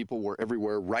dead people were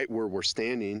everywhere, right where we're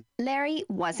standing. Larry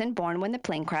wasn't born when the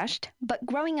plane crashed, but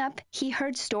growing up, he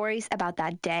heard stories about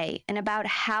that day and about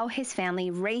how his family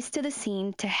raced to the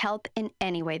scene to help in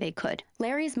any way they could.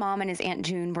 Larry's mom and his Aunt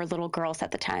June were little girls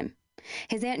at the time.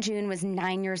 His Aunt June was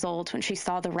 9 years old when she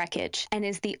saw the wreckage and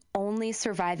is the only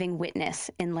surviving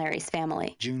witness in Larry's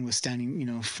family. June was standing,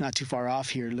 not too far off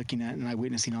here looking at and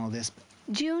eyewitnessing all of this.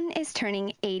 June is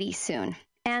turning 80 soon,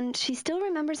 and she still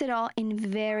remembers it all in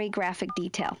very graphic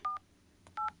detail.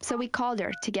 So we called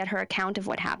her to get her account of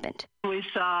what happened. We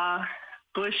saw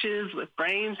bushes with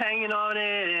brains hanging on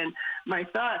it, and my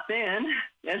thought then,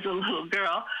 as a little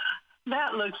girl,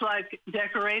 that looks like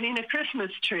decorating a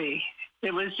Christmas tree.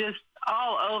 It was just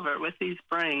all over with these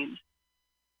brains.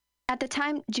 At the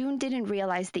time, June didn't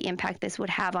realize the impact this would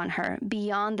have on her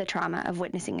beyond the trauma of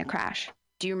witnessing a crash.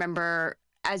 Do you remember,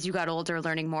 as you got older,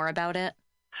 learning more about it?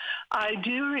 I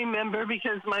do remember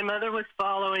because my mother was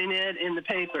following it in the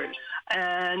papers.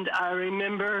 And I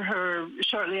remember her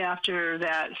shortly after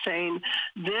that saying,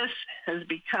 this has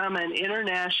become an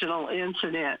international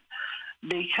incident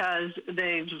because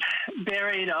they've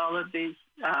buried all of these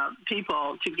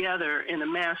people together in a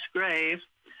mass grave.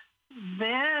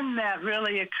 Then that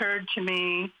really occurred to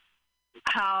me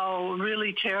how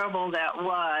really terrible that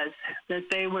was, that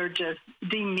they were just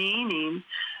demeaning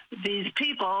these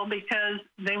people because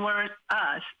they weren't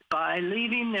us. By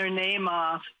leaving their name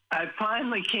off, I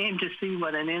finally came to see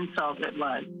what an insult it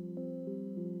was.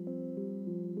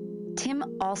 Tim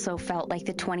also felt like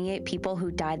the 28 people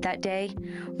who died that day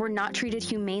were not treated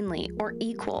humanely or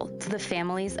equal to the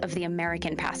families of the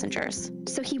American passengers.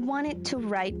 So he wanted to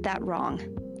right that wrong.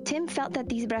 Tim felt that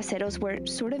these braceros were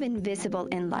sort of invisible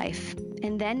in life,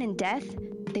 and then in death,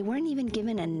 they weren't even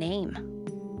given a name.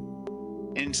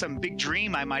 In some big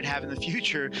dream I might have in the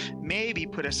future, maybe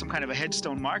put some kind of a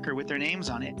headstone marker with their names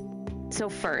on it. So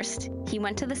first, he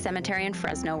went to the cemetery in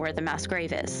Fresno where the mass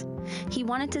grave is. He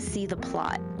wanted to see the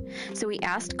plot, so he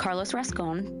asked Carlos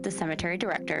Rascon, the cemetery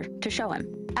director, to show him.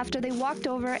 After they walked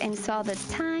over and saw the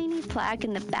tiny plaque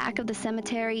in the back of the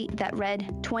cemetery that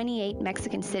read 28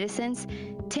 Mexican citizens,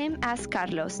 Tim asked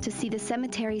Carlos to see the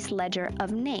cemetery's ledger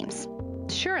of names.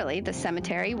 Surely the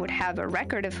cemetery would have a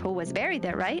record of who was buried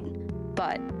there, right?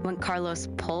 But when Carlos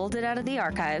pulled it out of the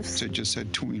archives, it just said,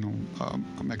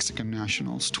 Mexican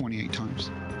nationals 28 times.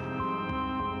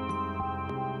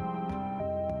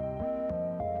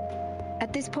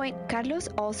 At this point, Carlos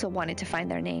also wanted to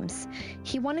find their names.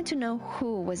 He wanted to know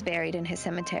who was buried in his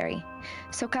cemetery.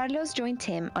 So Carlos joined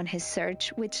Tim on his search,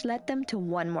 which led them to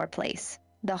one more place,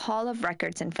 the Hall of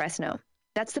Records in Fresno.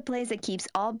 That's the place that keeps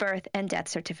all birth and death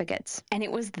certificates. And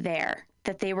it was there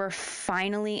that they were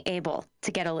finally able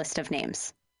to get a list of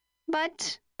names.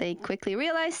 But they quickly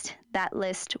realized that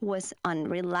list was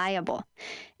unreliable.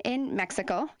 In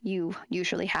Mexico, you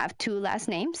usually have two last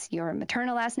names, your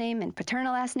maternal last name and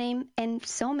paternal last name, and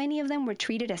so many of them were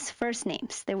treated as first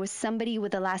names. There was somebody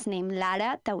with the last name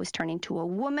Lara that was turned into a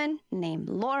woman named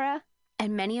Laura.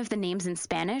 And many of the names in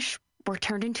Spanish were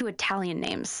turned into Italian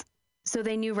names. So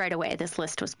they knew right away this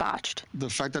list was botched. The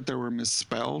fact that they were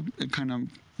misspelled, it kind of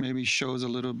maybe shows a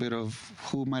little bit of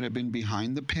who might have been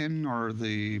behind the pen or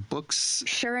the books.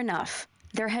 Sure enough,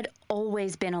 there had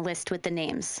always been a list with the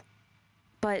names.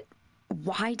 But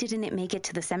why didn't it make it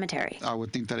to the cemetery? I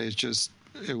would think that it's just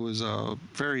it was a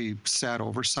very sad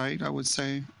oversight, I would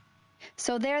say.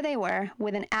 So there they were,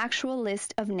 with an actual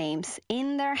list of names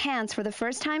in their hands for the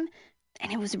first time,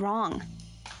 and it was wrong.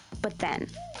 But then,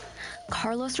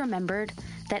 Carlos remembered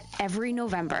that every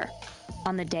November,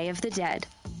 on the Day of the Dead,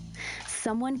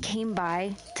 someone came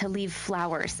by to leave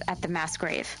flowers at the mass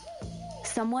grave.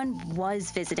 Someone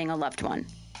was visiting a loved one.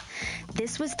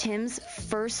 This was Tim's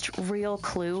first real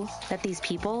clue that these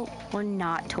people were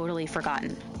not totally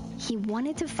forgotten. He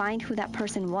wanted to find who that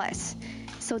person was.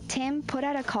 So Tim put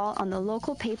out a call on the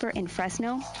local paper in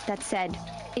Fresno that said,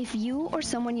 if you or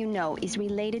someone you know is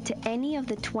related to any of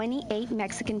the 28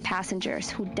 Mexican passengers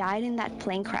who died in that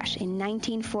plane crash in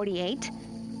 1948,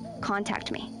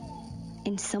 contact me.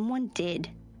 And someone did.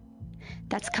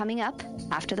 That's coming up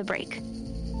after the break.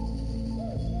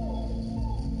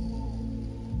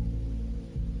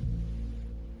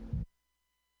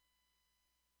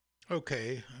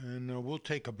 Okay, and we'll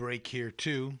take a break here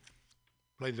too.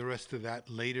 Play the rest of that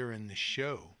later in the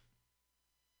show.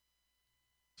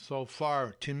 So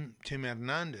far, Tim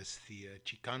Hernandez, the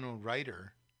Chicano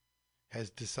writer, has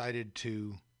decided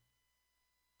to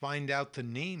find out the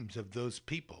names of those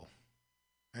people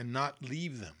and not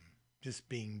leave them just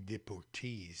being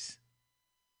deportees.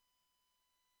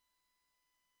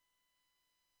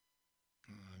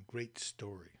 Great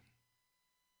story.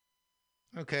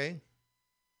 Okay,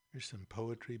 here's some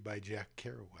poetry by Jack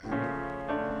Kerouac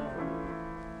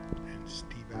and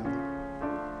Steve Allen.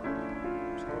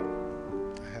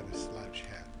 I had a slouch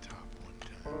hat top one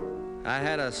time. I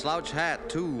had a slouch hat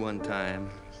too one time.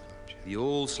 The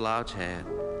old slouch hat.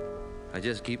 I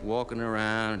just keep walking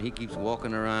around, and he keeps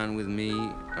walking around with me.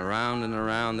 Around and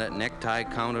around that necktie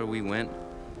counter we went.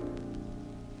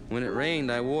 When it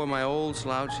rained, I wore my old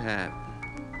slouch hat.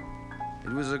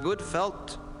 It was a good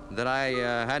felt that I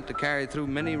had to carry through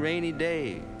many rainy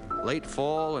days, late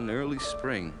fall and early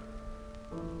spring.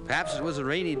 Perhaps it was a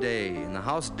rainy day, and the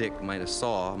house dick might have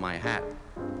saw my hat.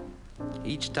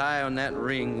 Each tie on that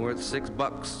ring worth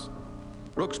 $6.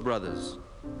 Brooks Brothers,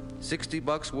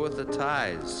 $60 worth of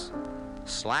ties.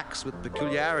 Slacks with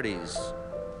peculiarities.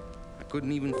 I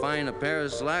couldn't even find a pair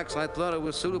of slacks I thought it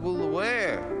was suitable to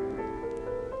wear.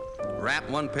 Wrapped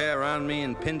one pair around me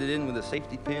and pinned it in with a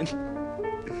safety pin.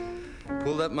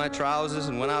 Pulled up my trousers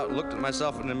and went out and looked at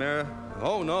myself in the mirror.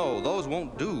 Oh no, those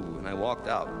won't do, and I walked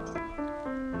out.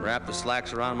 Wrapped the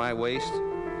slacks around my waist.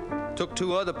 Took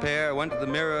 2 other pair, went to the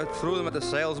mirror, threw them at the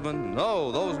salesman.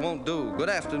 No, those won't do. Good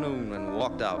afternoon, and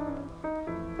walked out.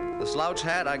 The slouch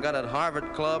hat I got at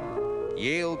Harvard Club,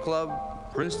 Yale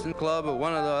Club, Princeton Club, or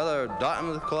one of the other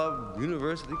Dartmouth Club,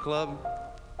 University Club.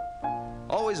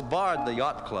 Always barred the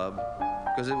Yacht Club,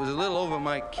 because it was a little over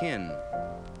my kin.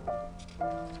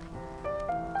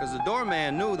 Because the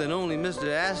doorman knew that only Mr.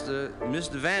 Astor,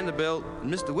 Mr. Vanderbilt,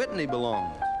 and Mr. Whitney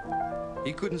belonged.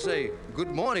 He couldn't say, good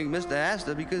morning, Mr.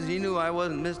 Astor, because he knew I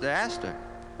wasn't Mr. Astor.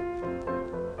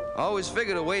 I always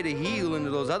figured a way to heal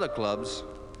into those other clubs.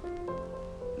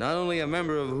 Not only a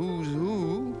member of Who's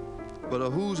Who, but a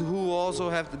Who's Who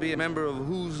also have to be a member of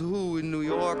Who's Who in New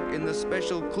York in the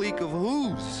special clique of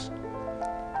Who's.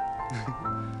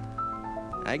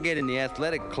 I'd get in the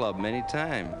athletic club many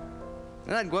times.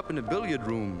 Then I'd go up in the billiard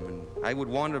room, and I would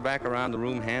wander back around the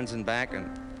room, hands and back,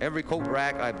 and every coat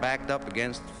rack I backed up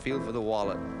against, feel for the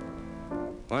wallet.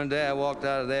 One day I walked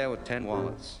out of there with 10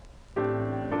 wallets.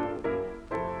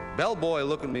 Bellboy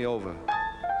looking me over.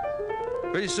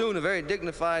 Pretty soon, a very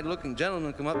dignified-looking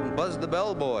gentleman come up and buzzed the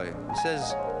bellboy. He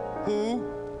says, who?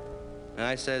 And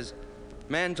I says,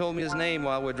 man told me his name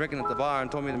while we're drinking at the bar and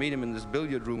told me to meet him in this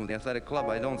billiard room at the athletic club.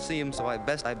 I don't see him, so I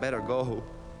better go.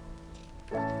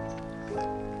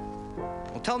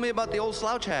 Well, tell me about the old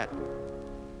slouch hat.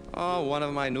 Oh, one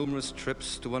of my numerous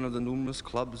trips to one of the numerous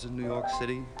clubs in New York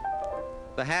City.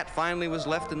 The hat finally was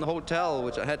left in the hotel,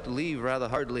 which I had to leave rather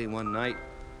hurriedly one night,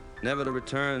 never to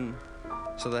return.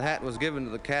 So the hat was given to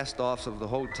the cast-offs of the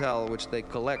hotel, which they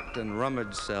collect in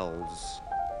rummage cells.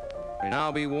 May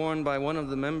now be worn by one of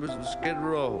the members of Skid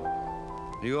Row,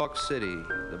 New York City,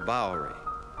 the Bowery.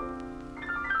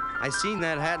 I seen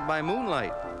that hat by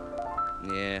moonlight.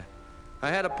 Yeah, I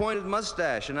had a pointed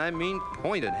mustache, and I mean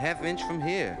pointed, half-inch from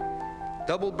here.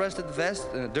 Double-breasted vest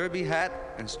and a derby hat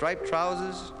and striped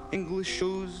trousers, English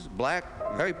shoes,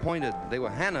 black, very pointed. They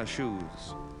were Hannah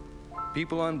shoes.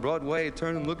 People on Broadway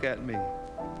turn and look at me.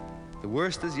 The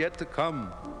worst is yet to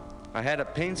come. I had a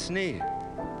pince-nez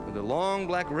with a long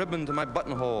black ribbon to my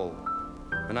buttonhole,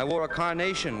 and I wore a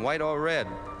carnation, white or red.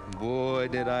 Boy,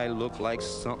 did I look like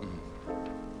something.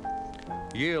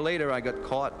 A year later, I got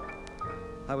caught.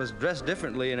 I was dressed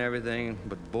differently and everything,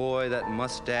 but boy, that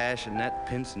mustache and that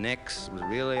pince-nez was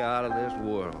really out of this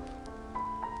world.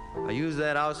 I used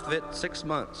that outfit 6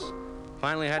 months.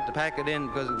 Finally had to pack it in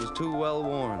because it was too well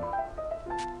worn.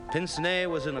 Pince-nez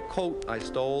was in a coat I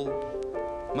stole.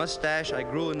 Mustache I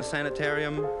grew in the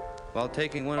sanitarium while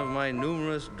taking one of my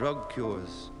numerous drug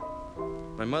cures.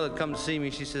 My mother come to see me,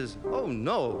 she says, "Oh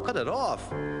no, cut it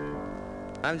off."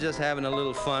 "I'm just having a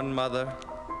little fun, Mother."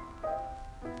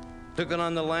 Took it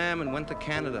on the lam and went to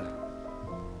Canada.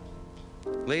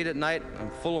 Late at night, I'm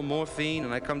full of morphine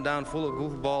and I come down full of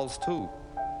goofballs too.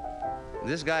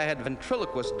 This guy had a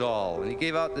ventriloquist doll and he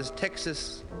gave out this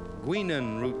Texas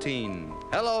Guinan routine.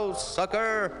 "Hello,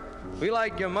 sucker. We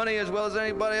like your money as well as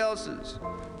anybody else's.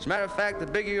 As a matter of fact, the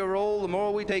bigger your roll, the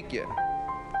more we take you."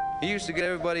 He used to get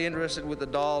everybody interested with the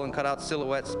doll and cut out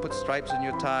silhouettes, put stripes in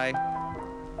your tie.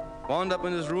 Wound up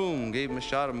in his room, gave him a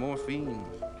shot of morphine.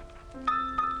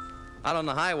 Out on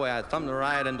the highway, I thumbed a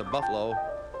ride into Buffalo,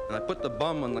 and I put the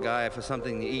bum on the guy for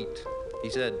something to eat. He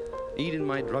said, "Eat in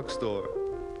my drugstore."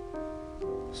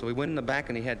 So we went in the back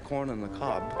and he had corn on the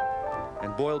cob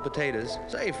and boiled potatoes.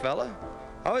 "Say, fella,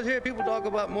 I always hear people talk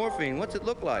about morphine. What's it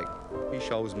look like?" He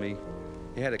shows me.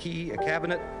 He had a key, a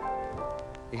cabinet.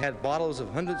 He had bottles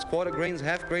of hundreds, quarter grains,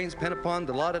 half grains, Pennapon,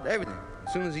 Dilaudid, everything.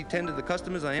 As soon as he tended the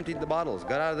customers, I emptied the bottles.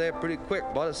 Got out of there pretty quick,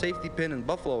 bought a safety pin in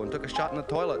Buffalo and took a shot in the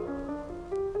toilet.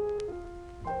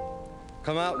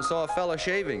 Come out and saw a fella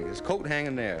shaving, his coat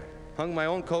hanging there. Hung my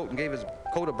own coat and gave his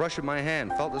coat a brush in my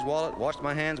hand. Felt his wallet, washed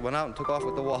my hands, went out and took off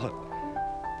with the wallet.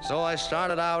 So I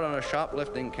started out on a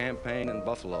shoplifting campaign in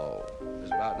Buffalo. It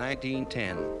was about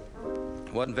 1910.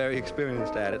 Wasn't very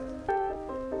experienced at it.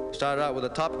 Started out with a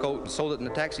top coat and sold it in a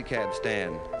taxi cab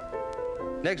stand.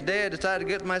 Next day I decided to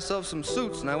get myself some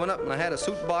suits, and I went up and I had a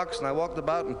suit box, and I walked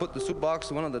about and put the suit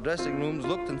box in one of the dressing rooms,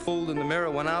 looked and fooled in the mirror,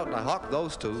 went out and I hawked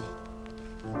those two.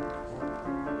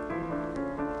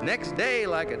 Next day,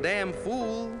 like a damn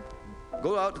fool,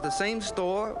 go out to the same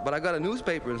store, but I got a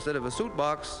newspaper instead of a suit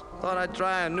box. Thought I'd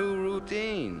try a new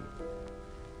routine.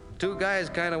 Two guys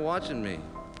kind of watching me.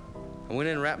 I went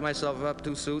in, wrapped myself up,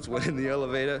 2 suits, went in the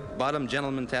elevator. Bottom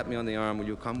gentleman tapped me on the arm. "Will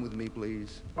you come with me,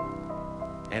 please?"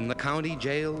 And the county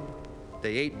jail,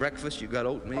 they ate breakfast, you got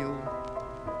oatmeal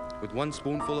with 1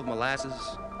 spoonful of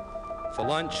molasses. For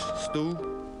lunch, stew,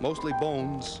 mostly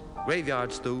bones,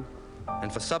 graveyard stew.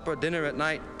 And for supper, dinner at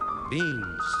night,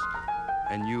 beans.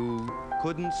 And you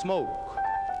couldn't smoke.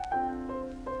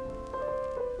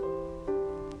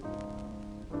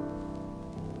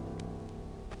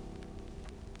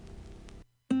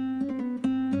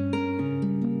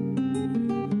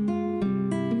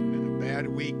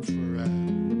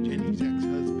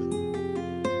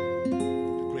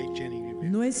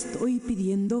 No estoy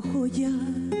pidiendo joyas,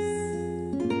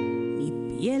 ni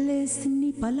pieles,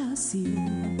 ni palacios,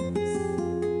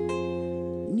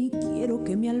 ni quiero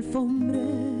que me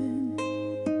alfombren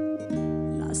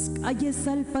las calles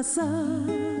al pasar.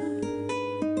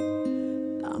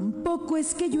 Tampoco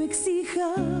es que yo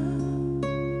exija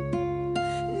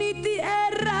ni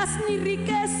tierras ni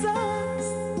riquezas,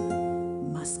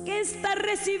 más que estar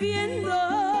recibiendo.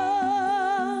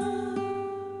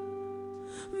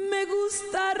 Me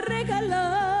gusta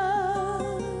regalar.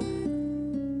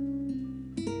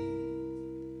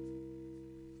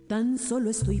 Tan solo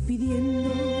estoy pidiendo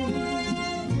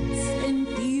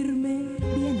sentirme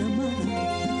bien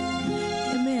amada,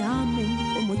 que me amen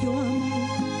como yo amo,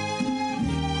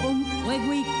 con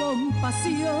fuego y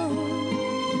compasión.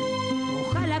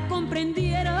 Ojalá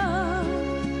comprendiera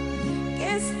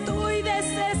que estoy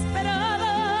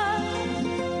desesperada,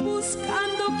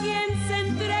 buscando quien se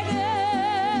entregue.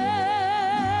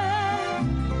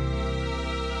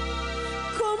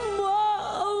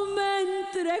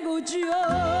 Entrego yo.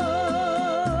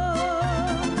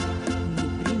 Ni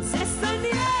princesa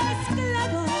ni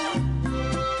esclava,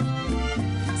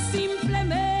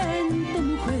 simplemente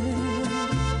mujer,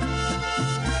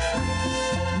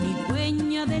 ni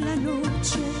dueña de la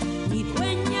noche, ni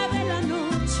dueña de la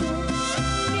noche,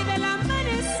 ni del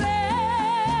amanecer.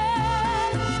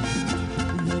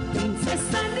 Ni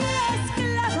princesa ni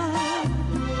esclava,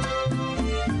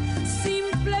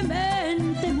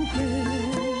 simplemente mujer.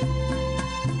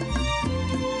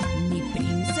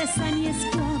 Ni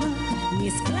esclava, ni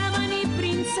esclava, ni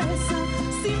princesa,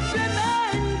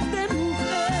 simplemente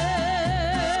mujer.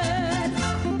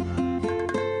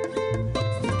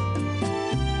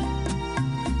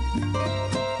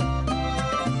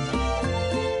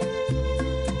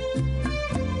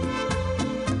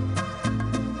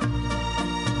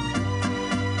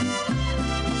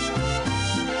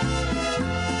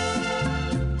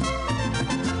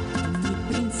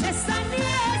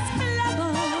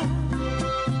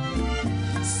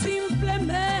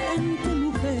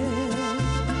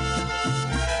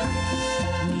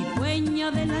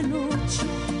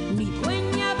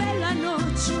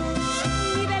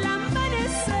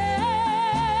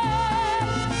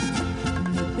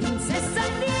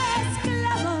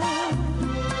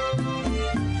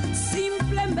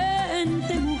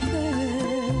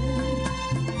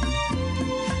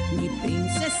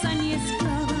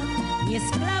 ni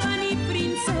esclava ni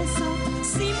princesa,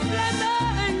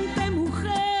 simplemente mujer.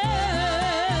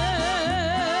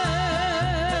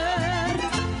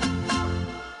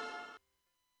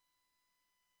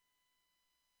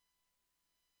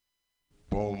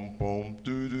 Boom boom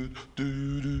doo doo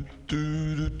doo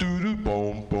doo doo doo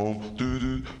boom boom doo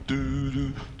doo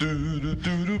doo doo doo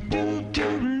boom boom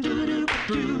doo doo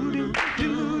doo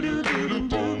doo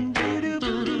boom boom doo doo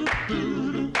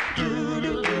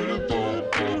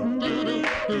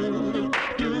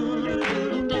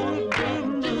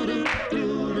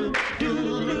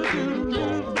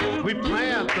we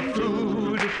plant the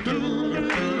food,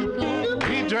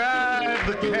 we drive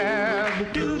the cab,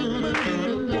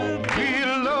 we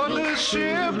load the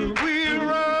ship, we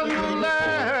run the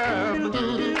lab,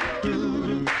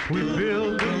 we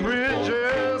build the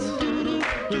bridges,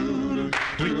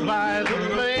 we fly the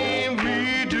plane,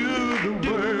 we do the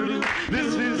work.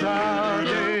 This is our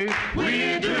day.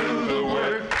 We do the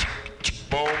work.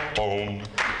 Boom, boom.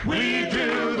 We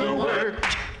do the work.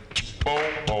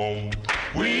 Boom, boom.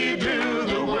 We do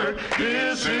the work.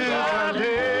 This is our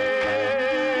day.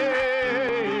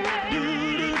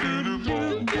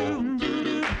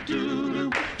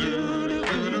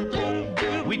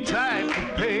 We type the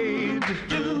page.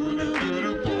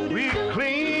 We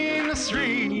clean the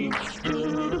street.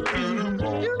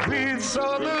 We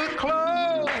sew the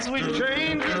clothes. We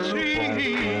change the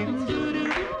sheets.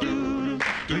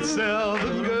 We sell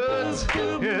the goods.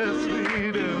 Yes,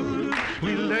 we do.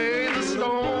 We lay the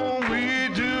stone. We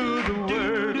do the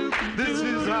work. This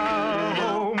is our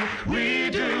home. We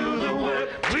do the work.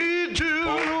 We do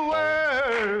the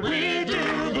work. We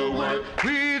do the work.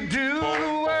 We do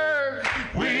the work.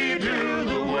 We do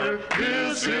the work.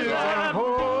 This is our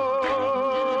home.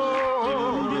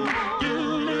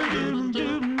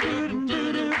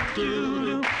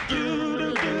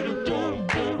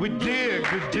 We dig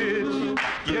the ditch.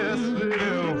 Yes, we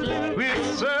do. We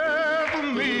serve the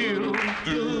meal.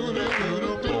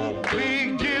 We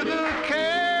give the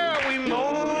care. We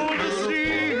mold the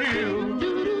seal.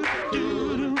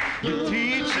 We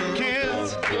teach the kids.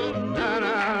 Na,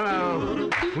 na, na.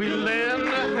 We lend a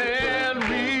hand.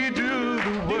 We do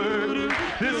the work.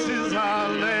 This is our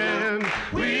land.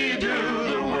 We do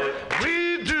the work.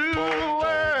 We do the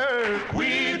work.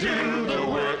 We do the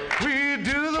work. We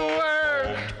do the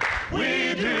work.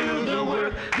 We do the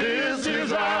work. This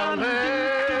is our land.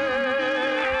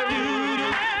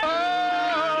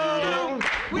 Oh,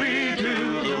 we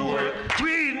do the work.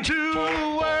 We do the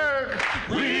work.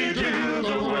 We do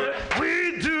the work.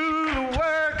 We do the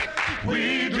work.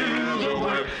 We do the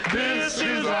work. This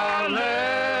is our land.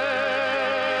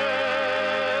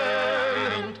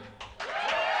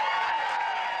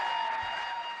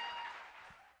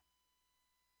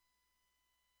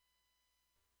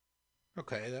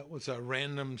 Okay, that was a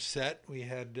random set. We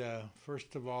had,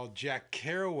 first of all, Jack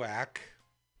Kerouac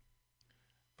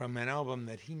from an album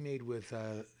that he made with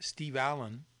Steve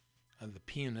Allen, the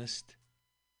pianist.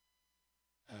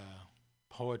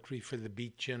 Poetry for the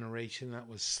Beat Generation. That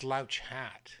was Slouch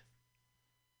Hat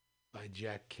by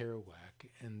Jack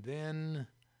Kerouac. And then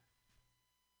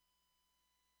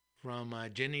from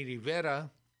Jenny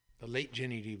Rivera, the late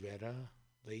Jenny Rivera,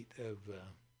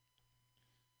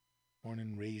 born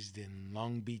and raised in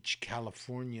Long Beach,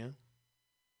 California.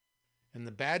 And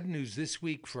the bad news this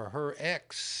week for her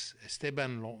ex,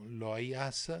 Esteban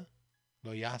Loaiza,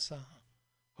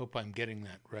 hope I'm getting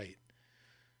that right,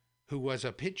 who was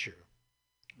a pitcher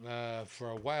for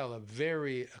a while, a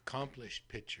very accomplished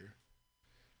pitcher,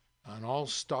 an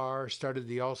all-star, started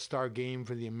the all-star game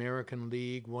for the American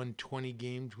League, won 20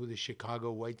 games with the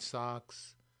Chicago White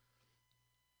Sox,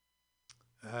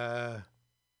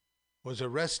 was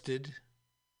arrested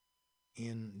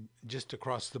in just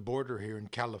across the border here in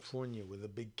California with a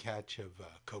big catch of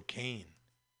cocaine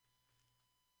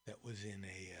that was in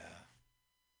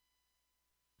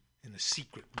a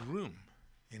secret room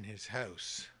in his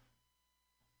house.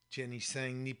 Jenny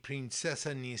sang, "Ni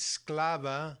princesa ni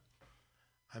esclava."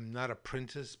 I'm not a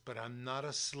princess, but I'm not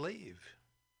a slave,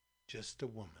 just a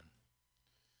woman.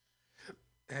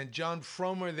 And John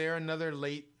Fromer there, another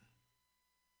late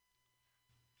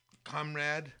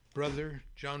comrade, brother,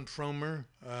 John Fromer,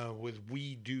 with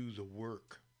We Do the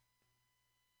Work.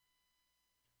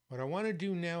 What I want to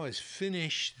do now is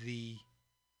finish the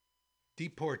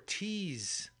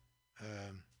deportees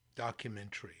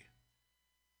documentary.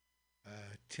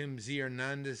 Tim Z.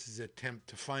 Hernandez's attempt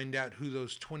to find out who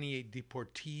those 28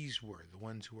 deportees were, the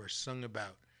ones who are sung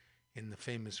about in the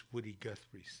famous Woody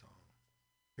Guthrie song.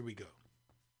 Here we go.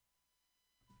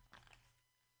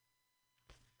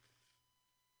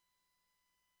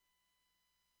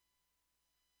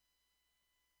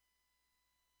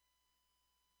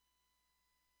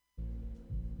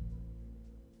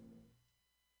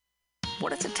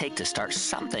 what does it take to start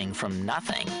something from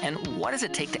nothing? And what does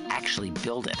it take to actually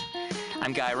build it?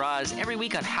 I'm Guy Raz. Every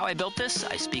week on How I Built This,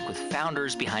 I speak with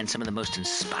founders behind some of the most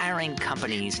inspiring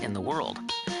companies in the world.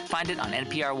 Find it on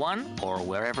NPR One or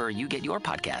wherever you get your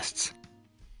podcasts.